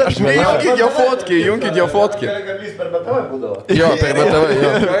daro dar? Junkit jo fotki. Kablys per BTV būdavo. Jo, per BTV,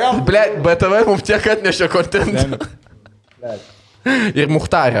 jo. Ble, BTV mums tiek atnešė kontentą. Ir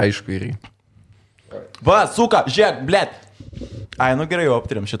Muhtarė, aišku, ir. Va, suka, žiūrėk, blėt. Ai, nu gerai, jau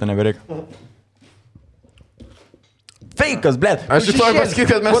aptariam, šitą nebereikia. Feikas, blėt. Aš iš noriu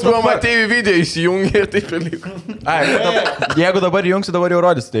pasakyti, kad mes buvom atėjų video įsijungę ir taip ir liko. Ai, jeigu dabar jungsiu, dabar jau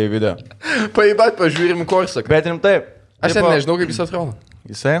rodysiu tai video. Paibat, pažiūrim Korsaką. Bet rimtai. Aš net nežinau, kaip jis atrodo.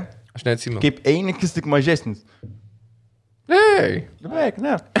 Jisai? Aš neatsimenu. Kaip Einikis, tik mažesnis. Ei. Beveik,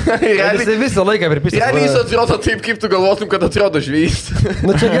 ne. Jisai visą laiką pripistė. Realiai jis atrodo taip, kaip tu galvotum, kad atrodo žvėjys.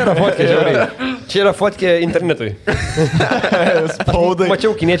 Nu čia gera fotkė, žiauriai. Čia yra fotkė internetui. Spaudai.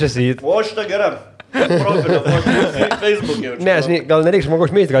 Mačiau kiniečiasi į... O šitą gerą. Profilio fotkė. Facebook'e. Ne, žinai, gal nereikia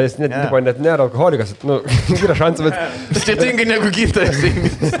žmogaus mėgti, gal jis net nėra alkoholikas. Nu, yra šansų, bet... Skirtingai negu Gintaras.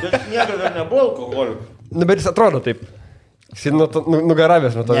 Bet niekada nebuvo alkoholikų. Nu, bet jis atrodo taip. Jis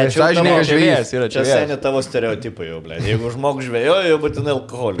nugaravęs nuo to. Ne, čia Sąžiningas žvejys yra Čia seni tavo stereotipai jau, blė. Jeigu žmogus žvejoja, jau būtinai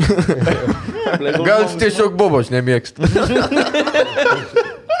alkoholikas. Gal jis tiesiog bobos nemėgsta.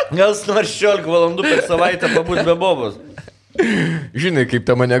 Gal jis nors 16 valandų per savaitę pabūt be bobos. Žinai, kaip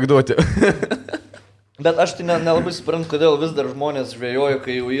tam anekdotė. Bet aš tai nelabai suprantu, kodėl vis dar žmonės žvejoja,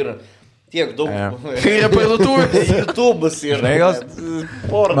 kai jau yra tiek daug. Kai yra parduotuvės. YouTube'as yra.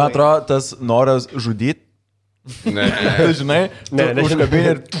 Man atrodo, tas noras žudyti Ne. Tu žinai, užkabini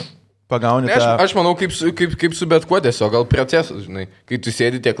ir pagauni Ne, tą... aš manau, kaip su bet kuo tiesiog, gal procesas, žinai, kai tu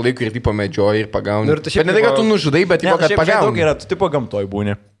sėdi tiek laiko ir tipo medžioji ir pagauni. Nu, ir tu šiaip Bet ne tai, kad tu nužudai, bet tipo, kad Daug pagauni. yra, tu tipo gamtoj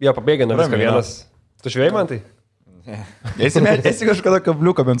būni. Jo, pabėgė nuo viską Ramiai, vienas. Tu švėjai man tai? Esi kažkada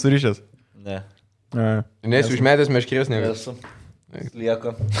kabliuką bent surišęs. Ne. Nesi užmetęs meškės, ne vis. Esu.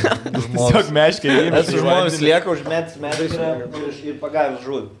 Lieka. Tiesiog meškė. Esu žmogus, lieka užmetęs medžius ir pagavęs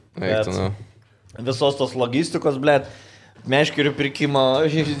žuvį. Eik, nu. Visos tos logistikos, blėt, meškerių pirkimo,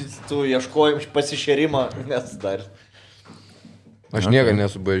 tų ieškojimų, pasišėrimo, nes dar. Aš niekada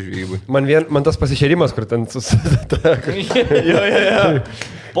nesu buvęs žvejybui. Man tas pasišėrimas, kur ten Jo.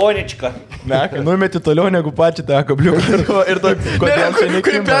 Ponička. Ne, kai numeti toliau negu pačią tą kabliuką. Ir to, kodėl čia Kaip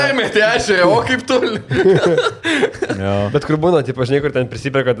nekimba. permėti ešerę, o kaip toli. Bet kur būna, tipo, žinai, kur ten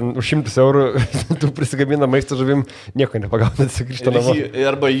prisiperka už 100 eurų, tu prisigamina maisto žuvim, nieko nepagauna, sugrįžta namo.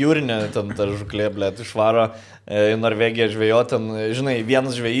 Arba jūrinė, ten ta žuklė, blėt, išvaro į Norvegiją žvejot, ten, žinai,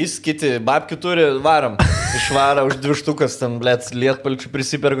 vienas žvejys, kiti babkių turi, varom. Išvaro už 2 štukas, ten, blėt, lietpalčių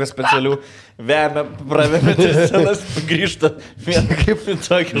prisiperka specialių, vemia, pravemia 3 senas, grįžta. Kaip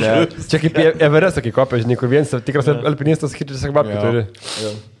tokį žuvį. Čia kaip Everestą, kai kopia, žinai, kur vienas tikras alpinistas, kiti tiesiog babkių turi.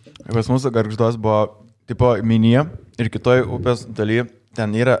 Pas mūsų gargždos buvo, tipo, minija ir kitoj upės daly.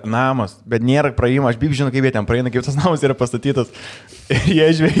 Ten yra namas, bet nėra praėjimo, aš kaip žinau, kaip jie ten praeina, kaip tas namas yra pastatytas. Ir jie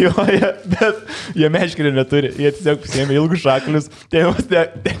žvejoja, bet jie meškerių neturi. Jie tiesiog pasiėmė ilgus šaklius.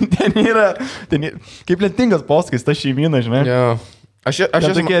 Ten yra, kaip lentingas posakis, ta šeimyna, žinai. Jo. Aš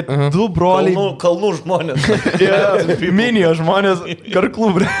Ten tokie 2 broliai. Kalnų žmonės. Minijo žmonės,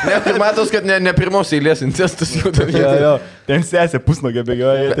 karklų. Ne, matos, kad ne pirmos eilės incestas jau ten. Jo. Ten sesė pusnogė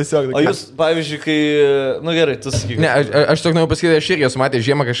bėgioja. Tiesiog. O jūs, pavyzdžiui, kai... Nu gerai, tu sakyk. Ne, aš tiesiog noriu pasakyti, aš irgi esu matęs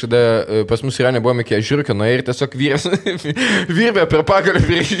žiemą kažkada pas mus yra nebuvome iki žiūrkio, nu ir tiesiog vyras virbė per pagalį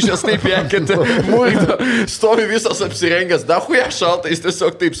vyrišės taip jankėte, mūrito, stovi visas apsirengęs, dahuja šalta, jis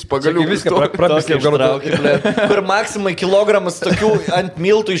tiesiog taip su pagaliu. Viską prapiskė Traukė, kur maksimai kilogramas tokių ant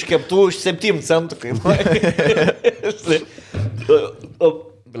miltų iškeptų už 7 centų kainuoja.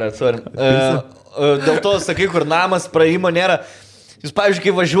 Blet, sorry. Dėl to sakai, kur namas praėjimo nėra. Jūs, pavyzdžiui,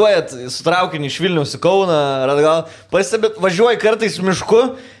 kai važiuojat su traukiniu iš Vilniaus į Kauną, ar atgal, pastebėt, važiuoji kartais mišku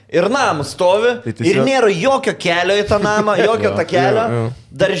ir namas stovi ir nėra jokio kelio į tą namą, jokio takelio,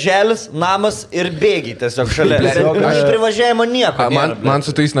 darželis, namas ir bėgiai tiesiog šalia. Aš privažiavimo nieko. Man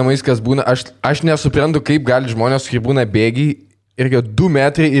su tais namais, kas būna, aš nesuprantu, kaip gali žmonės, kai būna bėgiai ir 2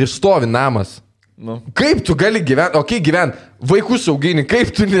 metrai ir stovi namas. Nu. Kaip tu gali gyventi, gyventi, vaikus augini, kaip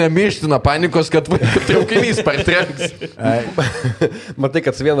tu nemirština panikos, kad traukinys partrenks. Matai,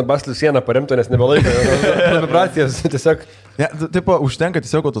 kad su vienu basliu sieną paremtų, nes nebelaiko vibracijas, tiesiog. Ne, taip, užtenka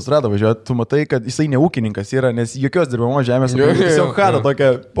tiesiog autostradą važiuoti, tu matai, kad jisai ne ūkininkas yra, nes jokios dirbamos žemės, tiesiog hada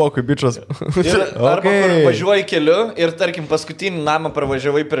tokia pokui bičios. Arba kur važiuoji keliu ir, tarkim, paskutinį namą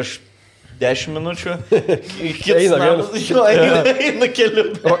pravažiavai prieš 10 minučių. Eina keliu.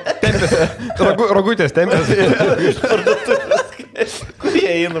 Rogutės tempės. Kur jie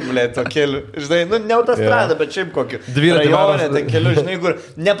eina, blė, to keliu. Žinai, nu, ne autostrada, bet šiaip kokį. Rajonė, ten keliu, žinai, kur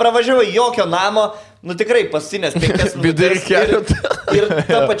nepravažiavai jokio namo, nu tikrai pasinės 5 minutės. Ir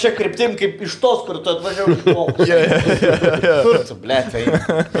ta pačia kryptim, kaip iš tos, kur tu atvažiavai iš to. Kur tu, blė, tai eina?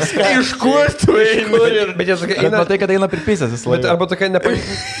 Iš kur tu eini? Bet jie tokia Bet eina. matai, kad eina pripysęs jis laikas. Arba tokia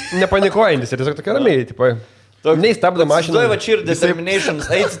nepanikuojantis ir tiesiog tokia ramiai, tipo. Nei stabdo mašiną. Suduoja va čia ir determinations,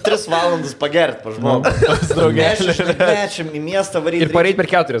 eiti 3 valandas pagerti pa žmogų. Nešiam į miestą varyti. Ir pareit per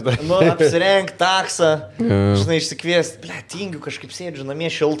 4 dar. Nu, apsirenk, taksą, žinai, išsikviesti. Ble, tingiu, kažkaip sėdžiu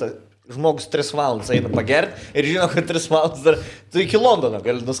namie šiltą. Žmogus 3 valandas eina pagerti ir žino, kad 3 valandas dar... Tu iki Londono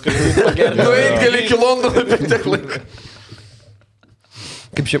gali nuskalbėti pagerti. Nu, gali iki Londono per tiek laiko.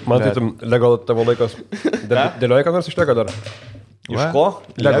 Kaip šiaip, man tai Lego tavo laikos. Dėlioji, ką nors iš Lego dar? Iš ko?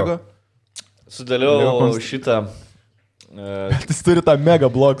 Lego. Sudėliau šitą... Jis turi tą mega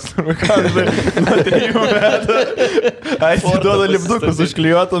blogs. Nuo 3 metų. Jis duoda lipdukus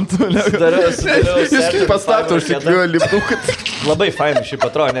užklijuotant. Jis kaip pastato užsiklijuoja lipdukus. Labai fainai šiaip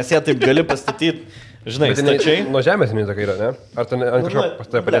atrodo, nes jie taip gali pastatyti, žinai, stačiai. Nuo žemės jinai tokia yra, ne? Ar ten ant kažko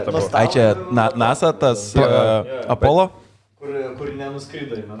pastoja padėta buvo? Ai, čia NASA, tas Apollo? Kur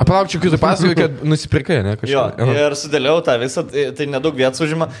nenuskrido į mane. Palauk, čia kai tu pasakoji, kad nusipirkai, ne? Jo, ir sudėliau tą visą, tai nedaug vietos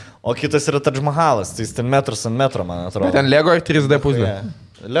užima, o kitas yra Tadž Mahalas, tai jis ten metras ant metro, man atrodo. Ten Lego ar 3D puzlė?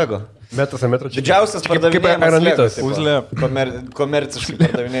 Lego. Metras ant metro čia. Didžiausias pardavinėjimas Lego. Puzlė. Komerciškai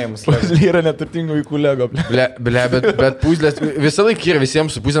pardavinėjimas Lego. Puzlė yra neturtingų vaikų Lego. Bet puzlės visą laiką yra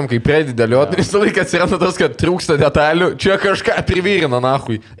visiems su puzėm, kai pradedi dėlioti, visą laiką atsiranda tas, kad trūksta detalių, čia kažką privyrina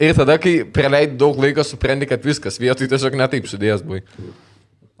nahui. Ir tada, kai praleidi daug laiko, supranti, kad viskas vietoj tiesiog netaip sudėjęs buvai.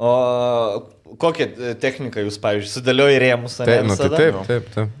 O kokią techniką jūs, pavyzdžiui, sudėlioji rėmus, ne? Taip,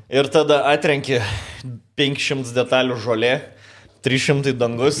 taip. Ir tada atrenki 500 detalių žolė, 300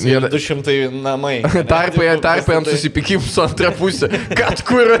 dangus ir 200 namai. Tarpai ant susipykimų su antra pusė. Kad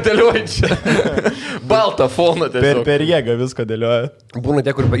kur dėlioji čia? Baltą foną tiesiog. Per jėgą viską dėlioja. Būna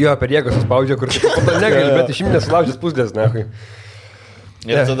tie, kur per jėgą suspaudžia, kur negali, bet išiminės laužės pusdės, nehui.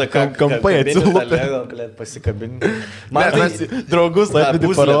 Ir tada kampai atsilupė. Pasikabinti. Man tai draugus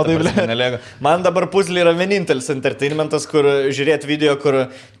atvidį parodai, ble. Man dabar puzlė yra vienintelis entertainmentas, kur žiūrėt video, kur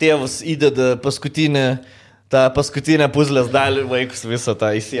tėvus įdeda paskutinę puzlės dalį, vaikus visą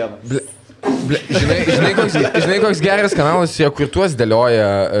tą į sieną. Žinai, koks geras kanalas, kur tuos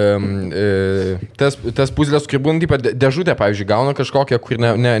dėlioja tas puzlės, kur būna taip, dėžutė, pavyzdžiui, gauna kažkokią, kur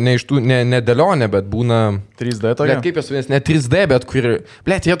nedėlionė, bet būna 3D tokia. Bet kaip jas vadinasi, ne 3D, bet kur,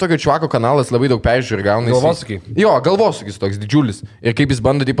 jie tokio čuvako kanalas labai daug peržiūrų gauna. Galvosūkiai. Jo, galvosūkis toks didžiulis. Ir kaip jis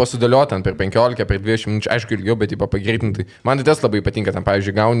bando tipo sudėlioti per 15, per 20 minučių, aišku, ilgiau, bet tipo pagreitinti. Man tai tas labai patinka, ten,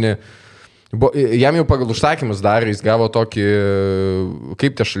 pavyzdžiui, gauni. Jam jau pagal užsakymus darė, jis gavo tokį,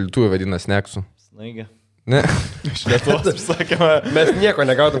 kaip tie šalituvai vadina, sneksų. Snaigė. Ne. Iš Lietuvos, taip sakėme. Mes nieko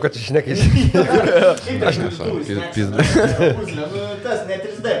negautum, kad išnekės. Aš nežinau. Tas ne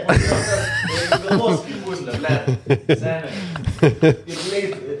 3D. Galvos puzlė, ble.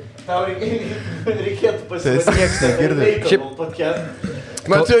 Tau reikėtų Tas nieks negirdi. pasivadinti.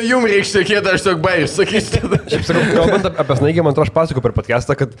 Man čia jums reikia šnekėti, aš tiesiog baigęs, sakysite. Šiaip sakau, kalbant apie snaigę, man atrodo, aš pasakoju per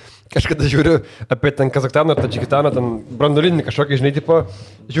podcastą, kad kažkada žiūriu apie ten Kazakstaną ar Tadžikistaną, ten branduolinį kažkokį, žinai, tipo,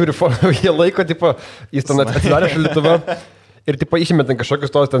 žiūriu, jie laiko, tipo, jis ten atsidarė šaldytuvą ir, tipo, išėmė ten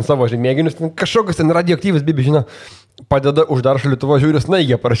kažkokius tos ten savo mėginius, ten kažkokius ten radioaktyvus, bibi, žinau, padeda uždar šaldytuvą, žiūriu,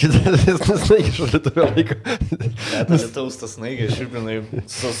 snaigę parašyta, snaigė šaldytuvę laiko. Lietuvos tas snaigė, šiaipinai,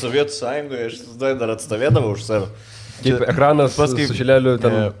 su Sovietų sąjungoje, aš dar atstovėdavau už save. Kaip ekranas su šileliu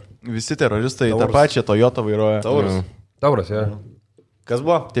ten. Visi teroristai tą pačią Toyota vairuoja. Tauras, jo. Kas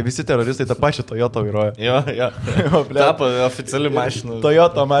buvo? Tai visi teroristai tą pačią Toyota vairuoja. Jo. Tapo oficiali mašina.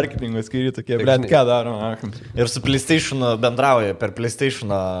 Toyota marketingo skyriai tokie, blėt, ką daro? Ir su PlayStation bendrauja per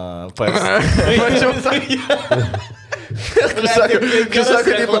PlayStation PS. Mačiau tai. Kai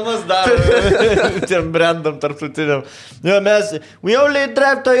sako, reklamas daro tiem brandam tarptautiniam. Jo, we only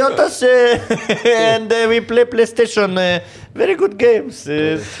drive Toyotas and we play PlayStation, very good games.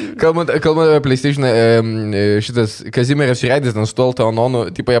 Kalbant apie PlayStation, šitas Kazimieras Redis, ten stolta Ononu,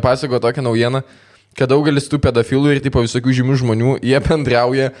 tipo, jie pasako tokią naujieną, kad daugelis tų pedofilų ir tipo visokių žymių žmonių, jie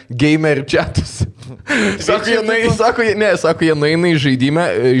bendrauja gamer chatus. Sako, jie nueina į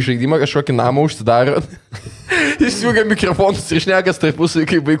žaidimą kažkokį namą užsidaro. Įsijungia mikrofonus ir šnekas tarpusai,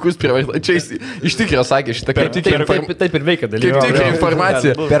 kaip vaikus privarta. Čia jis iš tikrųjų sakė šitą kaip tikrą Taip ir veikia dalyvauja. Kaip tikrą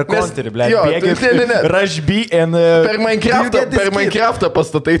informaciją. Per konterį, blėt. Ne. Rushby and... Per Minecraftą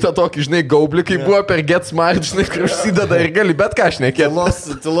pastatai tą tokį, žinai, gaublį, kaip buvo per Get Smart, žinai, kur užsideda ir gali bet ką šnekėti.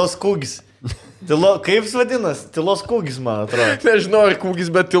 Tylos kūgis. Kaip jis vadinas? Tylos kūgis, man atrodo. Nežinau, ar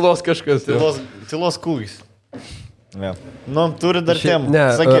kūgis, bet tylos kažkas. Tylos kūgis. Ja. Nu, turi dar temų. Ne,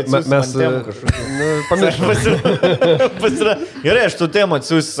 sakė, mes temų kažkokių. Pamiršau. Gerai, aš tų temų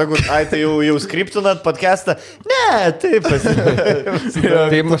atsiūsiu, sakau, tai jau skriptinat podcastą. Ne, taip pasiūsiu.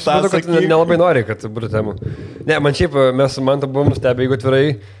 Tai aš matau, kad nelabai nori, kad būtų temų. Ne, man šiaip, mes man tą buvom nustebę, jeigu atvirai,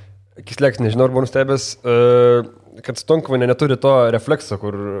 Kisleks, nežinau, ar buvo nustebęs, kad Stonkvanė neturi to reflekso,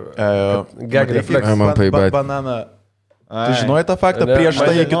 kur gag refleksas. Man paibat. Banana. Tu žinojai tą faktą prieš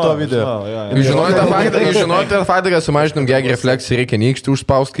tai iki to video? Jūs žinojai tą faktą, kad sumažinam gag refleksą, reikia nykštį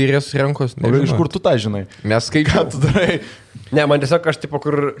užspaust kairės rankos? Iš kur tu tą žinai? Mes skaičiam. Ką tu darai? Ne, man tiesiog aš tipo,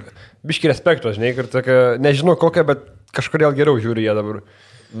 kur biški respekto, žinai, kur tokia, nežinau kokią, bet kažkodėl geriau žiūri jie dabar.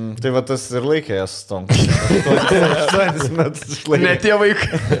 Tai va tas ir laikė jas Stonk. 8 metus išlaikė. Ne tie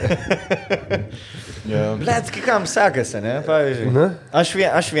vaikai. Blet, kai kam sekasi, ne? Pavyzdžiui.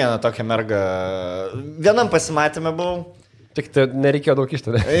 Aš vieną tokią mergą, vienam pasimatymę buvau. Tik tai nereikėjo daug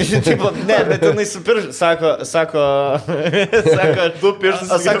ištarė. Ne, bet jinai su pirštu, sako, du pirštus.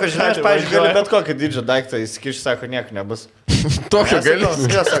 Sako, žinai, aš, pavyzdžiui, galiu bet kokį didžią daiktą įsikišti, sako, nieko nebus. Tokio gali.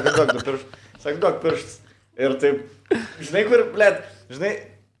 Jo, sako, duok du pirštus. Sako, duok pirštus. Ir taip, žinai, kur, blet, žinai,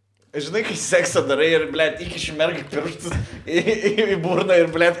 kai seksą darai ir, blet, įkiši mergai pirštus į burną ir,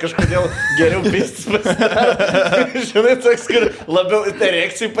 blet, kažkodėl geriau pistis pasidaro. Žinai, toks, kur labiau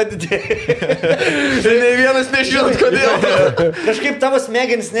erekcijai padidėjo. Ir nei vienas nežinot, kodėl. Kažkaip tavo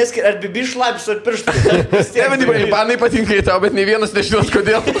smegenys neskiria, ar bibi šlapis, ar pirštus. Panai patinka į tau, bet nei vienas nežinot,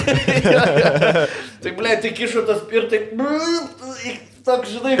 kodėl. Tai, blet, įkišu tas ir taip... toks,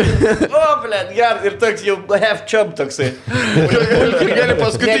 žinai, blėt, geras, ir toks jau half chub toksai. Ir gali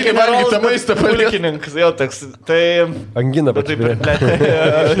paskutinį valgytą maistą palikti. Pulkininkas, jau toks, tai... Angina, Bet taip, blėt,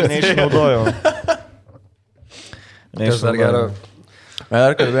 aš neišnaudojau. Kas dar gero?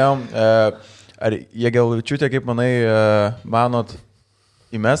 Ar kalbėjom, ar Jėgelavičiūtė, kaip manai, manot,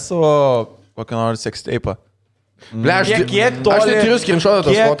 įmes savo kokią nors sextape'ą? Ble, aš neturiu screenshotą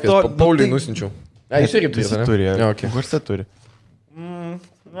tos fotkės, Pauliui nusinčiau. Jis irgi turi. Kur jis turi?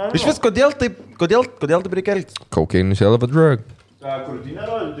 Iš vis, kodėl taip reikia elgtis? Cocaine is hell of a drug. Krūtinė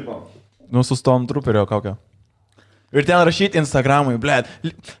rodė, tipo? Nu, su Tom Trooperio kokio. Ir ten rašyti Instagramui, blėt,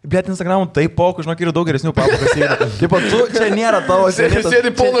 Instagramui taip poku, žinok, yra daug geresnių papų, kas yra. Taip, tu čia nėra tavo sėdėtas.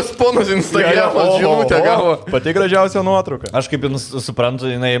 Sėdi ponas Instagramas, žinutę gavo. Pati gražiausia nuotrauka. Aš kaip suprantu,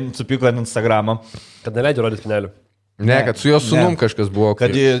 jinai supyko ant Instagramą. Kad neleidžiu rodyti pinelių. Ne, kad su jos sunum kažkas buvo.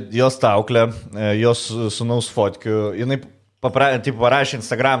 Kad jos tauklė, jos sunaus fotkių, jinai parašė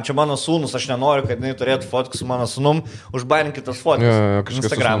Instagram, čia mano sūnus, aš nenoriu, kad jinai turėtų fotkų su mano sunum, užbaininkit tas fotkės.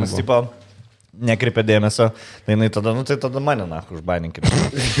 Instagramas, tipo... nekreipia dėmesio, tai jinai tada, tai tada mane, užbaininkit.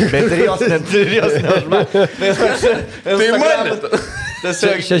 Bet ir jos neužbaininkit. Tai mane.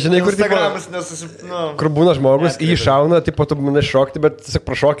 Čia žinai, kur Instagramas kur būna žmogus, jį šauna, tipo tu būna šokti, bet tiesiog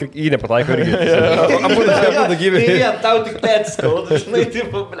prašok ir jį nepataiko irgi. Abu gyvė. Tai tau tik pėtis skauda, žinai,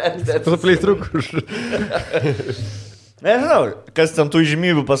 tipo, blėt. Tu pleistrukus. Nežinau, kas ten tų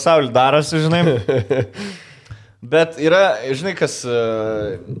žymybių pasaulį darosi, žinai. Bet yra, žinai, kas...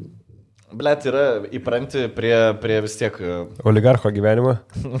 Blet, yra įpranti prie vis tiek... Oligarcho gyvenimą.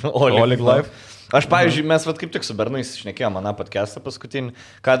 Olig life. Aš, pavyzdžiui, mes kaip tik su bernais šnekėjom maną podcastą paskutinį,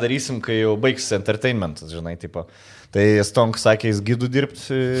 ką darysim, kai jau baigsis entertainmentas, žinai, tipo. Tai Stonk sakė, jis gydų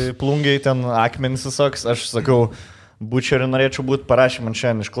dirbti plungiai, ten akmenis visoks. Aš sakau, bučerį norėčiau būti, parašė man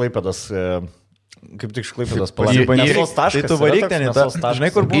šiandien iš Klaipėdos... Kaip tik Klaipėdos Palangoj. Mėsos taškas. Tai tu varyk ten į tą, žinai,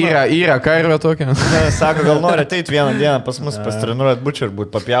 kur būna. Yra karvė tokia. Sako, gal nori ateiti vieną dieną pas mus pastreniruoti bučią ir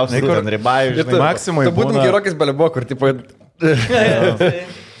būti papjausti, kur ten ribajų, žinai. Maksimui tu būtum gerokis balebo, kur, tipo...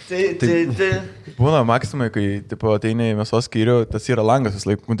 Būna maksimai, kai tipo, ateini į mėsos skyrių, tas yra langas vis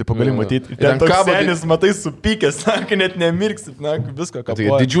laik, tipo, gali matyti. Ten toks senis, matai, supykęs, sakai, net nemirksi, visko, ką tai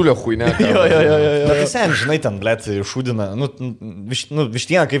didžiulio huinė. Jo. Tai sen, žinai, ten, blėt, šūdina,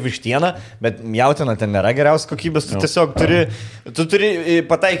 vištiena kaip vištiena, bet jautina ten nėra geriausios kokybės, tu tiesiog turi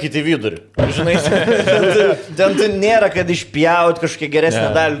pataikyti vidurį. Žinai, ten nėra, kad išpjaut kažkokią geresnę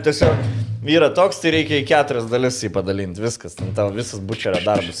dalį, tiesiog... Yra toks, tai reikia į 4 dalis jį padalinti, viskas, ten tavo visas bučerio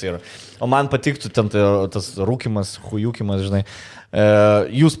darbas yra. O man patiktų ten tas rūkimas, hujukimas, žinai.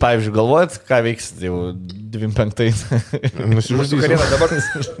 Jūs, pavyzdžiui, galvojat, ką veiksit jau 25-ais? Nusižudysiu karjerą dabar.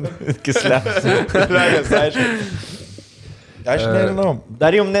 Kisliakas, aišku. Aš nežinau.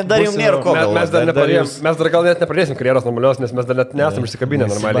 Dar jums nėra ko galvoti. Mes dar gal net nepradėsim karjeros normalios, nes mes dar net nesam išsikabinę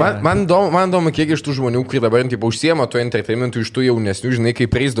normaliai. Man įdomu, kiek iš tų žmonių, kurie dabar užsiema tuo entertainmentu, iš tų jaunesnių, žinai, kai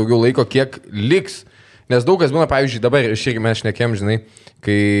praeis daugiau laiko, kiek liks. Nes daug kas būna, pavyzdžiui, dabar mes šnekėm, žinai,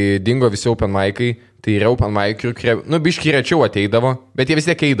 kai dingo visi open mic'ai, tai yra open mic'ai, kurie, biški rečiau ateidavo, bet jie vis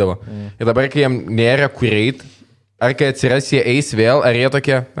tiek eidavo. Ir dabar, kai jiem nėra kur eit, ar kai atsiras, jie eis vėl, ar jie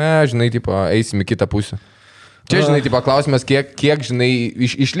tokie, žinai, tipo, eisim į kitą pusę. Čia, žinai, tipo, klausimas, kiek žinai,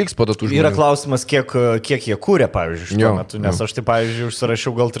 išliks po to tų žmonių. Yra klausimas, kiek jie kūrė, pavyzdžiui, šiuo metu, nes aš tai, pavyzdžiui,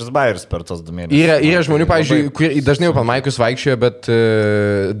 užsirašiau gal 3 bairius per tos 2 mėnesius. Yra žmonių, pavyzdžiui, kurie dažnai open mic'us vaikščioja, bet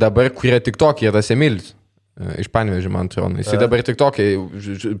dabar kurie tik tokie, tas Emilis. Iš Panevėžio, man atrodo. Jis dabar tik tokiai,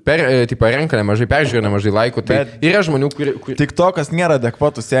 renka nemažai, peržiūrė nemažai laikų. Tai yra žmonių, kurie... TikTokas nėra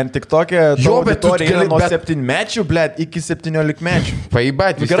adekvatus, sen TikTokė auditorija nuo 7-mečių, blėt, iki 17-mečių.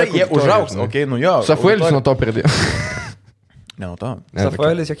 Paibat, gerai, jie užaugs, okei, jo. Safuelis nuo to pridėjo. Ne, nuo to.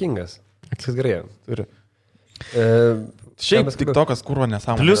 Safuelis jokingas. Viskas gerai. Turi. Šiaip TikTokas kurva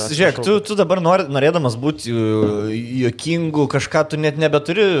nesąmonė. Plius, žiūrėk, tu dabar norėdamas būti juokingu, kažką tu net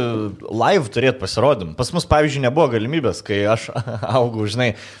nebeturi live turėti pasirodym. Pas mus, pavyzdžiui, nebuvo galimybės, kai aš augau,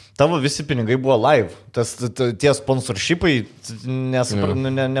 žinai, tavo visi pinigai buvo live. Tie sponsorshipai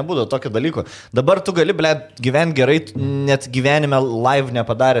nebūdavo tokio dalyko. Dabar tu gali, blėt, gyventi gerai, net gyvenime live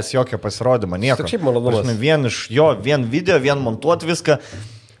nepadaręs jokio pasirodymą, nieko. Šiaip malonumas. Vien video, vien montuoti viską.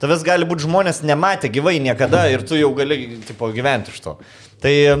 Tavęs gali būti žmonės nematę gyvai niekada ir tu jau gali tipo, gyventi iš to.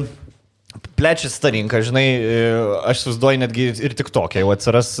 Tai plečiasi ta rinka, žinai, aš susiduoju netgi ir tik tokia, jau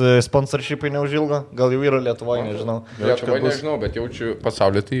atsiras sponsorshipai neužilgo, gal jau yra Lietuvoje, nežinau. Lietuvoje nežinau, bet jaučiu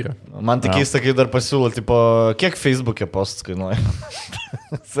pasaulyje tai yra. Man tik keista, kai dar pasiūlo, tipo, kiek Facebook'e postas kainuoja.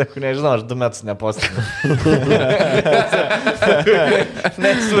 Sakau, nežinau, aš 2 metus nepostinu.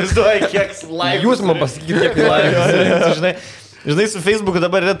 Nesvaizduoju, kiek laikų. Jūs man pasakykite, kiek laikų. Žinai. Žinai, su Facebook'u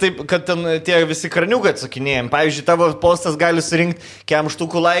dabar yra taip, kad ten tie visi karniukai atsakinėjim. Pavyzdžiui, tavo postas gali surinkti, kiam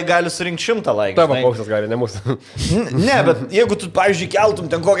štukų laikų gali surinkti 100 laikų. Tavo postas gali, ne mūsų. Ne, bet jeigu tu, pavyzdžiui, keltum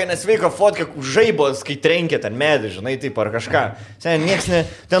ten kokią nesveiką fotkę, žaibos, kai trenkė ten medį, žinai, taip ar kažką. Sen, nieks ne,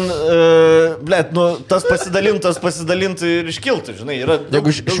 ten, blėt, nu, tas pasidalintų ir iškiltų, žinai.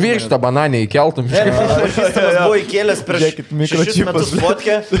 Jeigu švirkštą bananę įkeltum. Pažįstamas buvo įkėlęs prieš 6 metus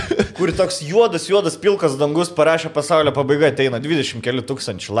fotkę, kur toks juodas pilkas dangus parašė pasaulio pabaiga, ateina 20 kelių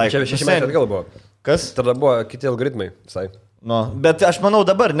tūkstančių laikų. Čia 6 metai atgal buvo. Kas? Tada buvo kiti algoritmai visai. Nu, bet aš manau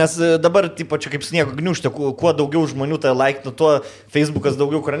dabar, nes dabar, tipo, čia kaip sniego gniužtė, kuo daugiau žmonių tai laikina, tuo Facebookas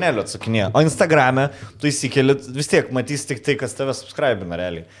daugiau kranelių atsakinėja. O Instagram'e tu įsikeli, vis tiek matys tik tai, kas tave subscribina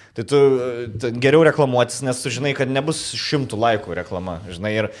realiai. Tai tu geriau reklamuotis, nes tu žinai, kad nebus 100 laikų reklama.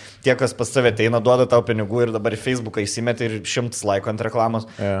 Žinai, ir tie, kas pas tave ateina, duoda tau pinigų ir dabar į Facebooką įsimetė ir 100 laikų ant reklamos.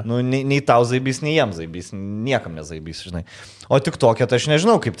 Yeah. Nu, nei tau zaibys, nei jiems zaibys. Niekam nezaibys, žinai. O tik tokia, tai aš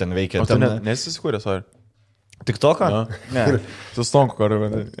nežinau, kaip ten veikia. O tu nesisikūrė, sorry. Tik toką? Ne. Tu stonku, kur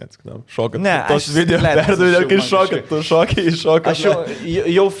šokat. Ne, aš video perdavė, kai šokat, tu šokai. Aš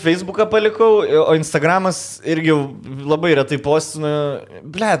jau Facebooką palikau, o Instagramas irgi labai retai postinu.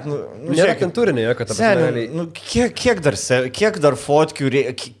 Blet, nėra ten turinio, kad kiek dar fotkių,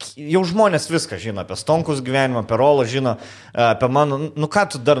 jau žmonės viską žino apie stonkus gyvenimą, apie rolą žino, apie mano, nu ką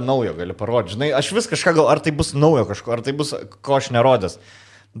tu dar naujo gali parodyti, žinai, aš vis kažką gal, ar tai bus naujo kažko, ar tai bus ko aš nerodęs.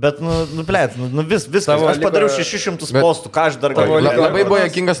 Bet, blėt, viskas. Aš padariau 600 postų, ką aš dar galiu. Labai buvo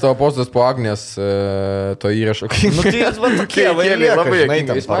jokingas tavo postas po Agnės to įrašo. Nu tai jis man tokie, labai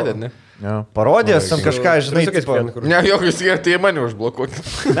jokingas. Jūs matėt, ne? Parodės ten kažką, žinai, ne, jokius jie tai mane užblokuoti.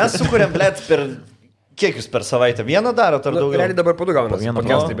 Mes sukūrėm, blėt, kiek jūs per savaitę? Vieną darot ar daugiau? Realiai dabar po 2 gaunasi.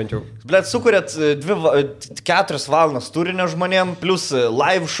 Podcastai bent jau. Blėt, sukūrėt 4 valandas turinio žmonėm, plus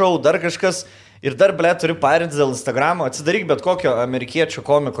live show, dar kažkas. Ir dar, blėt, turi parinti dėl Instagramo. Atsidaryk bet kokio amerikiečio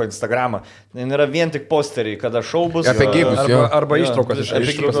komiko Instagramą. Nėra vien tik posteriai, kada šou bus. Apie gigus, jo. Arba ištraukos iš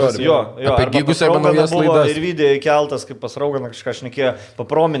gigus. Jo, apie gigus arba naujas laidas. Ir video įkeltas, kaip pas Rauganą kažką šnekėjo,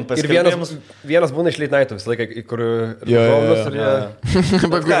 papromint paskelbimus. Ir vienas būna iš late nightų visą laiką, kur...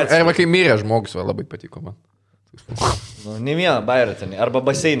 Arba kai mirė žmogus, labai patiko man. Nu, ne vieną bairą ten, arba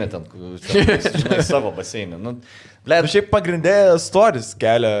baseinę ten, žinai, savo baseinę. Nu, šiaip pagrindė stories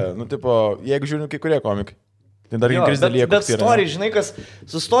kelia, nu, tipo, jeigu žiūrėjau kai kurie komikai. Tai dar rinkris dalykas. Bet story, žinai,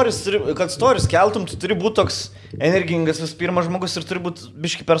 su stories, kad stories keltum, tu turi būti toks energingas vis pirmas žmogus ir turi būti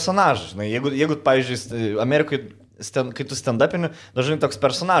biški personažas. Žinai, jeigu pavyzdžiui, Amerikoje, kai tu stand-upini, dažnai toks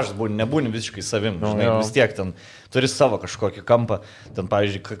personažas nebūni visiškai savim. Žinai, vis tiek ten turi savo kažkokį kampą. Ten,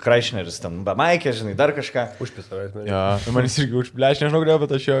 pavyzdžiui, Kraišneris, ten be maikė, žinai, dar kažką. Užpisavęs. Ja, man jis irgi užpleš, nežinau, kodėl,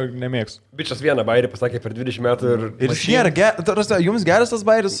 bet aš jo nemėgstu. Bičas vieną bairį pasakė per 20 metų ir... Ir jis nėra, jums geras tas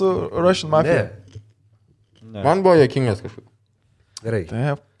bairis su Russian Mafia? Ne. Man buvo jokingas kažkaip. Gerai.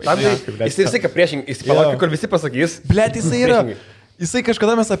 Taip. Jis visai ką priešingai, jis palaukia, kol visi pasakys. Blet, jisai yra. Jisai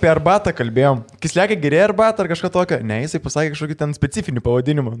kažkada mes apie arbatą kalbėjom. Kisliakia geriai arbatą ar kažką tokio. Ne, jisai pasakė kažkokį ten specifinį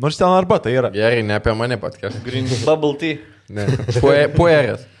pavadinimą. Nors ten arbata yra. Gerai, ne apie mane podcast. Green Bubble Tea. Ne.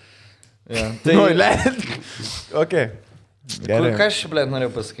 Puerės. Tai... Nu, ok. Gerai. Ką aš, blėt,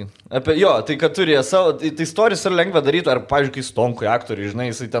 norėjau pasakyti? Tai kad turi savo, tai stories yra lengva daryti, ar, pavyzdžiui, kai Stonkui aktoriui, žinai,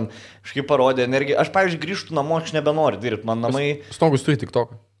 jisai ten kažkaip parodė energiją. Aš, pavyzdžiui, grįžtų namo, aš nebenoriu dirbti, man namai... Stonkus turi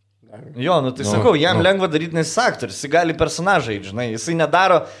TikToką. Jo, tai sakau, jam lengva daryti, nes jis aktorius, jis gali personažai, žinai, jisai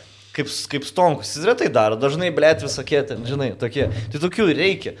nedaro kaip Stonkus, jis retai daro, dažnai, blėt, visokie ten, žinai, tokie. Tai tokių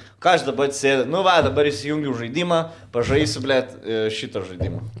reikia. Ką aš dabar sėdė, dabar įsijungiu žaidimą, pažaisiu, blėt, šitą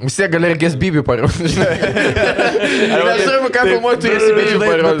žaidimą. Visi gali ir gesbybį parodyti. Aš žinau, ką filmuoti turėsi bėdžių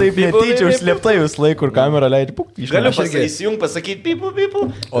parodyti. Taip netyčia užslėptai vis laik, kur kamera leidžia, galiu įsijungti, pasakyti pipu,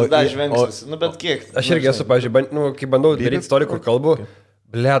 dar žvengsiu, bet kiek. Aš irgi esu, pažiūrėjau, kai bandau daryti istoriją, kur kalbu,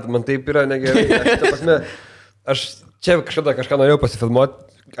 blėt, man taip yra negerai. Aš čia kažką norėjau pasifilmuoti.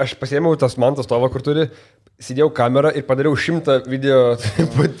 Aš pasiėmiau tas mantas tovą, kur turi, sėdėjau kamerą ir padariau 100 video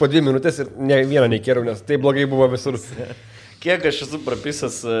po 2 minutės ir ne vieną neįkėriau, nes tai blogai buvo visur. Kiek aš esu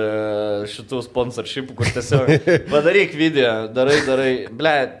prapisęs šitų sponsorshipų, kur tiesiog padaryk video, darai,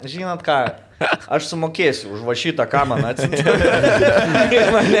 ble, žinot ką, aš sumokėsiu už va šitą, ką man atsiuntė.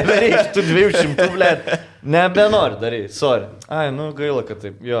 Man nebereikia tų 200, ble, nebenori daryti, sorry. Ai, gaila, kad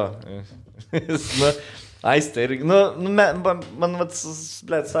taip, jo. Aistė, man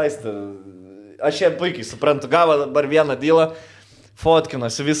blėt, Aistė, aš ją puikiai suprantu, gavo dabar vieną dylą,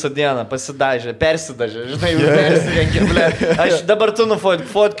 fotkinosi visą dieną, pasidažė, persidažė, žinai, persirengė, blėt, aš dabar tu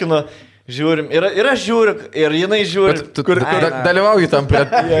fotkinu, Žiūrim, ir aš žiūriu, ir jinai žiūri. Tu dalyvauji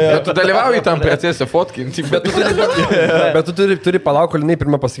tam procese fotkinti. Bet tu turi palauk, kol jinai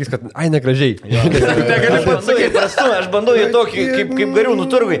pirmą pasakys, kad ai, negražiai. Aš bandau į tokį, kaip gariūnų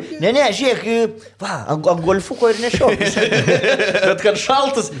turgui. Ne, žiūrėk, ant golfuko ir nešiok. Bet kad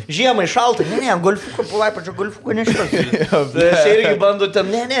šaltas, žiemai šaltas, ne, ant golfuko, pačio golfuko nešiok. Aš irgi bandu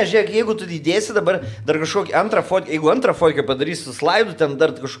ten, ne, žiūrėk, jeigu tu įdėsi dabar dar kažkokį antrą fotkę, jeigu antrą fotkę padarysi su slaidu, ten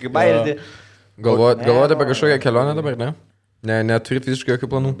dar kažkokį bairį. Galvojate apie kažkokią kelionę dabar, ne? Ne, neturit visiškai jokių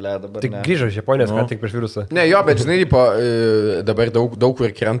planų. Tik grįžo iš Japonijos, ką tik prieš virusą. Ne, jo, bet žinai, dabar daug kur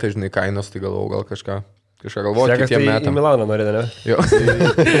krenta, žinai, kainos, tai galvau gal kažką galvoju kitiem metam. Į Milaną norėdė, ne? Jo.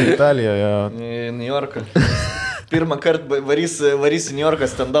 Italija, jo. Į New Yorką. Pirmą kartą varys į New Yorką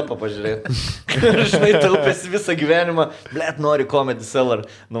stand-upą pažiūrėti. Žinai, taupėsi visą gyvenimą. Blet, nori Comedy Cellar.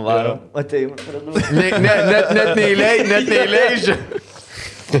 Nuvaro. Ateim. Net neįleidžia.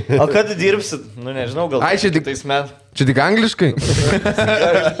 O ką tu dirbsit? Nu, nežinau, gal čia tik tais metais. Čia tik angliškai?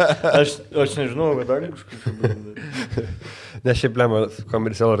 Aš nežinau, kad angliškai. Ne, šiaip lemą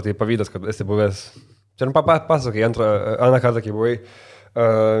Comedy Cellar, tai pavydas, kad esi buvęs. Čia pasakai, antrą kartą, kai buvai.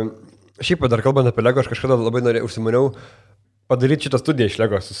 Šiaip dar kalbant apie Lego, aš kažkada labai užsimaniau padaryti šitą studiją iš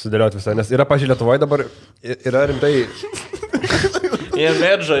Lego, susidėlioti visą, nes yra, pažiūrėjau, Lietuvoje dabar yra rimtai... Jie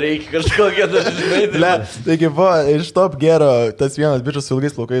medžą reikia kažkokią dar žinai. Taigi buvo iš Top Gero tas vienas bičias su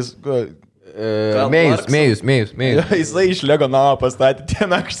ilgais plaukais. Mėjus. Jisai iš Lego namą pastatė, tie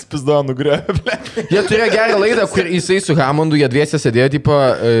nakštis pizduo nugriovė. Jie turėjo gerą laidą, kur jisai su Hammondu, jie dviese sėdėjo, tipo,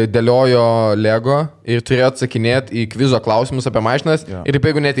 dėliojo Lego ir turėjo atsakinėti į kvizo klausimus apie mašinas. Ir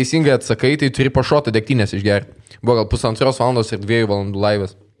jeigu neteisingai atsakai, tai turi pašotą degtinės išgerti. Buvo gal 1,5 valandos ir 2 valandų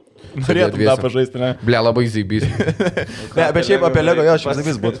laivas. Norėtum tą pažaisti, ne? Ble, labai zaibys. Ne, bet šiaip apie Lego, jo, šiaip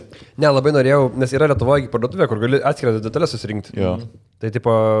zaibys būtų. Ne, labai norėjau, nes yra Lietuvoje parduotuvė, kur gali atskirą detalės susirinkti. Jo. Tai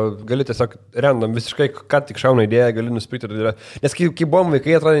tipo, gali tiesiog random, visiškai, ką tik šauna idėja, gali nusipirkti. Nes kai buvom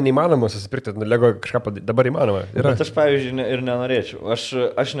vaikai, atrodo neįmanoma susipirkti, Lego kažką dabar įmanoma. Yra. Bet aš, pavyzdžiui, ir nenorėčiau.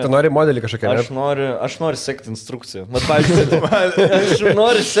 Tu nori modelį kažkokią? Aš noriu sekti instrukciją. Bet, pavyzdžiui, aš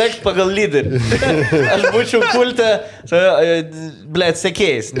noriu sekti pagal lyderį. Aš būčiau kulte, blėt,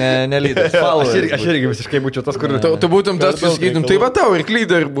 sekėjais, ne lyderis. Aš irgi visiškai būčiau tas, kur... Tu būtum tas, kas sakytum, tai va tau ir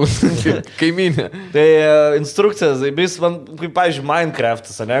lyderį bus, kaiminė. Tai instrukcijas, kaip, pavyzdžiui,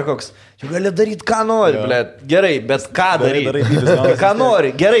 Minecraftas, ne koks. Tu gali daryti, ką nori, blėt. Gerai, bet ką daryti? Ką nori,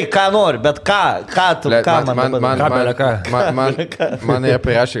 gerai, ką nori, bet ką man jie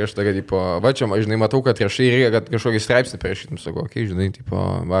parašė kažką, kad, tipo, va čia, žinai, matau, kad rašai reikia, kad kažkokį straipsnį parašytum, sakau, okei, žinai, tipo,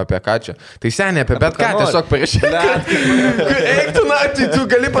 va, apie ką čia. Tai seniai apie bet ką, tiesiog parašy. Eik tu naktį, tu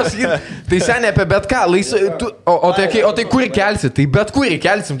gali pasakyti, tai seniai apie bet ką, o tai kur kelsi? Tai bet kur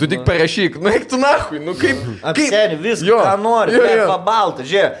kelsim, tu tik parašyk. Nu, eik tu nahui, nu kaip... Apseni viską, ką nori, pabalta,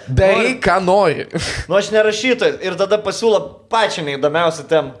 žiūrėk. Ką nori. Nu, aš nerašytojas ir tada pasiūlo pačią neįdomiausią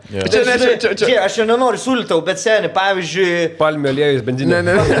temą. Čia. Aš jau nenoriu siūlytau, bet seniai, pavyzdžiui... Palmių aliejus, benzinė.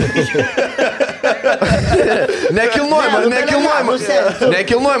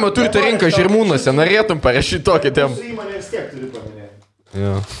 Nekilnojama turto rinka Žirmūnuose, norėtum parašyti tokią temą. Įmonė vis tiek turi paminėti.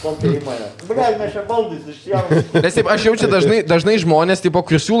 Jo. Mes čia baldais išsijaunam. Nes taip, aš jaučiu dažnai žmonės, tipo,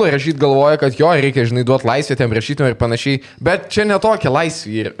 kur siūlo rašyti, galvoja, kad jo, reikia, žinai, duoti laisvę tiem rašytum ir panašiai, bet čia netokia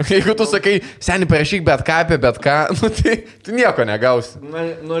laisvė yra. Jeigu tu sakai, seniai parašyk bet ką apie bet ką, nu tai tu nieko negausi.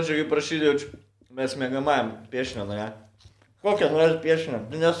 Nu, čia kaip prašydėjau, mes mėgamajam piešinio, ne? Kokią norėt piešinio?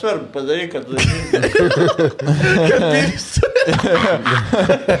 Nesvarbu, padaryk, kad... Kad pirsi.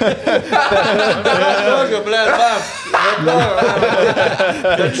 Tokio, blė,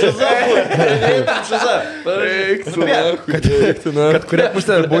 kad šiza būtų. Reikim šiza. Kad kuria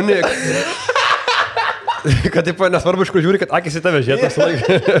pusė būni. Kad taip, nesvarbu, iš kur žiūri, kad akis į tave žiūrėtų.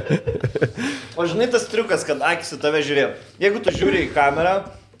 O žinai tas triukas, kad akis į tave žiūrėjo. Jeigu tu žiūri į kamerą,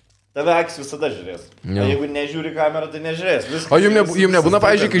 tave akis visada žiūrės. O jeigu nežiūri kamerą, tai nežiūrės. Viskas, o jums nebūna,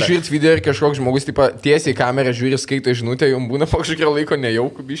 pavyzdžiui, kai žiūrit video ir kažkoks žmogus tiesiai į kamerą žiūri, skaito žinutę, jums būna kažkokio laiko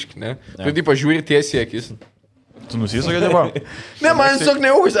nejaukų biški, ne? Tu žiūri tiesiai akis. Tu nusisakė, tipo? Ne, man tiesiog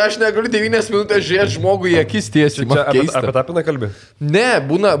nejaukus, aš negaliu 9 minutės žiūrėti žmogui į akis tiesiai. Apie tapiną kalbį? Ne,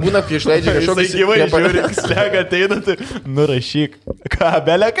 būna, kai išleidžia kažkokį... Jisai gyvai žiūri, slega ateina, tai nurašyk. Ką,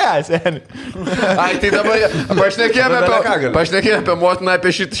 belė ką, seni? Ai, tai dabar pašnekėjome apie motiną,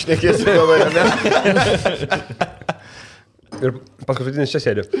 apie šitą šnekėsiu dabar, ne? Ir paskutinis čia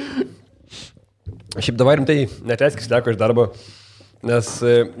sėdė. Šiaip dabar rimtai neteiskis leko iš darbo, nes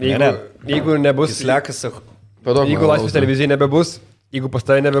jeigu nebus... Slekas, Jeigu laisvės televizijai nebebus, jeigu pas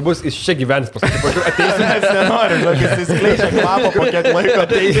tave nebebus, jis čia gyvens pas tave. Ateisim, Mes nenorim, jis skleidžia kvapą po kiek laiko.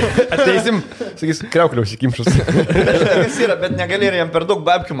 ateisim, sakys, kriaukliau užsikimšus. Jis yra, bet negali ir jam per daug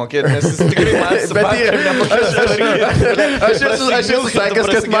babkių mokėti, nes jis tikrai man su babkių Aš esu sakęs,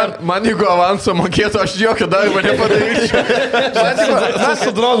 kad man jeigu avansą mokėtų, aš jokio darbo nepadaryčiau.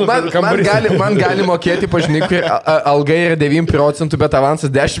 Man gali mokėti, pažinai, kai alga yra 9%, bet avansas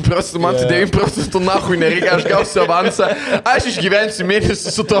 10%, man tai 9% nahui nereikia, aš gausiu avansą, aš išgyvensiu mėnesį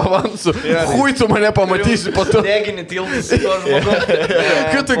su to avansu. Hui, tu mane pamatysi po to. Degini tiltus su to žmogu.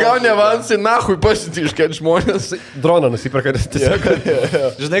 Kai tu gauni avansą, nahui pasitiš, kad žmonės. Droną nusiperka tiesiog.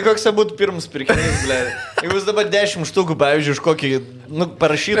 Žinai, koks būtų pirmas pirkinys, ble. Jeigu jūs dabar 10 štukų, pavyzdžiui, už kokį,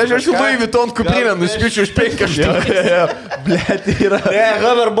 parašytų. Aš Louis Vuitton kuprinę nuspyčiu už 5 štukų. Blet, yra. Ne,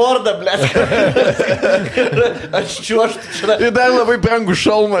 hoverboardą, ble. Aš čiuoštų. Ir dar labai brangų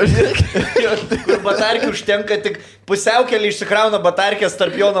šalmą. Kur batarkių užtenka tik pusiaukelį išsikrauna batarkės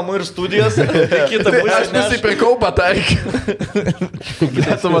tarp jo namų ir studijos. Kitą pusę Aš nusipirkau batarkį.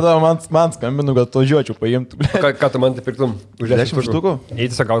 Tu matau, man skambinu, gal to žiūrėčiau paimtų. Ką tu man tai pirktum? Už 10 štukų?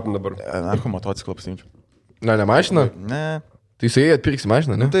 Eiti sakautum dabar. Na, motociklą pasimčiau. Na, ne mašina? Ne. Tai jisai atpirksi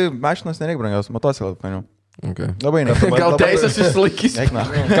mašiną, ne? Tai mašinos nereikia brangios, motociklą paėmiau. Okay. Labai ne. Gal teisės išsilaikys?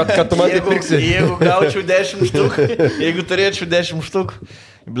 Kad tu man tai pirksi. Jeigu gaučiau 10 štukų, jeigu turėčiau 10 štukų,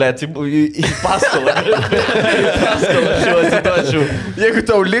 blet, į paskolą. Į paskolą aš jau atiduočiau. Jeigu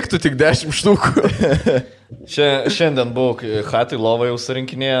tau liktų tik 10 štukų. Šiandien buvau hatai lovą jau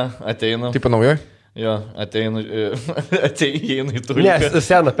surinkinėję, ateinu. Taip, naujoj? Jo, ateinu į tuliką. Ne,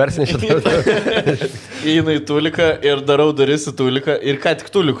 seną persinešė. Įeinu į tuliką ir darau duris į tuliką ir ką tik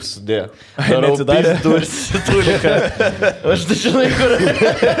tulikus sudėjo. Darau duris į tuliką. Aš tai žinai,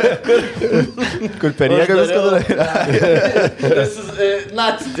 Kur per jėgą viską darai.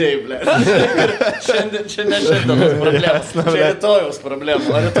 Not today, ble. Čia ne šiandienos problemos. Čia rytojaus problema.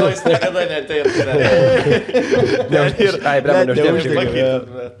 O rytojus niekada neteina. Ai, ble, neuždėm.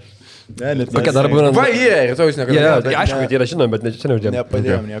 Kokia dar būna... Va, rytojus niekada. Aišku, kad yra žinom, bet čia neuždėm.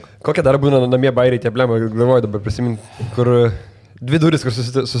 Nepadėjom nieko. Kokia dar būna namie bairiai tie blemo, galvoju dabar prisiminti, kur 2 duris, kur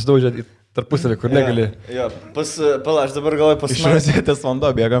susidaužė tarpusavį, kur negali. Jo, pala, aš dabar galvoju pas Iš mane. rozetės vanduo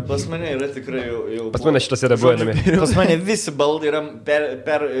bėga. Pas mane yra tikrai jau... Pas mane šitas yra buvę namie. Pas mane visi baldai yra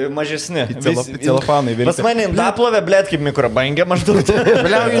per mažesni. Celofanai vilki. Pas mane indaplovė, blėt, kaip mikrobangė maždaug. O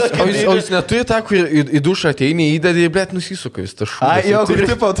jūs neturi tą, kur į dušą ateini, įdedi ir blėt nusisuka vis tas šūdas. Ai, jo, kur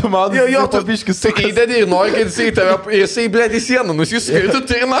taip automatas. Jo, tu biškis įdedi ir nori, kad jisai blėt į sieną nusisuka ir tu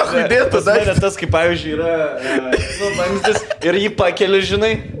turi nahui dėti. Pas mane tas, kaip pavyzdžiui, yra vamzdis ir jį pakeli,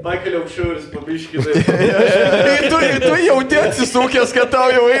 žinai, pakeli aukščiau ir jis pabiški. Ir tu jauti atsisukęs, kad tau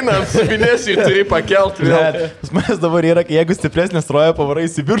jau eina, apsipinėsi ir turi pakelti. Pas manęs dabar yra, kai jeigu stipresnės roja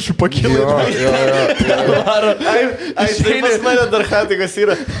pavarais į viršų pakyla. Ai, tai pas mane dar hatikas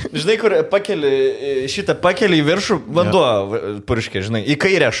yra. Žinai, kur pakeli į viršų, vanduo purškė, žinai. Į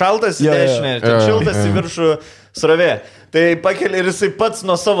kairę šaltas, į dešinę, šiltas, į viršų srovė. Tai pakeli ir jisai pats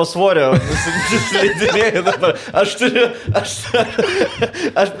nuo savo svorio nusileidinėja dabar. Aš,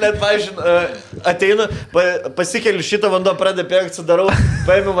 blėt, pavyzdžiui, ateinu, pasikeliu šitą vanduo, pradė pėkti, darau,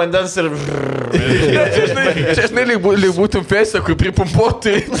 paėmiu vandens ir... Čia žinai, lyg būtum fėsė, kur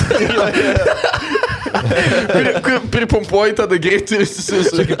pripumpuotai. Kur pripumpuoji tada greitai.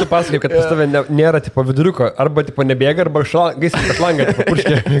 Čia kaip tu pasakai, kad pas tave nėra tipo viduriuko, arba tipo nebėga, arba gaisai per langą, tipo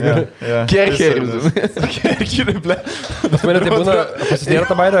purškė. Kerkerį, ble. Pas mane tai būna, pas jis nėra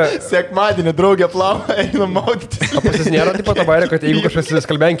ta bairė. Sekmadienį draugė plavo, einu maudytis. Pas jis nėra tipo ta bairė, kad jeigu kažkas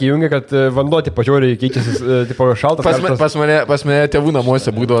skalbenkį jungia, kad vanduo tipo žiauriai keičiasi, tipo šaltas. Pas mane tėvų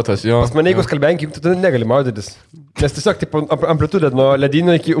namuose būdavo tas, jo. Pas mane jeigu skalbenkį jungia, tu negali maudytis. Nes tiesiog tipo amplitudė nuo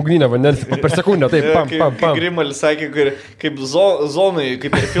ledynio iki ugninio vandens per sekundę, taip, pam, pam, pam. Grimalis sakė, kaip zonai,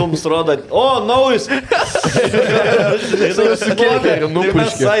 kaip ir filmus rodo, o, naujas! Su kerkeriu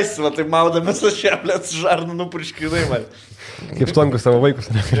nupurškė. Mes va, tai maudamės aš čia, blėt, žarnu nupurškinai man. Kaip stonkus savo vaikus.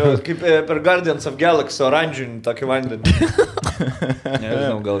 Jo, kaip per Guardians of Galaxy oranžinį tokį vandenį.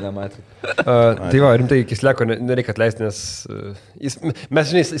 Nežinau, gal nematė. Tai va, rimtai Kisliako nereikia atleisti, nes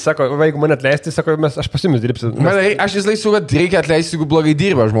mes, žinai, jis sako, jeigu mane atleisti, sako, aš pas jumis dirbsiu. Aš vis laik kad reikia atleisti, jeigu blogai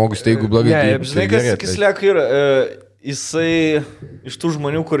dirba žmogus, tai jeigu blogai dirba. Žinai, kas Kisliako yra, jisai iš tų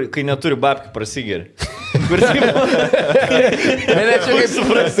žmonių, kai neturi babkių prasigeri.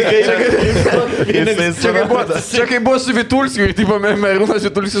 Čia kaip buvo su Vitulskiu ir tipo Merūnas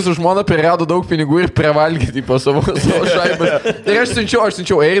Vitulskis su žmona prirado daug pinigų ir prevalgė tipo savo šaibą. Ir aš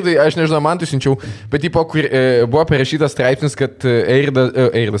siunčiau Eiridai, aš nežinau, man tai siunčiau, bet tipo, kur buvo parašytas straipsnis, kad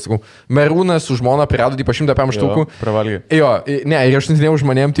Eiridas, sakau, Merūnas su žmona prirado tipo 100 štukų. Prevalgė. Jo, ne, ir aš nesinėjau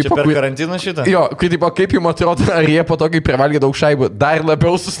žmonėm, tipo, per karantiną šitą? Jo, tipo, kaip jums atrodo, ar jie po to, kai prevalgė daug šaibų, dar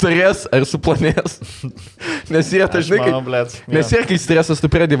labiau sustarės ar suplanės? Nes jie, kai stresas, tu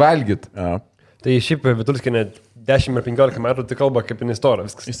pradedi valgyti. Tai šiaip Vitulskinė 10 ar 15 metų tai kalba kaip jinai stora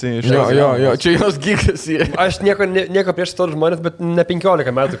viskas. Jo, čia jos gigas yra. Aš nieko prieš storų žmonės, bet ne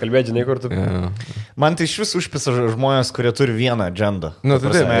 15 metų kalbėdži, nei kur tu. Man tai iš vis užpisa žmonės, kurie turi vieną agendą. Nu,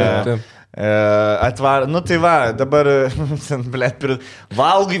 taip. Nu tai va, dabar, blėt,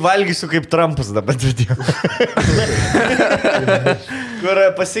 valgysiu kaip Trumpas dabar video.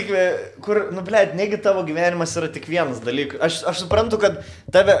 Nu blėt, negi tavo gyvenimas yra tik vienas dalykas. Aš suprantu, kad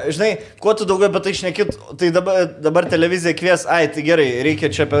tave, žinai, kuo tu daugiau apie tai šnekėt, tai dabar televizija kvies, tai gerai, reikia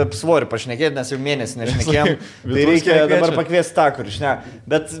čia apie svorį pašnekėti, nes jau mėnesį nešnekėjom, tai reikia dabar pakviesti tą, kur išne.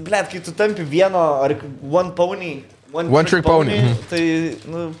 Bet blėt, kai tu tampi vieno ar one trick pony, tai,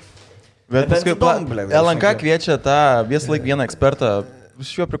 nu... Bet paskui LNK kviečia tą visą laiką vieną ekspertą.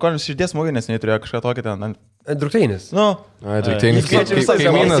 Šiuo prikolinis širdies smūgį, nes neturėjo kažką tokį ten. Drukteinis. Nu. Drukteinis.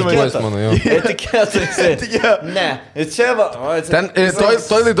 Kaimynas buvęs, mano jau. Etiketai. Ne. Čia va. Ten,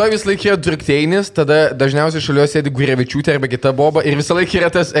 toj laidoj vis laik yra Drukteinis, tada dažniausiai šaliuose sėdi Gurevičiūtė arba kita boba ir visą laiką yra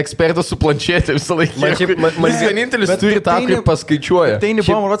tas ekspertas su planšetė, visą laiką. Jis vienintelis turi tą, kaip paskaičiuoja. Drukteinį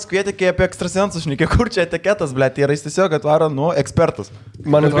buvo rods kvietė, kai apie ekstrasensus šnekė, kur čia etiketas, blėt, yra jis tiesiog atvaro, ekspertas.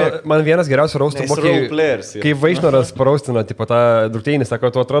 Man vienas geriausių raustų buvo, kai Vaišnoras paraustina, tipo, tą Drukteinį,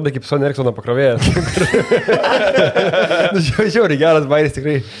 sako, tu atrodo kaip Sony Erikssono pakrovėjas. Žiauriai geras bairis,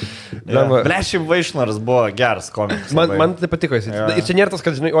 tikrai. Blešim Vaišnoras buvo geras komikas. Man tai patiko jis. Ir čia nėra tas,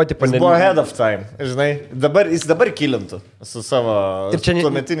 kad, žinai, jis buvo ahead of time, žinai. Jis dabar kilintų su savo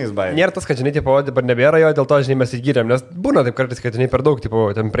tuometiniais bairis. Nėra tas, kad, žinai, tipo, dabar nebėra jo, dėl to, žinai, mes įgyrėm. Nes būna taip kartais, kad, žinai, per daug,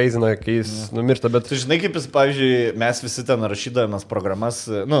 tipo, ten preizina, kai jis numiršta, bet... Tu žinai, kaip jis, pavyzdžiui, mes visi ten rašydavomės programas,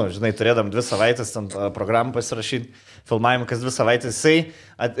 nu, žinai, turėdam 2 savaitės ten programą pasirašyti, filmavimą kas 2 savaitės, jisai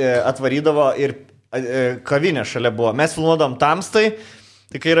atvarydavo ir kavinė šalia buvo. Mes filmuodom Tamstai,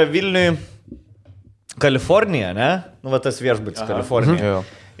 tai kai yra Vilniui Kalifornija, ne? Nu, va tas viešbutis Kalifornija.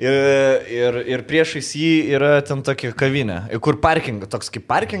 Ir priešais jį yra ten tokia kavinė, kur toks kaip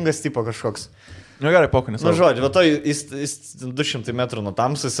parkingas tipo kažkoks. Nu gerai, pokunis. Nu žodžiu, va to jis 200 metrų nuo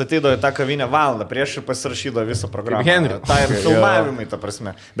Tamstos, jis ateidavo į tą kavinę valandą prieš ir pasirašydavo visą programą. Henry. Tai filmavimai, ta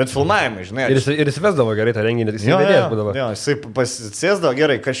prasme. Bet filmavimai, žinai. Ir jis vesdavo gerai tą renginį, jis vedėjas būdavo. Jo, jisai pasisėsdavo,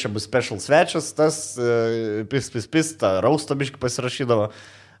 gerai, kas čia bus special svečias, tas pis, tą rausto biškį pasirašydavo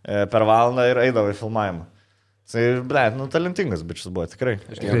per valandą ir eidavo į filmavimą. Tai, blėt, nu talentingas bičias buvo, tikrai.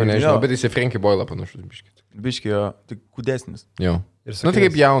 Aš nieko nežinau, bet jis į Frankie Boylą panašus biškį. Biškį, jo, tik kūdesnis. Jo. Nu tai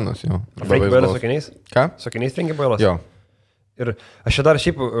kaip jaunas, jo. Frankie Boylas su akiniais? Ką? Su akiniais Frankie Boylas? Jo. Ir aš čia dar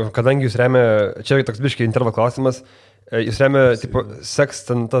šiaip, kadangi jūs remia, čia toks biškį interval klausimas, jūs remia, tipo,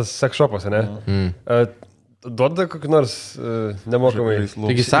 tas sex shopas, ne? Duoda kokį nors nemokamai.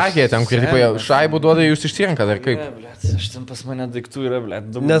 Taigi sakė, ten, kur tipo, šaibų duoda, jūs išsirenkat, ar kaip? Aš ten pas mane daiktų yra,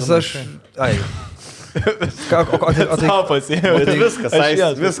 blėt. Nes aš... Ai.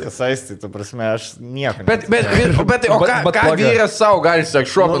 Viskas aisti, tu prasme, aš nieko. Bet ką vyras savo gali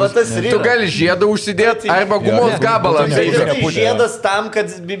sex shopas? Tu gali žiedą užsidėti arba gumos gabalą. Žiedas tam, kad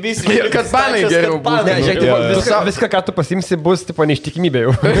BBC... Kad banai geriau būtų. Viską, ką tu pasimsi, bus tipo neištikimybė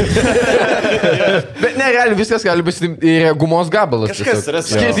jau. Bet nerealiai viskas gali būti gumos gabalas.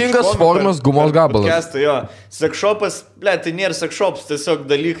 Skirtingas formas gumos gabalas. Sex shopas, tai nėra sex shops, tiesiog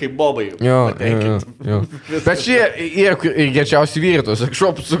dalykai bobai. Bet šie ir greičiausiai vyritos,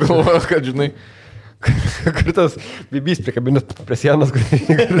 šopus sugalvojo, kad, žinai, kur tas bibys prikabinęs prie sienos.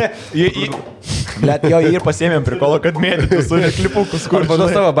 Blet, jo, jį ir pasėmėm prikolo, kad mėtytų su klipukus, kur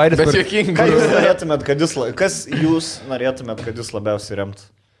žinai. Savo bairis. Bet jokingai. Kas jūs norėtumėt, kad jūs labiausiai remtų?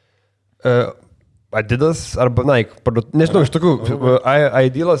 Adidas arba Nike. Nežinau, iš tokių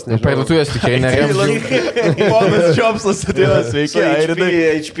Idealas, nežinau. Parduotuvės tikrai neremsiu. Ponas Jobsas atėjo, sveiki.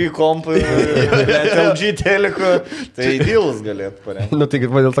 HP kompai, LG teliko, tai Idealas galėtų paremti. Nu, tai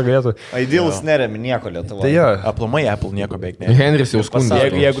dėl to galėtų. Idealas neremi nieko Lietuvoje. Tai jo. Aplamai Apple nieko beveik ne. Henris jau skundė.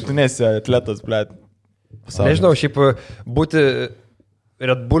 Jeigu tu nesi atletas, blet. Nežinau, šiaip būti...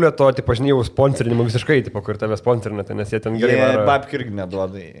 Red Bull'o to, tipo, žinai, jau sponsorinimo visiškai, tipo, kur tave sponsorina, nes jie ten gerai varo. Babki irgi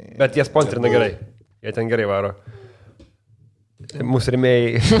neduoda. Bet jie sponsorina gerai. Jie ten gerai varo. Mūsų rėmėjai.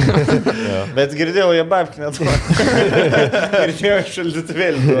 Bet girdėjau, jie babki neduoda. Girdėjau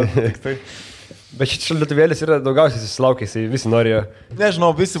šaldytuvėlį. Bet šitas lietuvėlis yra daugiausiai susilaukęs, visi norėjo.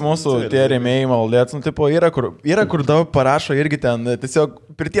 Nežinau, visi mūsų tie rėmėjai maldėts, tipo, yra kur daug parašo irgi ten, tiesiog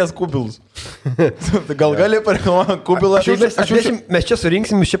pirties kubilus. Gal gali pareklamuoti kubilą? Mes čia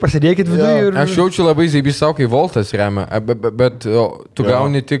surinksim, čia pasidėkit viduje. Aš jaučiu labai zaibį savo, kai Voltas remia, bet tu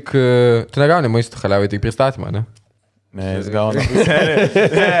gauni tik, tu negauni maisto haliavai, tik pristatymą, ne? Ne, jis gauna.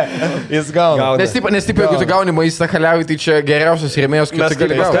 Jis gauna. Nes taip, jeigu tu gauni maistą haliavai, tai čia geriausias rėmėjos, kai tu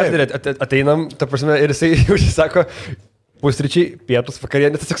gali gauti. Ateinam, ta prasme, ir jisai jau sako, pusryčiai, pietus,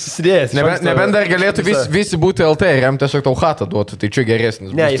 vakarienė, tiesiog susidėjęs. Nebent dar galėtų visi būti LT ir jam tiesiog tau hatą duotų, tai čia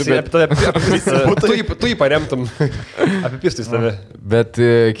geresnis. Ne, jisai tu jį paremtum, apipistus tave. Bet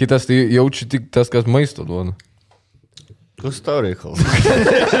kitas tai jaučiu tik tas, kas maisto duoda. Kas tau reikalas?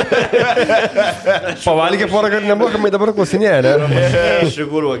 Pavalgė porą kartų nemokamai, dabar klausinėja, ne?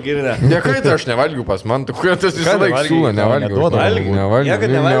 Šigūrų, girinė. Nekartą aš nevalgiu pas man, tu kuo tas visą laiką siūlo, nevalgiu. Nevalgiu.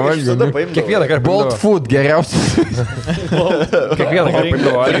 Kiekvieną kartą. Bolt food geriausias. Kiekvieną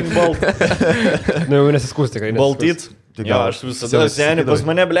kartą valgyti. Nu, jau nesiskūs tikrai. Baltyt. Jo, aš visada seniai, pas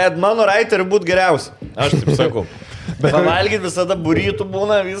mane, blėd, mano raiteri būt geriausia. Aš taip sakau. Pavalgyt visada burytų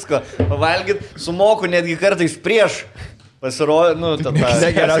būna visko. Pavalgyt sumoku netgi kartais prieš. Pasirodė, nu, tada.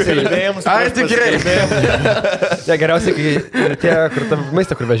 Geriausiai kalbėjimus. Ar tikrai? Ne, geriausiai, kai tie, kur tave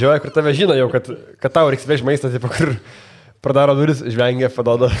maistą, kur vežioja, kur tave žino jau, kad tau reiks vežti maistą, tipo, kur pradaro duris, žvengia,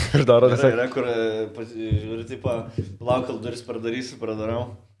 padoda ir daro visą. Yra, kur, žiūri, tipo, laukal duris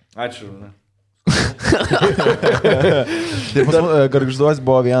pradarau. Ačiū, ne. Gargžduos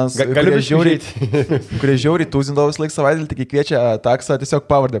buvo vienas, kurie žiauriai tūzindavo visą laiką savaitgalį, tik kviečia taksą, tiesiog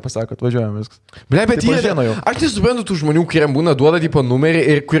pavardę pasako, atvažiuojam viskas. Ble, bet jie žino jau. Aš nesuprantu tų žmonių, kuriem būna duoda tipo numerį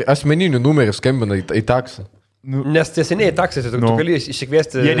ir kur asmeninių numerių skambina į taksą. Nes tiesiniai taksai, tu gali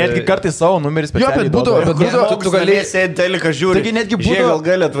išsikviesti. Jie netgi kartais savo numerį specialiai. Jo, bet būdavo, tu galėjai sėdėti teliką žiūri. Taigi netgi būdavo. Gal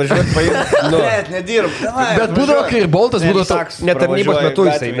gali atvažiuoti paimti. Net, nedirb. Bet būdavo, kai ir Boltas būdavo toks. Netarnybos metu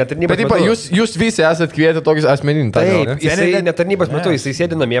jisai. Bet jūs visi esat kvietę tokius asmeninį. Taip, jisai netarnybos metu, jisai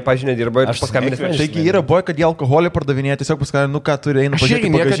sėdi namie, pažiūrė, dirba ir paskambinės mėnesį. Taigi yra buvo, kad jie alkoholį pardavinėja, tiesiog paskambinė, nu ką turi, einu pažiūrėti. Aš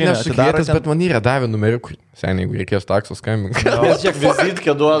irgi niekad nesukvietęs, bet man yra davę numerių, seniai, jeigu reikės taksos skambinti. Nes čia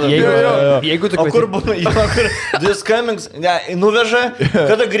vizitkę duoda. Jeigu tu kur būna, nuveža,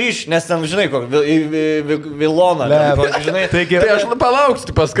 kada grįž, nes ten, žinai, į Viloną. Tai aš palauksiu,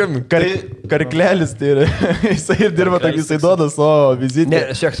 tu paskambink. Kariklelis, tai yra, jisai ir dirba, tai jisai duoda savo vizitę.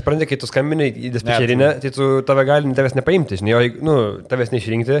 Ne, šiek sprendė, kai tu skambinai į dispečerinę, tai tu tavęs nepaimti, žinai, tavęs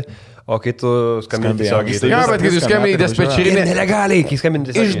neišrinkti, o kai tu skambinai tiesiog. Ja, bet kai tu skambinai į dispečerinę. Nelegaliai, kai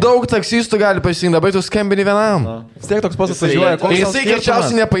skambinai tiesiog. Iš daug taksistų gali pasirinkti, dabar tu skambinai vienam. Vis tiek toks pasas važiuoja. Ir jisai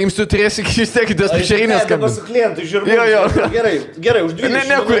greičiausiai nepaims, tu turėsi vis tiek į dispečerinę skambinti. Gerai, už 20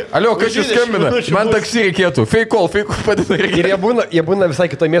 minučių. Alio, kas čia skambina? Man taksi reikėtų. Fake call padeda. Ir jie būna visai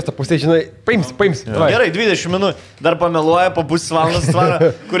kitoje miesto pusėje, žinai, paims. Gerai, 20 minučių. Dar pameluoja po pusės valandos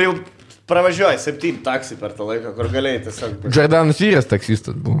tvarą, kur jau pravažiuoja 7 taksi per tą laiką, kur galėjai tiesiog. Jordanas vyras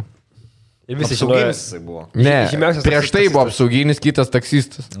taksistas buvo. Ir visi apsauginis jisai buvo. Ne, prieš tai buvo apsauginis kitas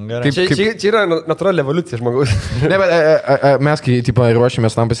taksistas. Čia yra natūrali evoliucija žmogaus. Ne, bet mes, kai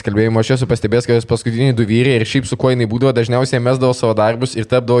ruošėmės tam pasikalbėjimo, aš esu pastebėjęs, kad jos paskutiniai du vyrai ir šiaip su kuo jinai būdavo, dažniausiai mesdavo savo darbus ir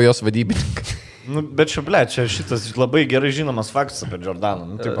tapdavo jos vadybininkai. Nu, bet čia šitas labai gerai žinomas faktas apie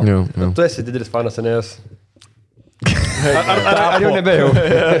Jordaną. Tu esi didelis fanas, Anėjos. Ar jau nebejau?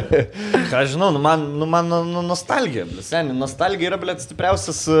 Ką žinau, man nostalgija. Nostalgija yra, blėt,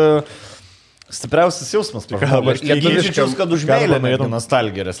 stipriausias jausmas. Lietuviškas, kad už meilę norėtų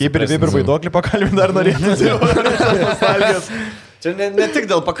nostalgiją. Kaip ir vaiduoklį pakalbinti dar norėtų nostalgijos. Čia ne tik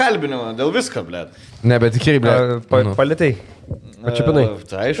dėl pakalbinimo, dėl visko, blėt. Ne, bet tikrai, blėt. Palėtai. Atčiupinai.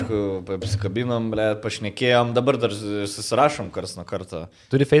 Tai aišku, apsikabinom, blėt, pašnekėjom, dabar dar susirašom kars nuo karto.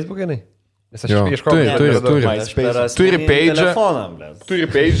 Turi Facebooką, jinai? Nes aš ieškau. Turi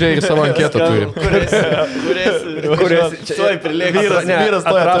page'ą ir savo anketą turi. Kuris tuoj prilėks. Vyras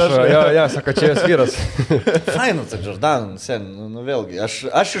tuoj atrašo. Jo, sako, čia jos vyras. Fainu, tai Jordan, sen, nu vėlgi.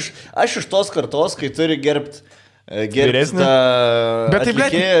 Aš iš tos kartos, kai turi gerbti tą... Bet tai,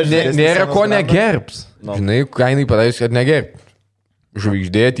 blėt, nėra ko negerbs. Žinai, ką jinai padarys, kad negerb.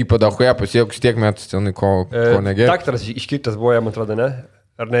 Žvaigždė, tipo dahoje pasiekus tiek metų scenai, ko negerb. Daktaras iškirtas buvo, man atrodo, ne?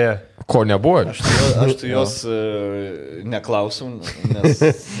 Ar ne? Ko nebuvo? Aš tu jos neklausiu, nes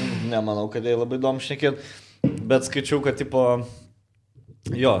nemanau, kad jai labai įdomu šnekėti, bet skaičiau, kad tipo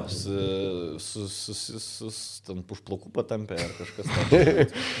Jo, ten už plaukų patampė ar kažkas tam.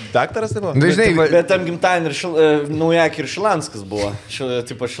 Daktaras tai buvo? Dažnai, Bet tam gimtadienį ir Naujak ir Šilanskas buvo.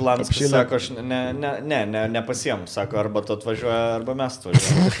 Tipo Šilanskas sako, aš nepasiem. Sako, arba tu atvažiuoja, arba mes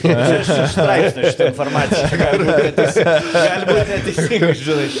atvažiuojame. Aš straipsniu šitą informaciją. Gali būti neteisingai,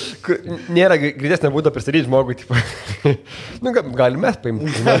 žinai. Nėra greitesnė būda pristatyti žmogui, tipo. Nu, galim mes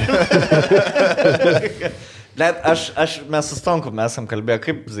paimti. Mes su Stonku esam kalbėję,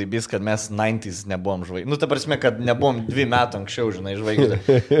 kaip zaibys, kad mes 90s nebuvom žvaigždė. Nu, ta prasme, kad nebuvom 2 metų anksčiau, žinai, žvaigždė.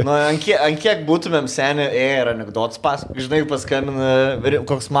 Nu, ant kiek būtumėm seni, ir anekdotas pasakok, žinai, paskambina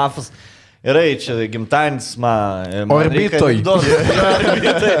koks mafas. Yra, čia gimtadienis, man Orbitoj.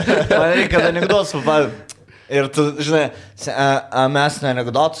 Man reikia anekdotas papasakoti. Ir tu, žinai, mes ne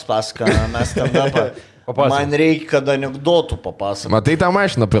anekdotus pasakojame, mes tam dapą. Man reikia, kad anekdotų papasakoti. Matai tą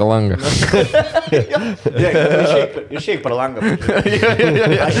mašiną per langą. Išeik per langą.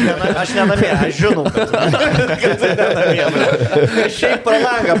 Aš nenamie, aš žinau, kad tai nenamie. Išeik per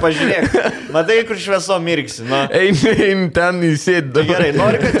langą, pažiūrėk. Matai, kur švieso mirksi. Eini ten įsėdi. Gerai,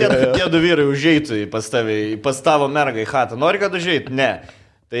 nori, kad tie du vyrai užeitų pas tavo mergą į chatą. Nori, kad užeitų? Ne.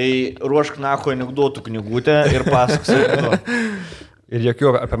 Tai ruošk nacho anekdotų knygutę ir pasakos. Ir jokių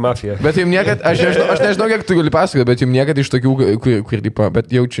apie mafiją. Bet jums niekad, aš nežinau, kiek tu gali pasakoti, bet jums niekad iš tokių, kur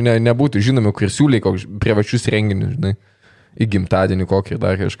bet jaučiu, nebūtų žinomi, kur siūlai kokius privačius renginius, žinai, į gimtadienį kokį ir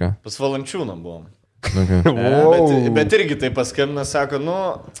dar kažką. Pas Valančiūną buvom. Okay. Bet irgi tai paskambina, sako,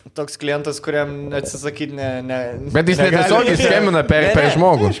 toks klientas, kuriam atsisakyti Bet jis netiesiog skambina per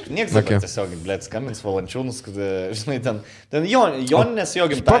žmogų. Niekas tiesiog, blėt, skambins Valančiūnus, kad, žinai, ten Joninės jo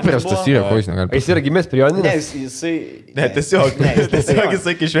gimtadienis. Paprastas yra, ko jis negali. Jis yra gimęs prie Joninės? Ne, jisai... Ne, tiesiog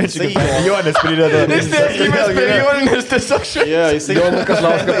jisai kišvenčiai Jonės prideda. Jis negimęs prie Joninės, tiesiog šventė. Jisai Joną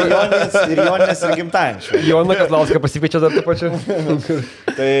Kazlauską ir Joninės ir gimtadienis. Joną Kazlauską pasikviečia dar tą pačią.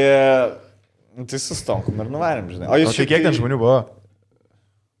 Tai su Stonkum ir nuvarėm, žinai. O tai kiek ten žmonių buvo?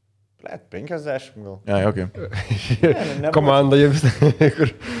 Blet, 50 gal. Ja, okay. Komanda jums.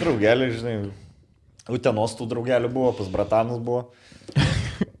 Draugeliai, žinai. Utenos tų draugelių buvo, pas bratanus buvo.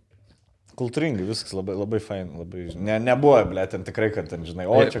 Kultūringai, viskas labai, labai fain, labai, žinai. Nebuvo, blet, ten tikrai, kad ten, žinai,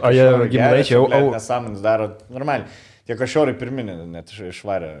 o čia kažkorai giminaičiai, nesąmonės daro normaliai. Tie kažkorai pirminį net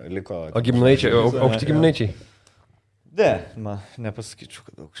išvarė, liko. O giminaičiai, aukšti giminaičiai? Ne, nepasakyčiau,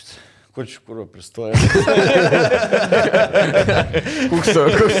 kad aukšti. Kuo pristoja. Kukso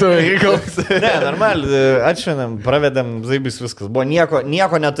reikalas. Ne, normaliai, atšvenėm, pravedėm, zaibis viskas. Buvo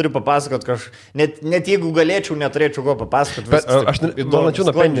nieko neturiu papasakot, net jeigu galėčiau, neturėčiau ko papasakot. Aš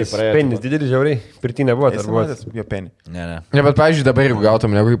Valančiūno penis, didelis žiauriai, pirtį nebuvo, ar buvo? Jo penį. Ne, bet pavyzdžiui, dabar jeigu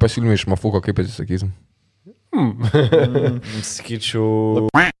gautum nekokį pasiūlymą iš Mafuko, kaip atsisakytum? Sakyčiau...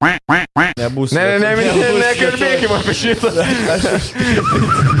 Nebūsiu. Nekalbėkime apie šitą.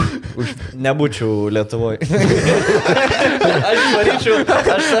 Nebūčiau Lietuvoje. Aš varyčiau.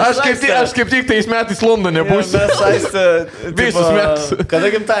 Aš kaip tik tais metais Londone būsiu. Mes aistė. Visus metus. Kada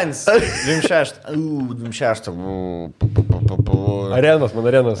gimtadienis? 26. Arenos, man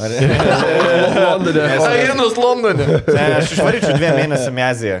arenos. Londone. Arenos Londone. Aš išvaryčiau 2 mėnesių į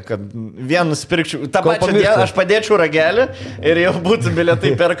Aziją, kad vien nusipirkčiau. Ta pačia dieną aš padėčiau ragelį ir jau būtų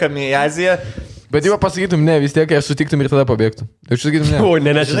bilietai perkami į Aziją. Bet jau pasakytum, ne, vis tiek, aš sutiktum ir tada pabėgtum. Aš sakytum, ne. O,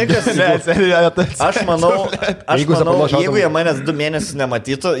 ne, žinai, kas aš manau, jeigu jie manęs 2 mėnesius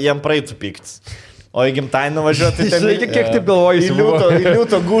nematytų, jiem praeitų piktis. O į gimtadienį važiuoti, tai ten... Kiek taip galvoju, į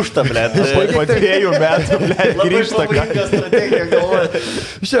liūto guštą, blėt. Po 2 metų, blėt, grįžta. Labai pavojinga strategija galvoju.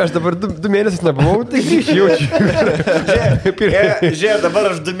 Aš dabar 2 mėnesius nebuvau, tai grįžti jaučiu. Žiūrėk,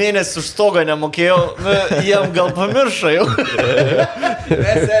 dabar aš 2 mėnesius už stogą nemokėjau, jiem gal pamiršo jau.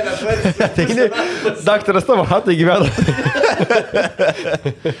 Daktaras tavo hatai gyvena.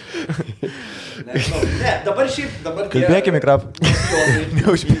 Ne, dabar šiaip, Kalbėkime, krap.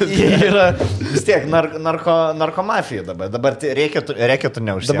 Jie yra vis tiek narkomafija dabar reikia tu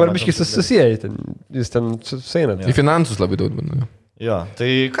neužsiemą. Dabar biškai susijai, jis ten sueina. Į finansus labai daug būna. Jo,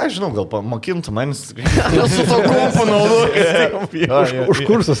 tai ką žinau, gal pamokintų manis. Su to kompu naudoju. Už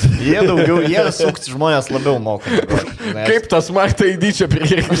kursus. Jie sukti žmonės labiau moka. Kaip tas Smart ID čia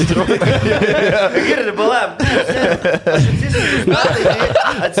priregistruoti? Girdi, balam. Aš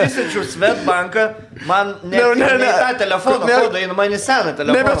atsisiunčiu Svetbanką, man ne tą telefoną kodą, man į seną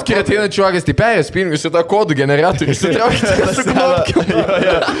telefoną. Ne, bet kai ateina čiuogas, tai perės pinigus į tą kodų generatorių, įsitraukite su knopkiu.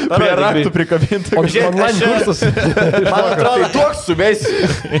 Prie raktų prikabinti. Online kursus. Man atrodo, toks suvesi.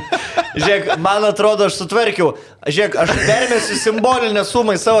 Žiūrėk, man atrodo, aš sutvarkiau. Žiūrėk, aš permėsiu simbolinę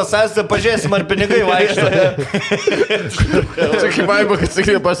sumą į savo sąskaitą, pažiūrėsim, ar pinigai vaikšto. Čia kaip baimė, kad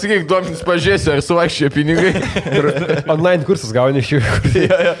sakyk, pasakyk, duomenys pažiūrėsiu, ar suvaikščia pinigai. Online kursas gauni iš jų.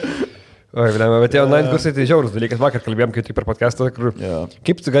 Oi, bet tie online kursai tai žiaurus dalykas. Vakar kalbėjom kaip tik per podcastą, kur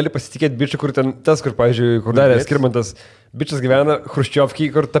kaip tu gali pasitikėti bičiu, kur ten tas, kur, pavyzdžiui, kur darė Skirmantas, bičias gyvena Hruščiovkį,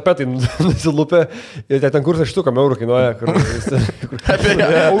 kur tapetai nusilupė ir ten kursas 100 eurų kainuoja.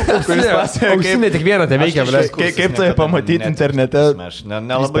 Auksinė tik vieną, tai veikia. Kaip tai pamatyti internete?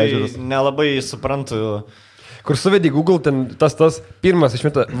 Nelabai suprantu. Kur suvedi Google, ten tas pirmas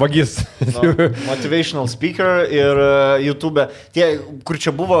išmeta vagis. Motivational speaker ir YouTube. Tie, kur čia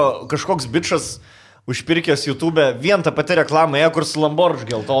buvo kažkoks bičas užpirkęs YouTube, vien tą patį reklamą, kur su Lamborghini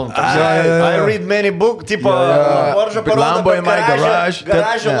geltonu. I read many book, tipo Lamborghini parodo, Lambo in my garage.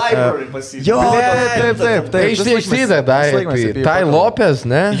 Garažo library pasijai. Jo, taip. Tai Lopez,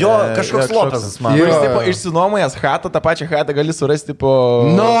 ne? Jo, kažkoks Lopezas, man. Jis išsinuomojęs hatą, tą pačią hatą gali surasti po...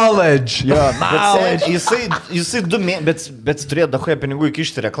 Knowledge. Jo, knowledge. Jisai bet turėjo dahoje pinigų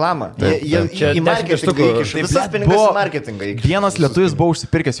įkišti reklamą. Į marketingą įkišti. Visas pinigas į marketingą įkišti. Vienas lietuvis buvo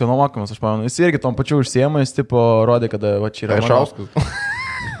užsipirkęs jo nuomokamas, aš pamenu. Jis irgi tom pačiu užsiema, jis tipo rodė, kada va čia yra Šauskas.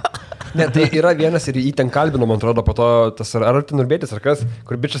 Ne, tai yra vienas ir jį ten kalbino, man atrodo, po to tas ar tai Nurbėtis ar kas,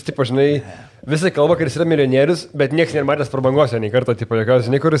 kur bičias, tipo, žinai, visai kalba, kad jis yra milijonierius, bet niekas nėra matęs prabangose, nei kartą, tipo, jokios,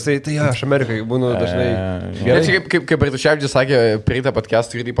 žinai, kur jisai, tai aš Amerikai būnu dažnai. Gerai. Kaip Bartuševičius sakė prieitą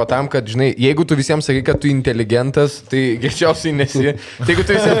podcastą, tipo tam, kad, žinai, jeigu tu visiems sakai, kad tu inteligentas, tai greičiausiai nesi. Jeigu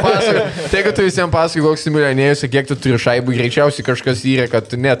tu visiems pasakai, koks milijonierius, kiek tu turi šaibų, greičiausiai kažkas yra, kad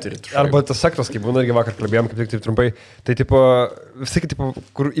tu neturi. Arba tas sektas, kaip būna, irgi vakar kalbėjom, kaip tik taip trumpai, tai, tipo, visai, tipo,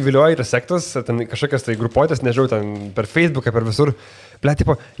 kur įvilioja sektas, ten kažkokias tai grupuotės, nežinau, ten per Facebooką, per visur. Ble,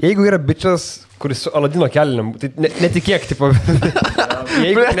 tipo, jeigu yra bičias, kuris su Aladino kelniam, tai netikėk, tipo.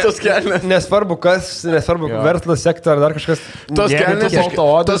 Nesvarbu kas, nesvarbu verslas, sektor ar dar kažkas.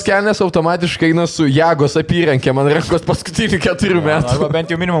 Tos kelnės automatiškai eina su Jagos apyrankė, man rankos paskutinių 4 metų. Arba bent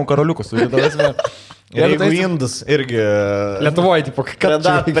jau minimum karoliukus. Ir jeigu Indus irgi... Lietuvoje, tipo,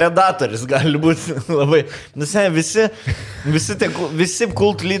 Predatoris gali būti labai... Visi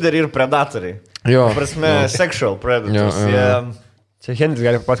kult lyderiai ir predatoriai. Jo. Prasme, sexual predators. Čia Henris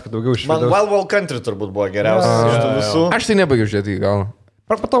gali papasakoti daugiau iš Man Wild Wild Country turbūt buvo geriausias iš tų visų. Aš tai nebaigiau žiūrėti į galą.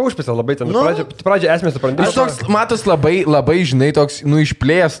 Patau užpisa labai ten. Pradžia esmės supranti. Aš toks, matos, labai, žinai, toks,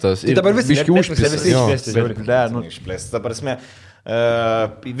 išplėstas. Tai dabar visi užpisas. Išplėstas. Ta prasme,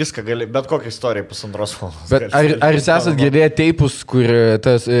 viską gali, bet kokią istoriją 1,5 valandos. Bet ar jūs esat girdėję teipus, kur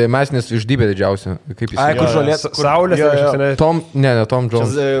tas masinės išdybė didžiausia? Kaip jis? Ai, kur žolės. Saulės. Tom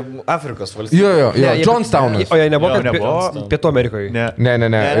Jones. Afrikos valstybė. Jo, Johnstownas. O jei nebuvo Pietų Amerikoje. Ne.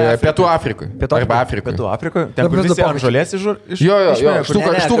 Pietų Afrikoje. Arba Afrikoje. Pietų Afrikoje. Ten kur visi ant žolės iš... Jo.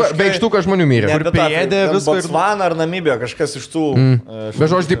 Beveik štuka žmonių mirė. Kur priėdė viską. Botswana ar Namibija, kažkas iš tų... Bet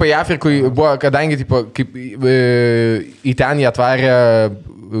žodžiu, tipo, į Afrikoje buvo, kadangi, tipo, kaip į ten jie atvarė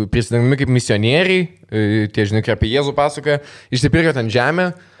prisidengami kaip misionieriai, tie žinai, kaip apie Jėzų pasakoja, išsipirko ten žemę,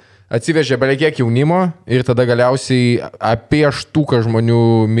 atsivežė belekiek jaunimo ir tada galiausiai apie 1,000 žmonių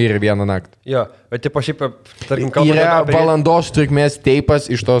mirė vieną naktį. Jo, bet tipo šiaip, tarkim, kalbant yra valandos trukmės teipas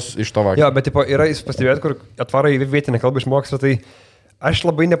iš to vakaro. Jo, bet tipo yra, jūs pastebėjot, kur atvarai į vietinę kalbą išmoksta, tai aš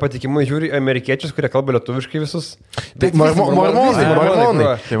labai nepatikimai žiūriu amerikiečius, kurie kalba lietuviškai visus. Tai mormonai.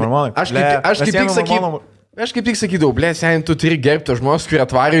 Tai mormonai. Aš kaip tik sakydavau, blė, seniai, tu turi gerbti žmonės, kurie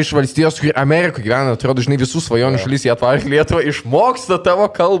atvarė iš valstijos, kurie Amerikoje gyvena, atrodo, žinai, visų svajonių šalis jie atvarė Lietuvą, išmoksta tavo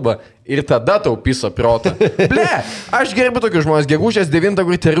kalbą ir tada tau piso protą. Blė, aš gerbiu tokius žmonės, gegužės 9,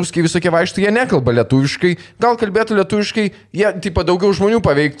 kur tie ruskiai visokie vaikštų, jie nekalba lietuviškai, gal kalbėtų lietuviškai, jie, tipo, daugiau žmonių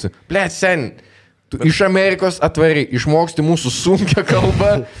paveiktų. Blė, seniai, tu iš Amerikos atvarė, išmoksti mūsų sunkią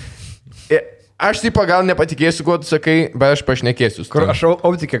kalbą. Aš taip gal nepatikėsiu, kuo tu sakai, bet aš pašnekėsiu. Kur aš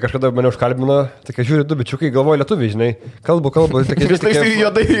autikė kažkada mane užkalbino, tokia žiūri 2 bičiukai, galvoju lietuviai, žinai, kalbu.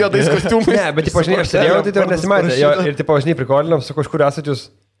 Juodais kostiumais. Ne, bet tipo, žinai, aš sėdėjau, tai tai nesimatė. Ir tipo, žinai, prikolinam, su kažkur esat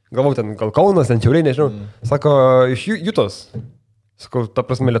jūs, galvau ten, gal Kaunas, ten Šiauliai, nežinau. Sako, iš Jutos. Sakau, ta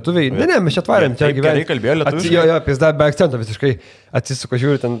prasme, lietuviai. Ne, mes čia atvarėm, čia gyvenime. Kalbėjo lietuviškai. Jo, pizda, be akcento visiškai. Atsisuko,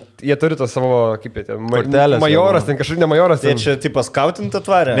 žiūri, ten, jie turi tą savo, kaip jie, majoras, ten kažkur ne majoras. Jie čia tipas skautint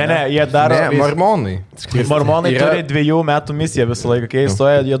atvarė? Ne, jie daro... Ne, mormonai. Mormonai turi 2 metų misiją visą laiką. Kai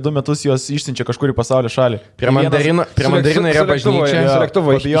įstoja, jie 2 metus juos išsiunčia kažkur į pasaulio šalį. Prie mandarino yra bažnyčia.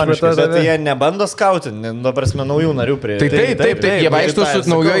 Bet jie nebando skautinti, nu, prasme, naujų narių prie... Taip, jie vaikšto su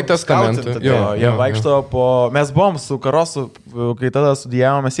naujoji testamentu. Jie vaikšto po... Mes buvom su Karosu, kai tada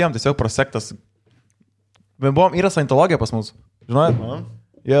studijavome, mes jiem tiesiog prosektas. Yra scientologija pas mus. Žinojat?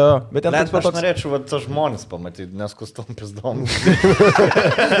 Jo, bet ten Net toks aš norėčiau tas žmonės pamatyti, neskustom pizdom.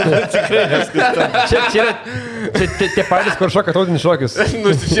 Tikrai neskustom. Čia tie patys, kur šoka tautinis šokis.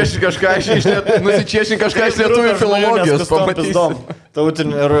 Nusičiešin kažką iš lietuvių filologijos.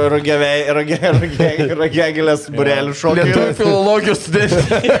 Tautinį ragėgilės burelių šokį. Lietuvių filologijos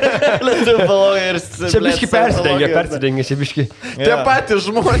studentai. Lietuvių filologija ir... Čia biški persidengia, čia biški. Tie patys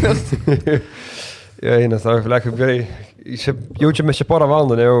žmonės. Jo, eina savo flekai, gerai. Jaučiame čia porą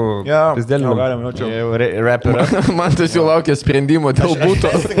valandų, ne jau pizdėlinam. galim, jaučiu. Rapper. Man tas jau laukia sprendimo dėl būto.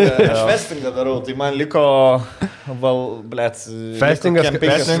 Aš festingą darau, tai man liko... Festingas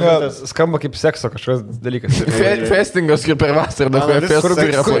skamba kaip sekso kažkoks dalykas. Festingas kaip per vasarą.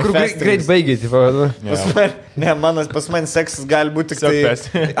 Kur greit baigiai, tipo. Ne, pas man seksas gali būti tik tai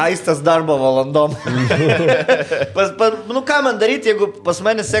aistas darbo valandom. Nu ką man daryti, jeigu pas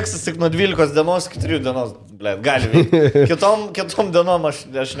mane seksas tik nuo 12 dienos iki 3 dienos, gali veikti. Kitom dienom aš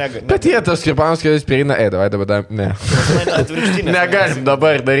negaliu. Bet jie tas kirpanas, kai jis prieina, dabar, ne. Negalim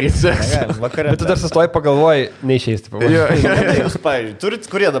dabar daryti seksą. Bet tu dar sustoji pagalvoji, neišeis. Jūs, pavyzdžiui, turit,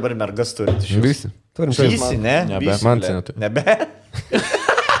 kurie dabar mergas turit? Visi. Visi, ne? Man senatui. Nebe?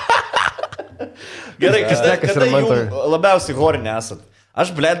 Gerai, kada jums labiausiai horinė esat?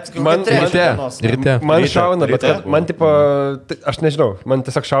 Aš, ryte. Man šauna, bet man, tipo, aš nežinau, man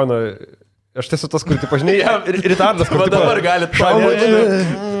tiesiog šauna. Aš tiesiog tas, kur, tipo, žinai, ritardas, kur dabar galit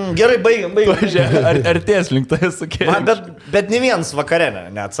Gerai, baigiam. Ar ties link tai sukėlė? Bet ne vienas vakare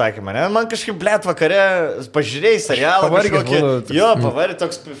neatsakymą, ne? Man kažkaip, blėt, vakare pažiūrėjai serialą. Pavargęs. Jo, pavargė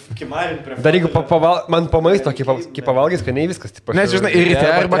toks kimarin prie... Dar jeigu man pamaisto, kai pavalgys, kai ne viskas, tipo... Nes, žinai, ir ryte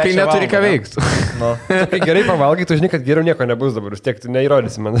arba kai neturi ką veikti. Kai gerai pavalgy, tu žinai, kad geriau nieko nebus dabar, vis tiek tu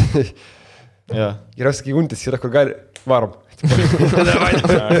neįrodysi man. Geriausiai, kai untis yra, kur gali... Varom.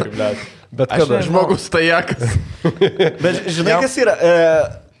 Bet kada? Žmogus tajakas. Bet žinai, kas yra...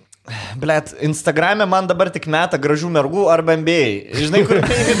 Blet, Instagram'e man dabar tik meta gražių mergų arba NBA. Žinai, kur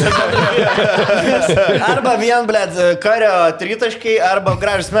arba vien, blet, kario tritaškiai arba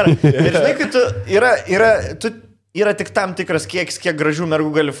gražus mergai. Ir žinai, kai tu yra tik tam tikras kiek gražių mergų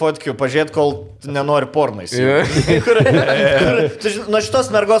gali fotkių pažiūrėti, kol tu nenori pornais. Nuo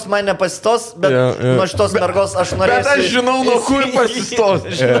šitos mergos man nepasistos, bet nuo šitos mergos aš norėsiu... Bet aš žinau, nuo kur pasistos.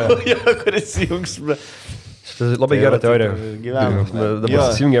 Žinau, kur įsijungs. Labai gera teorija.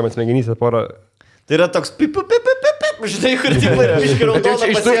 Dabar susijungiam smegenyse porą. Tai yra toks žinai, kur tipo iški raudona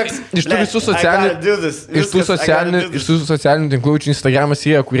pasieks. Iš tų socialinių tinklų Instagramas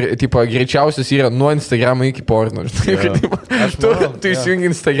yra, kur tipo greičiausias yra nuo Instagramo iki porno. Tu įsijungi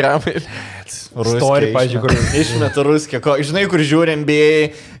Instagramą ir... Story, pažiūrėjau, kur išmeta ruskė. Žinai, kur žiūri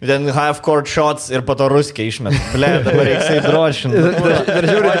NBA, ten half-court shots ir po to ruskė išmeta. Dabar reikia įdrošinti. Dar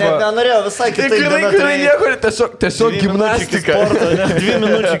žiūri, nenorėjau visai kitaip. Tiesiog gimnastika. 2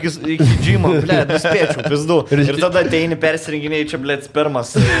 minučių iki džimo, nuspėčiau, pizdu. Ir tada ateini persirenginiai čia, spermas.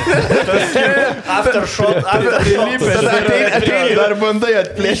 Aftershot. Ateini dar bandai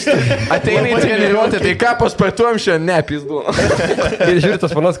atplėšti. Ateini į treniruotę, tai ką paspartuojam šiandien, ne, pizdu. Ir žiūri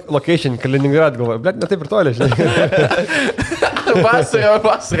tas panas location, Kaliningrad, galvoju, ne taip ir toli, žinai. Vasarą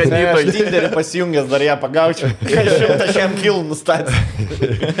aš Tinderį pasijungęs dar ją pagaučiau. 100 šiam kilų nustatė.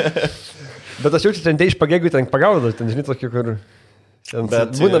 Bet aš jaučiu, ten iš pagėgių ten pagaudau, ten žinai tokį, kur...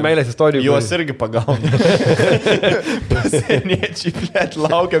 Bet būna meilės istorijų. Juos irgi pagauna. Pasieniečiai, blėt,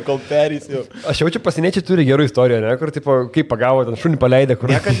 laukia, kol perės jau. Aš jaučiu, pasieniečiai turi gerų istorijų, ne? Kur, tipo, kaip pagavo, ten šunį paleidę, kur...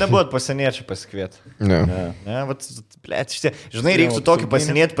 Niekad nebuvot pasieniečiai pasikvieti. Ne, vat, blėt, šitie. Žinai, reiktų tokį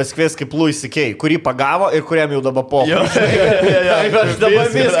pasieniečiai pasikviesti kaip Louis C.K., kurį pagavo ir kuriam jau dabar po. Aš dabar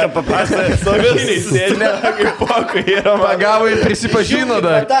viską paprastai. Soviniai sėdė, kaip pokai yra. Pagavo ir prisipažino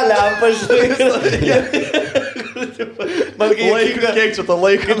dar. Ta lempa, žinai. Man kiek čia to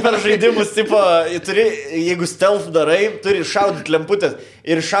laiko. Kaip per žaidimus, tipo, jeigu stealth darai, turi šaudyti lemputės.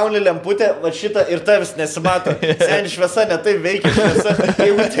 Ir šauni lemputę, va šitą, ir tavis nesimato. Seni šviesa ne taip veikia šviesa.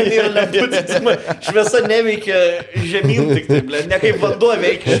 Jeigu ten yra lemputė, šviesa neveikia žemyn tik taip, ne kaip vanduo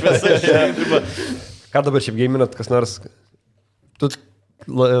veikia šviesa žemyn. Ką dabar šiaip geiminat, kas nors... Tu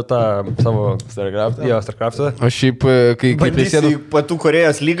tą savo... Starcraftą? Jo, Starcraftą. O šiaip, kai prisėdu... Patų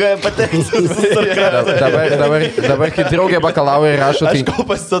Korėjos lygą patekti. Dabar kai draugė bakalauja ir rašo, tai... Aš kol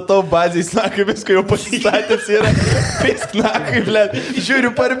pasistatau bazį, snakai, viską jau pasistatęs yra. Pisk, snakai, blėt.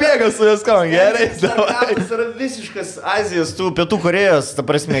 Žiūriu, parbėga su viskam, gerai. Starcraftas yra visiškas Azijos, tų Pietų Korėjos, ta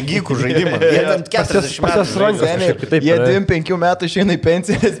prasme, gykų žaidimą. Jie ten 40 metų. Jie 25 metų išeina į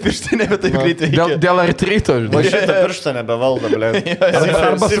pensiją, nes pirštai nebe taip greitai. Dėl artrito, žinai. O šitą pirštą nebevaldo, blėt.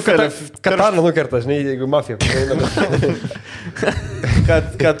 Arba su katana nukerta, žinai, jeigu mafija.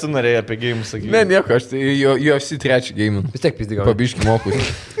 Ką tu norėjai apie gėjimų sakyti? Ne, nieko, aš tai UFC 3 gėjimų. Vis tiek pizdį gal. Pabiški mokus.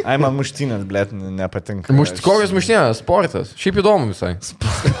 Ai, man muštynės, blėt, nepatinka. Kokios muštynės? Sportas. Šiaip įdomu visai.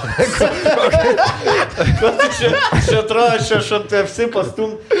 Čia atrodo, čia šantui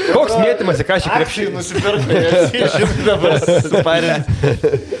apsipastum. Koks mėtymas, į ką šį krepšį? Nusipirko dabar susiparint.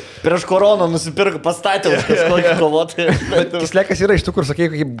 Prieš koroną nusipirko, pastatė kažkokį kovotoją. Kislekas yra iš tų, kur sakė,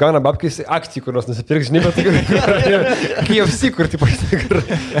 kaip gauna babkis akcijų, kurios nusipirks, žinai, bet kai jau visi, kur tipo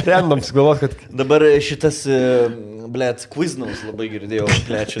random sugalvot, kad... Dabar šitas, blėt, Quiznaus labai girdėjau,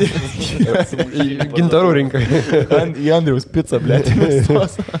 plečias. Gintarų rinkai. Į Andriaus pizzą, blėt.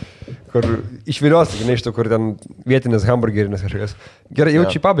 Kur išvilios, žinai, iš tų, kur ten vietinis hamburgerinis kažkokias. Gerai, jau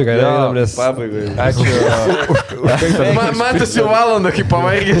čia pabaigą, nes... Pabaigai. Ačiū. Man tas jau valanda, kaip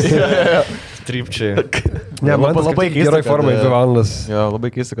pavargęs. Trypčiai. Ne, man tas labai labai gerai formai 2 valandas. Jo,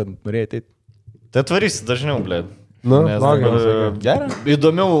 labai keista, kad norėjai ateiti. Tai atvarysi dažniau, blėt. Nu, Nes Gerai.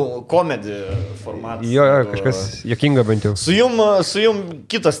 įdomiau komedį formatas. Jo, kažkas jokinga bent jau. Su jum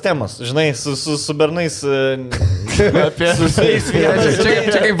kitos temos, žinai, su bernais apie susijęs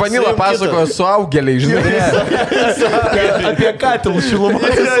Čia kaip vanila pasakojo suaugėliai, žinai. Apie katilų šilumą.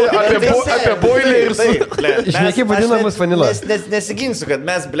 Apie boilį ir su... Išneki vadinamas vanila. Nesiginsiu, kad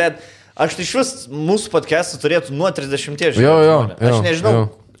mes, blėt, aš iš vis mūsų podcast'ą turėtų nuo 30. Jo. Aš nežinau.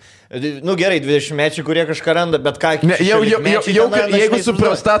 Nu gerai, 20-mečiai, kurie kažką randa, bet ką... Jeigu su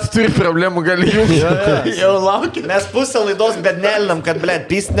prostatu turi problemų, gali jums. Jau laukia. Mes pusę laidos bednelinam, kad, blėt,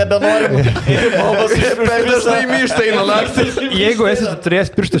 pyst nebenorim. Per visai myšta eina naktį. Jeigu esi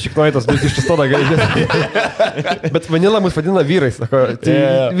turėjęs pirštų šiknoitas, bet iš to gali. Bet vanila mus vadina vyrais.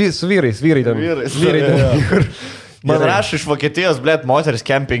 Su vyrais, vyrai ten. Vyrai. Man rašo iš Vokietijos, blėt, moteris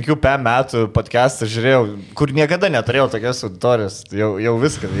kem 5 metų podcast'ą žiūrėjau, kur niekada neturėjau tokios auditorijos. Jau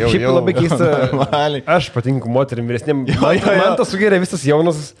viskas. Šiaip labai keista. Aš patinku moterim vyresnėm. Man tas sugeria visas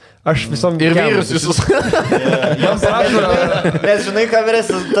jaunas. Aš visom... Ir vyrus visus. Nes žinai, ką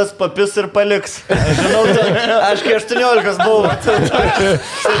vyresnis, tas papis ir paliks. Žinau, aš kai 18 buvau.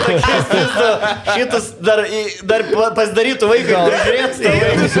 Šitas dar pasidarytų vaiką.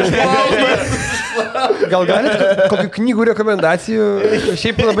 Gal galit kokių knygų rekomendacijų?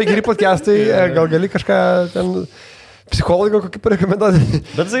 Šiaip labai geri podcastai. Gal gali kažką ten... Psichologo kokį parekomenduoti?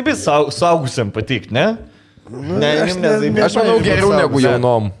 Bet zaibis suaugusiam patikti, ne? Aš manau geriau negu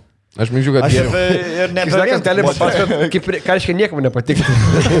jaunom. Aš minžiu, kad geriau. Ir Kislekas gali papasakoti, ką reiškia niekam nepatikti.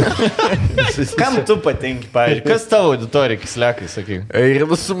 Kam tu patinki, pavyzdžiui? Kas tavo auditorija, Kislekai, sakai? Ir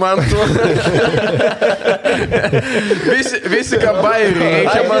su man tu. Visi kambairiai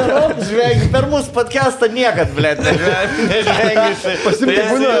reikia man. Žvengi, per mūsų podcastą niekad, blėt, nežvengiusi. Pasimtai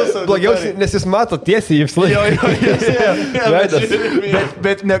būna blogiausiai, nes jis mato tiesiai į Veidas.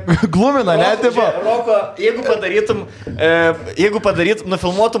 Bet neglumina, netipo. Roko, jeigu padarytum,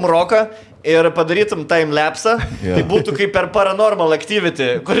 nufilmuotum Roką ir padarytum timelapsą, tai būtų kaip per Paranormal Activity,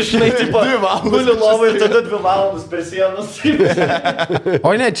 kur žinai, tipo, guli lovai ir tada 2 valandas per sienos.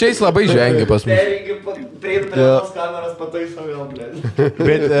 O ne, čia jis labai žengia pas mus. Prieid prie tos kameras, pataiso vėl, blėt.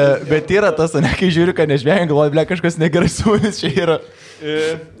 Bet yra tas, ne, kai žiūriu, kad nežvengia, galvoju, blėt, kažkas negerai su mumis čia yra.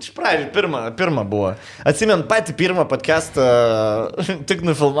 Iš pradžių, pirma buvo. Atsimenu, patį pirmą podcastą tik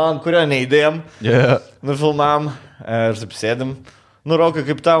nufilmavom, kurio neįdėjom. Nufilmavom ir taip sėdim. Nu, Rokai,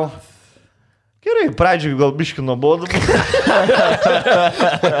 kaip tau? Gerai, pradžiui gal biški nuobodu.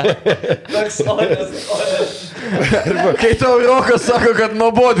 Toks onės. Kai tau Rokas sako, kad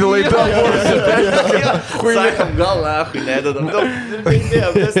nuobodi laida. Sakom, gal nahui nededam.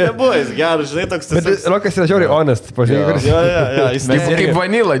 Nes nebuvo jis geras, žinai, toks... Bet Rokas yra žiauriai honest, pažiūrėjau. Jo, jis Kaip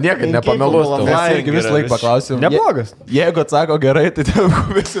vanila, niekad nepameluos tau. Mes irgi vis laik paklausim. Neblogas. Jeigu atsako gerai, tai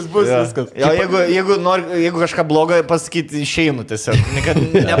viskas bus viskas. Jeigu kažką blogo pasakyti, išeinu tiesiog.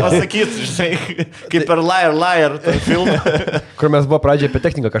 Nepasakyti, žinai, kaip per Liar filmą. Kur mes buvo pradžiai apie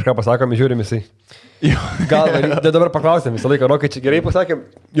techniką, kažką pasakom, žiūrim jisai. Gal, dabar paklausėm visą laiką, Rokai, čia gerai pasakėm?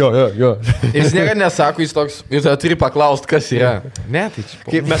 Jo. Ir jis niekada nesako, jis toks, ir tada turi paklausti, kas yra. Ne, tai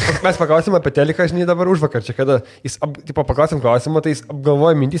čia. Mes paklausėm apie teliką, žinai, dabar užvakar, čia kada jis, paklausėm klausimą, tai jis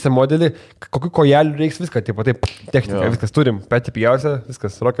apgalvoja mintysę modelį, kokiu kojeliu reiks viską, taip, technika, viskas turim, petį pigiausia,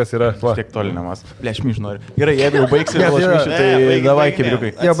 viskas, Rokas yra. Tiek tolinamas. Plešmiš nori. Gerai, jeigu jau baigsim, tai davai,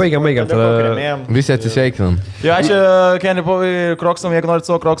 kebriukai. Jo, baigiam. Tada žmonėm. Visi atsisveikinam. Jo, ačiū Kenny Povai ir Kroksam, jeigu norite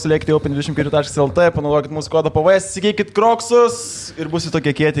savo Kroksų, lėkite open24.lt, panaudokit mūsų kodą PVS, įsigykit Kroksus ir busite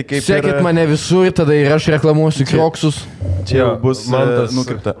tokie kieti kaip... Sekit mane visur, tada ir aš reklamuosiu Kroksus. Čia jau bus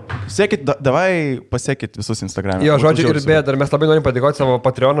nukirpta. Sekit, davai pasiekit visus Instagram'e. Jo, žodžiu, ir beje, dar mes labai norim padėkoti savo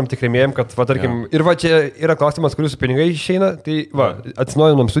Patreonam tikrėmėjim, kad, va, tarkim, ir va, čia yra klausimas, kur jūsų pinigai išeina, tai, va,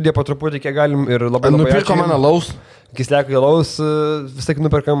 atsinaujinom studiją po truputį, kiek galim ir labai Nupirko man alaus. Kislekų alaus, visai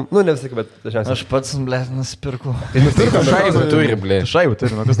nuperkam, nu ne visai, bet dažniausiai. Aš pats, blėt, nusipirku. Tai nusipirkam Šaibą turi, blėt. Šaibą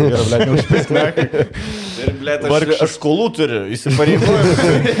turi, nu kas tai yra, blėt, neužpisklekai. Ir, blėt, aš skolų turiu, įsipareigoju.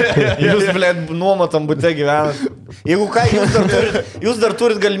 Jūs, blėt, nuomatam bute gyvenat. Jeigu ką, jūs dar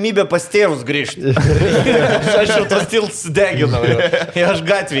turit galimybę pas tėvus grįžti. Aš jau tos tiltus deginau. Aš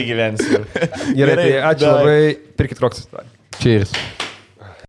gatvėje gyvensiu. Gerai, tai ačiū labai, pirkit Kroksus. Cheers.